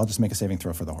 never mind. I'll just make a saving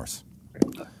throw for the horse.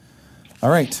 All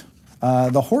right.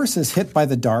 The horse is hit by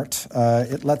the dart.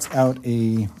 It lets out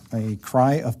a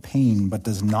cry of pain, but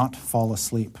does not fall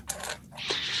asleep.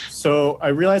 So I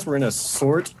realize we're in a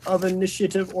sort of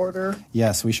initiative order.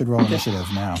 Yes, we should roll initiative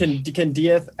now. Can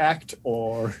Dieth act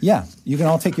or? Yeah, you can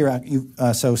all take your act.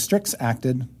 So Strix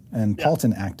acted and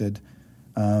Paulton acted.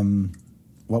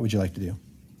 What would you like to do?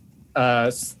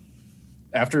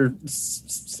 After,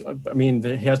 I mean,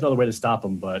 he has no other way to stop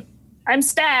him, but I'm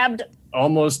stabbed.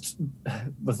 almost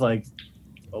with like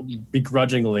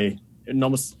begrudgingly and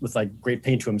almost with like great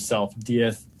pain to himself,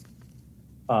 Dieth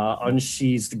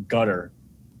unsheathes the gutter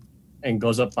and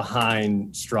goes up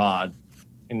behind Strahd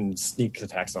and sneak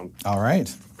attacks him. All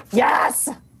right. Yes.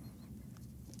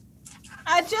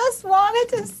 I just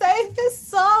wanted to save his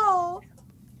soul.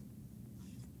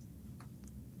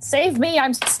 Save me,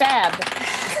 I'm stabbed.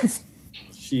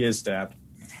 She is stabbed.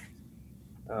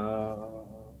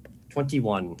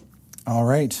 21. All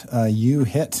right. You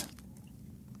hit.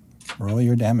 Roll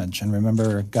your damage. And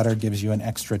remember, gutter gives you an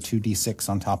extra 2d6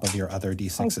 on top of your other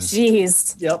d6s. Oh,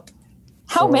 jeez. Yep.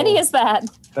 How many is that?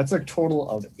 That's a total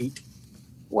of 8.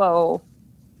 Whoa.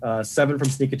 7 from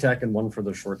sneak attack and 1 for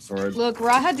the short sword. Look,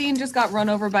 Rahadin just got run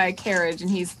over by a carriage and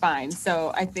he's fine.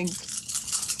 So I think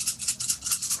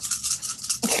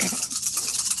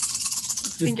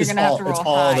you're gonna have to roll It's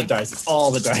all high. the dice. It's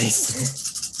all the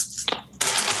dice.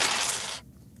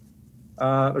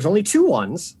 There's only 2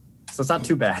 ones, so it's not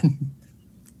too bad.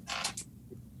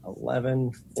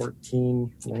 11,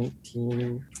 14,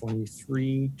 19,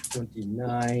 23,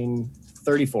 29,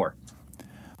 34.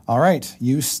 All right.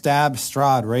 You stab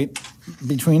Strahd right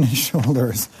between his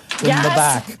shoulders in the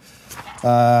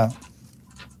back,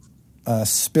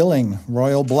 spilling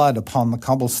royal blood upon the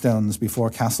cobblestones before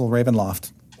Castle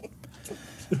Ravenloft.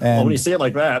 And, when you say it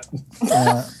like that.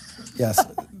 Yes,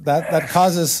 that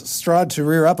causes Strahd to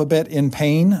rear up a bit in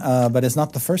pain, but it's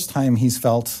not the first time he's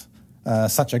felt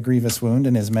such a grievous wound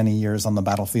in his many years on the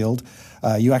battlefield.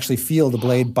 You actually feel the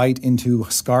blade bite into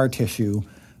scar tissue,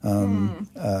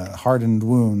 hardened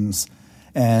wounds,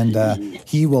 and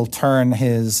he will turn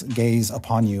his gaze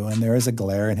upon you, and there is a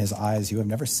glare in his eyes you have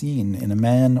never seen in a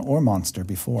man or monster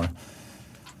before.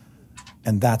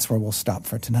 And that's where we'll stop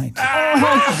for tonight. Oh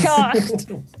my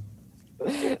God.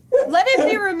 Let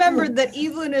it be remembered that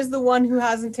Evelyn is the one who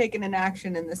hasn't taken an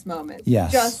action in this moment.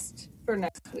 Yes. Just for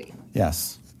next week.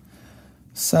 Yes.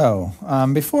 So,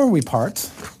 before we part...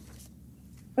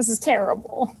 This is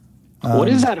terrible. What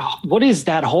is that? What is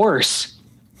that horse?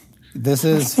 This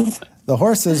is... The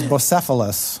horse is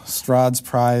Bocephalus, Strahd's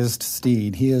prized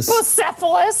steed. He is...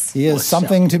 Bocephalus? He is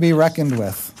something to be reckoned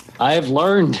with. I have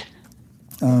learned.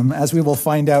 As we will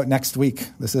find out next week,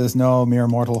 this is no mere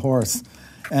mortal horse.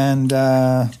 And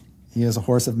he is a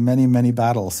horse of many, many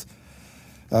battles.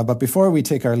 But before we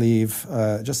take our leave,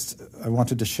 I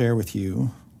wanted to share with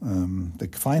you the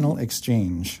final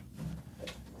exchange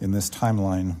in this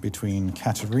timeline between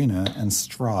Katerina and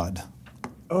Strahd.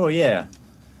 Oh, yeah.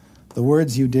 The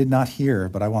words you did not hear,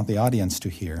 but I want the audience to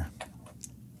hear.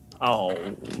 Oh,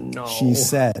 no. She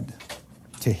said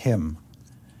to him,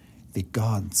 "The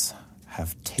gods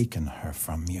have taken her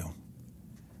from you.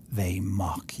 They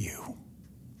mock you."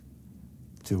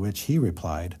 To which he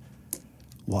replied,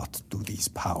 "What do these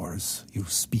powers you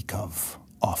speak of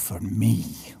offer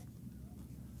me?"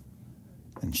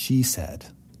 And she said,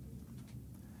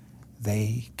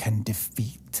 "They can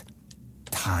defeat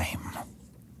time.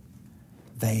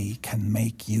 They can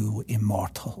make you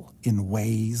immortal in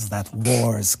ways that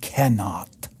wars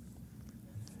cannot.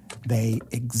 They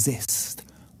exist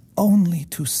only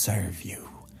to serve you,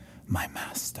 my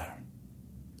master."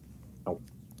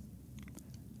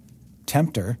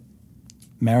 Tempter,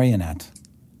 marionette,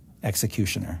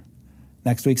 executioner.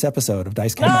 Next week's episode of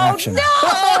Dice Camera Action. No!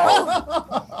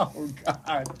 Oh,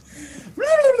 God.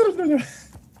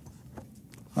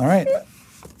 All right.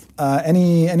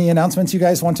 Any announcements you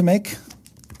guys want to make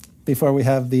before we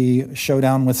have the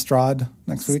showdown with Strahd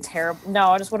next week? It's terrible. No,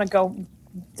 I just want to go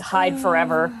hide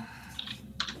forever.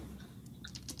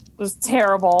 It was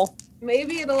terrible.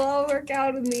 Maybe it'll all work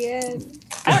out in the end.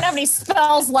 I don't have any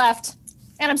spells left,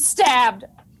 and I'm stabbed.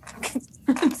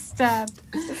 Stabbed.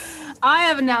 I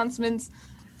have announcements.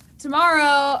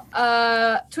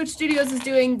 Tomorrow, Twitch Studios is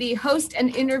doing the host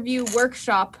and interview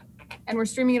workshop, and we're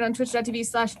streaming it on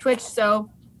twitch.tv/Twitch. So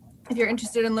if you're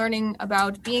interested in learning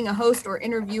about being a host or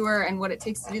interviewer and what it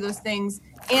takes to do those things,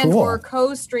 and or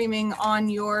co-streaming on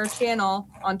your channel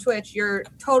on Twitch, you're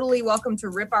totally welcome to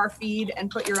rip our feed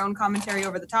and put your own commentary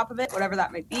over the top of it, whatever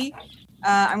that might be.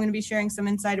 I'm going to be sharing some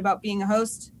insight about being a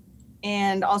host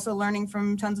and also learning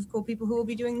from tons of cool people who will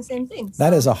be doing the same thing.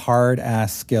 That is a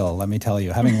hard-ass skill, let me tell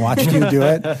you. Having watched you do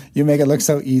it, you make it look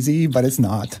so easy, but it's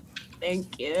not.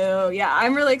 Thank you. Yeah,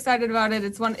 I'm really excited about it.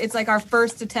 It's like our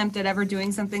first attempt at ever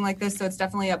doing something like this, so it's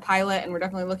definitely a pilot, and we're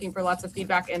definitely looking for lots of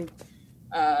feedback and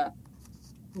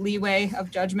leeway of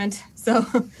judgment. So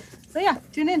yeah,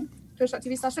 tune in.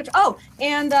 Twitch.tv/Twitch. Oh,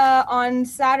 and on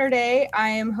Saturday, I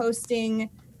am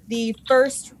hosting the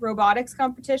first robotics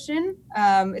competition.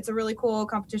 It's a really cool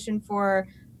competition for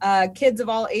kids of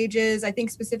all ages. I think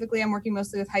specifically I'm working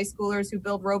mostly with high schoolers who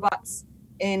build robots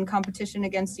in competition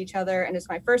against each other. And it's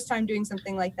my first time doing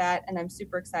something like that, and I'm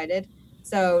super excited.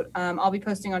 So I'll be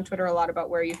posting on Twitter a lot about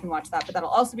where you can watch that, but that'll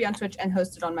also be on Twitch and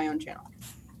hosted on my own channel.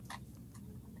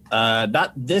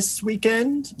 Not this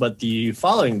weekend, but the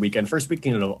following weekend, first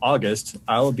weekend of August,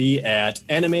 I'll be at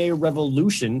Anime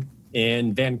Revolution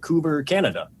in Vancouver,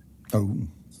 Canada. Oh.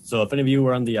 So if any of you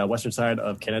are on the western side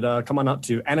of Canada, come on up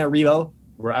to Anarivo,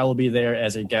 where I will be there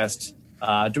as a guest,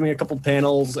 doing a couple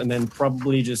panels and then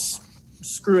probably just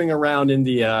screwing around in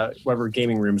the whatever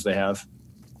gaming rooms they have.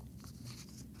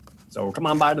 So come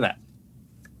on by to that.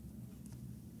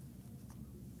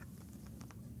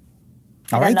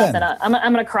 All right, then. I'm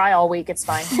going to cry all week. It's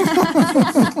fine.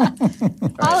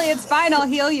 Holly, it's fine. I'll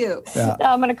heal you. Yeah. No,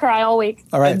 I'm going to cry all week.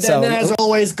 All right, and then, as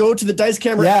always, go to the Dice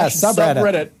Camera Action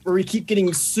subreddit, where we keep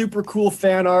getting super cool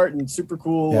fan art and super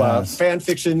cool fan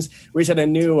fictions. We just had a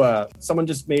new, someone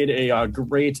just made a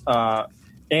great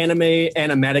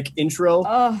animatic intro.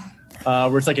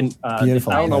 Where it's like an,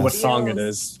 beautiful. I don't know what song it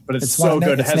is, but it's so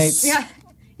good. It has... Yeah.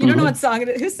 You don't know what song it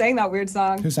is. Who's sang that weird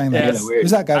song? Who sang that? Yeah,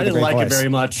 Who's that guy? I didn't like it very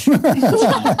much. Yeah,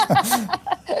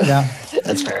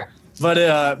 that's fair. But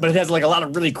it has like a lot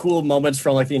of really cool moments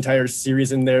from like the entire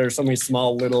series in there. So many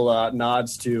small little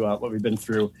nods to what we've been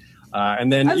through.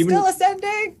 And then I'm still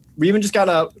ascending. We even just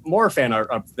got more fan art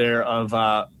up there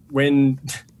of when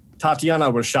Tatiana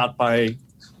was shot by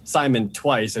Simon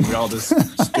twice, and we all just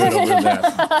stood over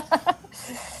that.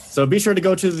 So be sure to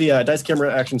go to the Dice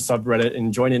Camera Action subreddit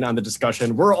and join in on the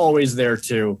discussion. We're always there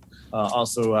too,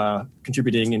 also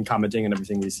contributing and commenting on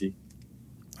everything we see.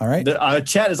 All right. The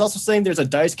chat is also saying there's a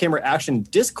Dice Camera Action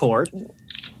Discord.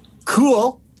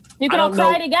 Cool. You can all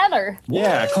cry together.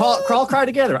 Yeah, crawl, cry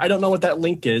together. I don't know what that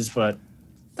link is, but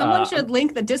someone should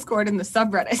link the Discord in the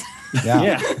subreddit.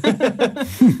 Yeah.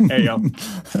 There you go.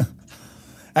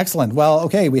 Excellent. Well,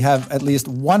 okay, we have at least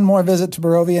one more visit to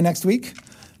Barovia next week.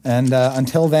 And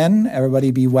until then, everybody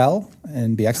be well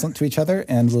and be excellent to each other,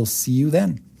 and we'll see you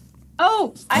then.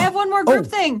 Oh, I have one more group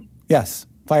thing. Yes,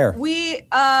 fire. We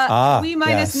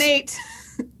minus yes. Nate,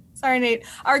 sorry, Nate,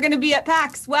 are going to be at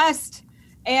PAX West.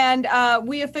 And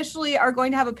we officially are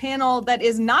going to have a panel that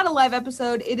is not a live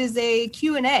episode. It is a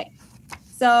Q&A.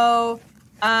 So,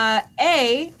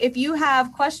 if you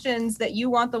have questions that you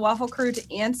want the Waffle Crew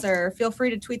to answer, feel free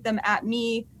to tweet them at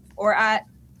me or at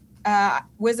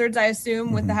Wizards, I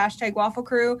assume, with the hashtag Waffle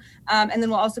Crew. And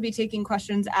then we'll also be taking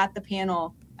questions at the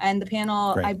panel. And the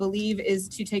panel, I believe, is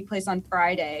to take place on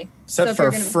Friday. Set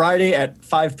for Friday at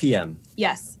 5 p.m.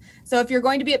 Yes. So if you're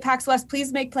going to be at PAX West,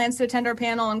 please make plans to attend our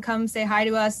panel and come say hi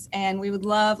to us. And we would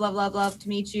love to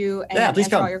meet you and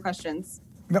answer all your questions.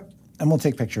 Yep. And we'll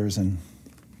take pictures and...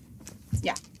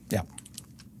 Yeah.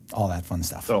 All that fun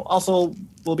stuff. So also,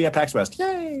 we'll be at PAX West.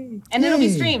 Yay! And it'll be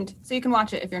streamed, so you can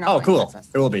watch it if you're not. Oh, cool.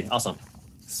 It will be. Awesome.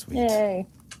 Sweet. Yay.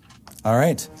 All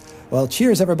right. Well,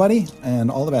 cheers, everybody, and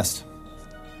all the best.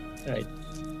 All right.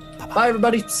 Bye,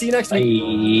 everybody. See you next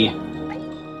week.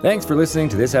 Thanks for listening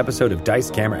to this episode of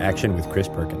Dice Camera Action with Chris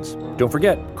Perkins. Don't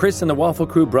forget, Chris and the Waffle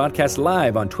Crew broadcast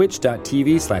live on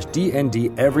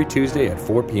twitch.tv/DND every Tuesday at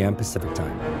 4 p.m. Pacific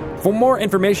Time. For more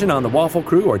information on the Waffle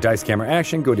Crew or Dice Camera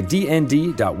Action, go to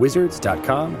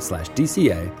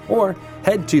dnd.wizards.com/DCA or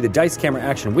head to the Dice Camera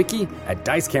Action wiki at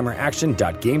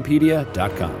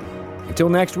dicecameraaction.gamepedia.com. Until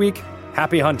next week,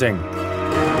 happy hunting!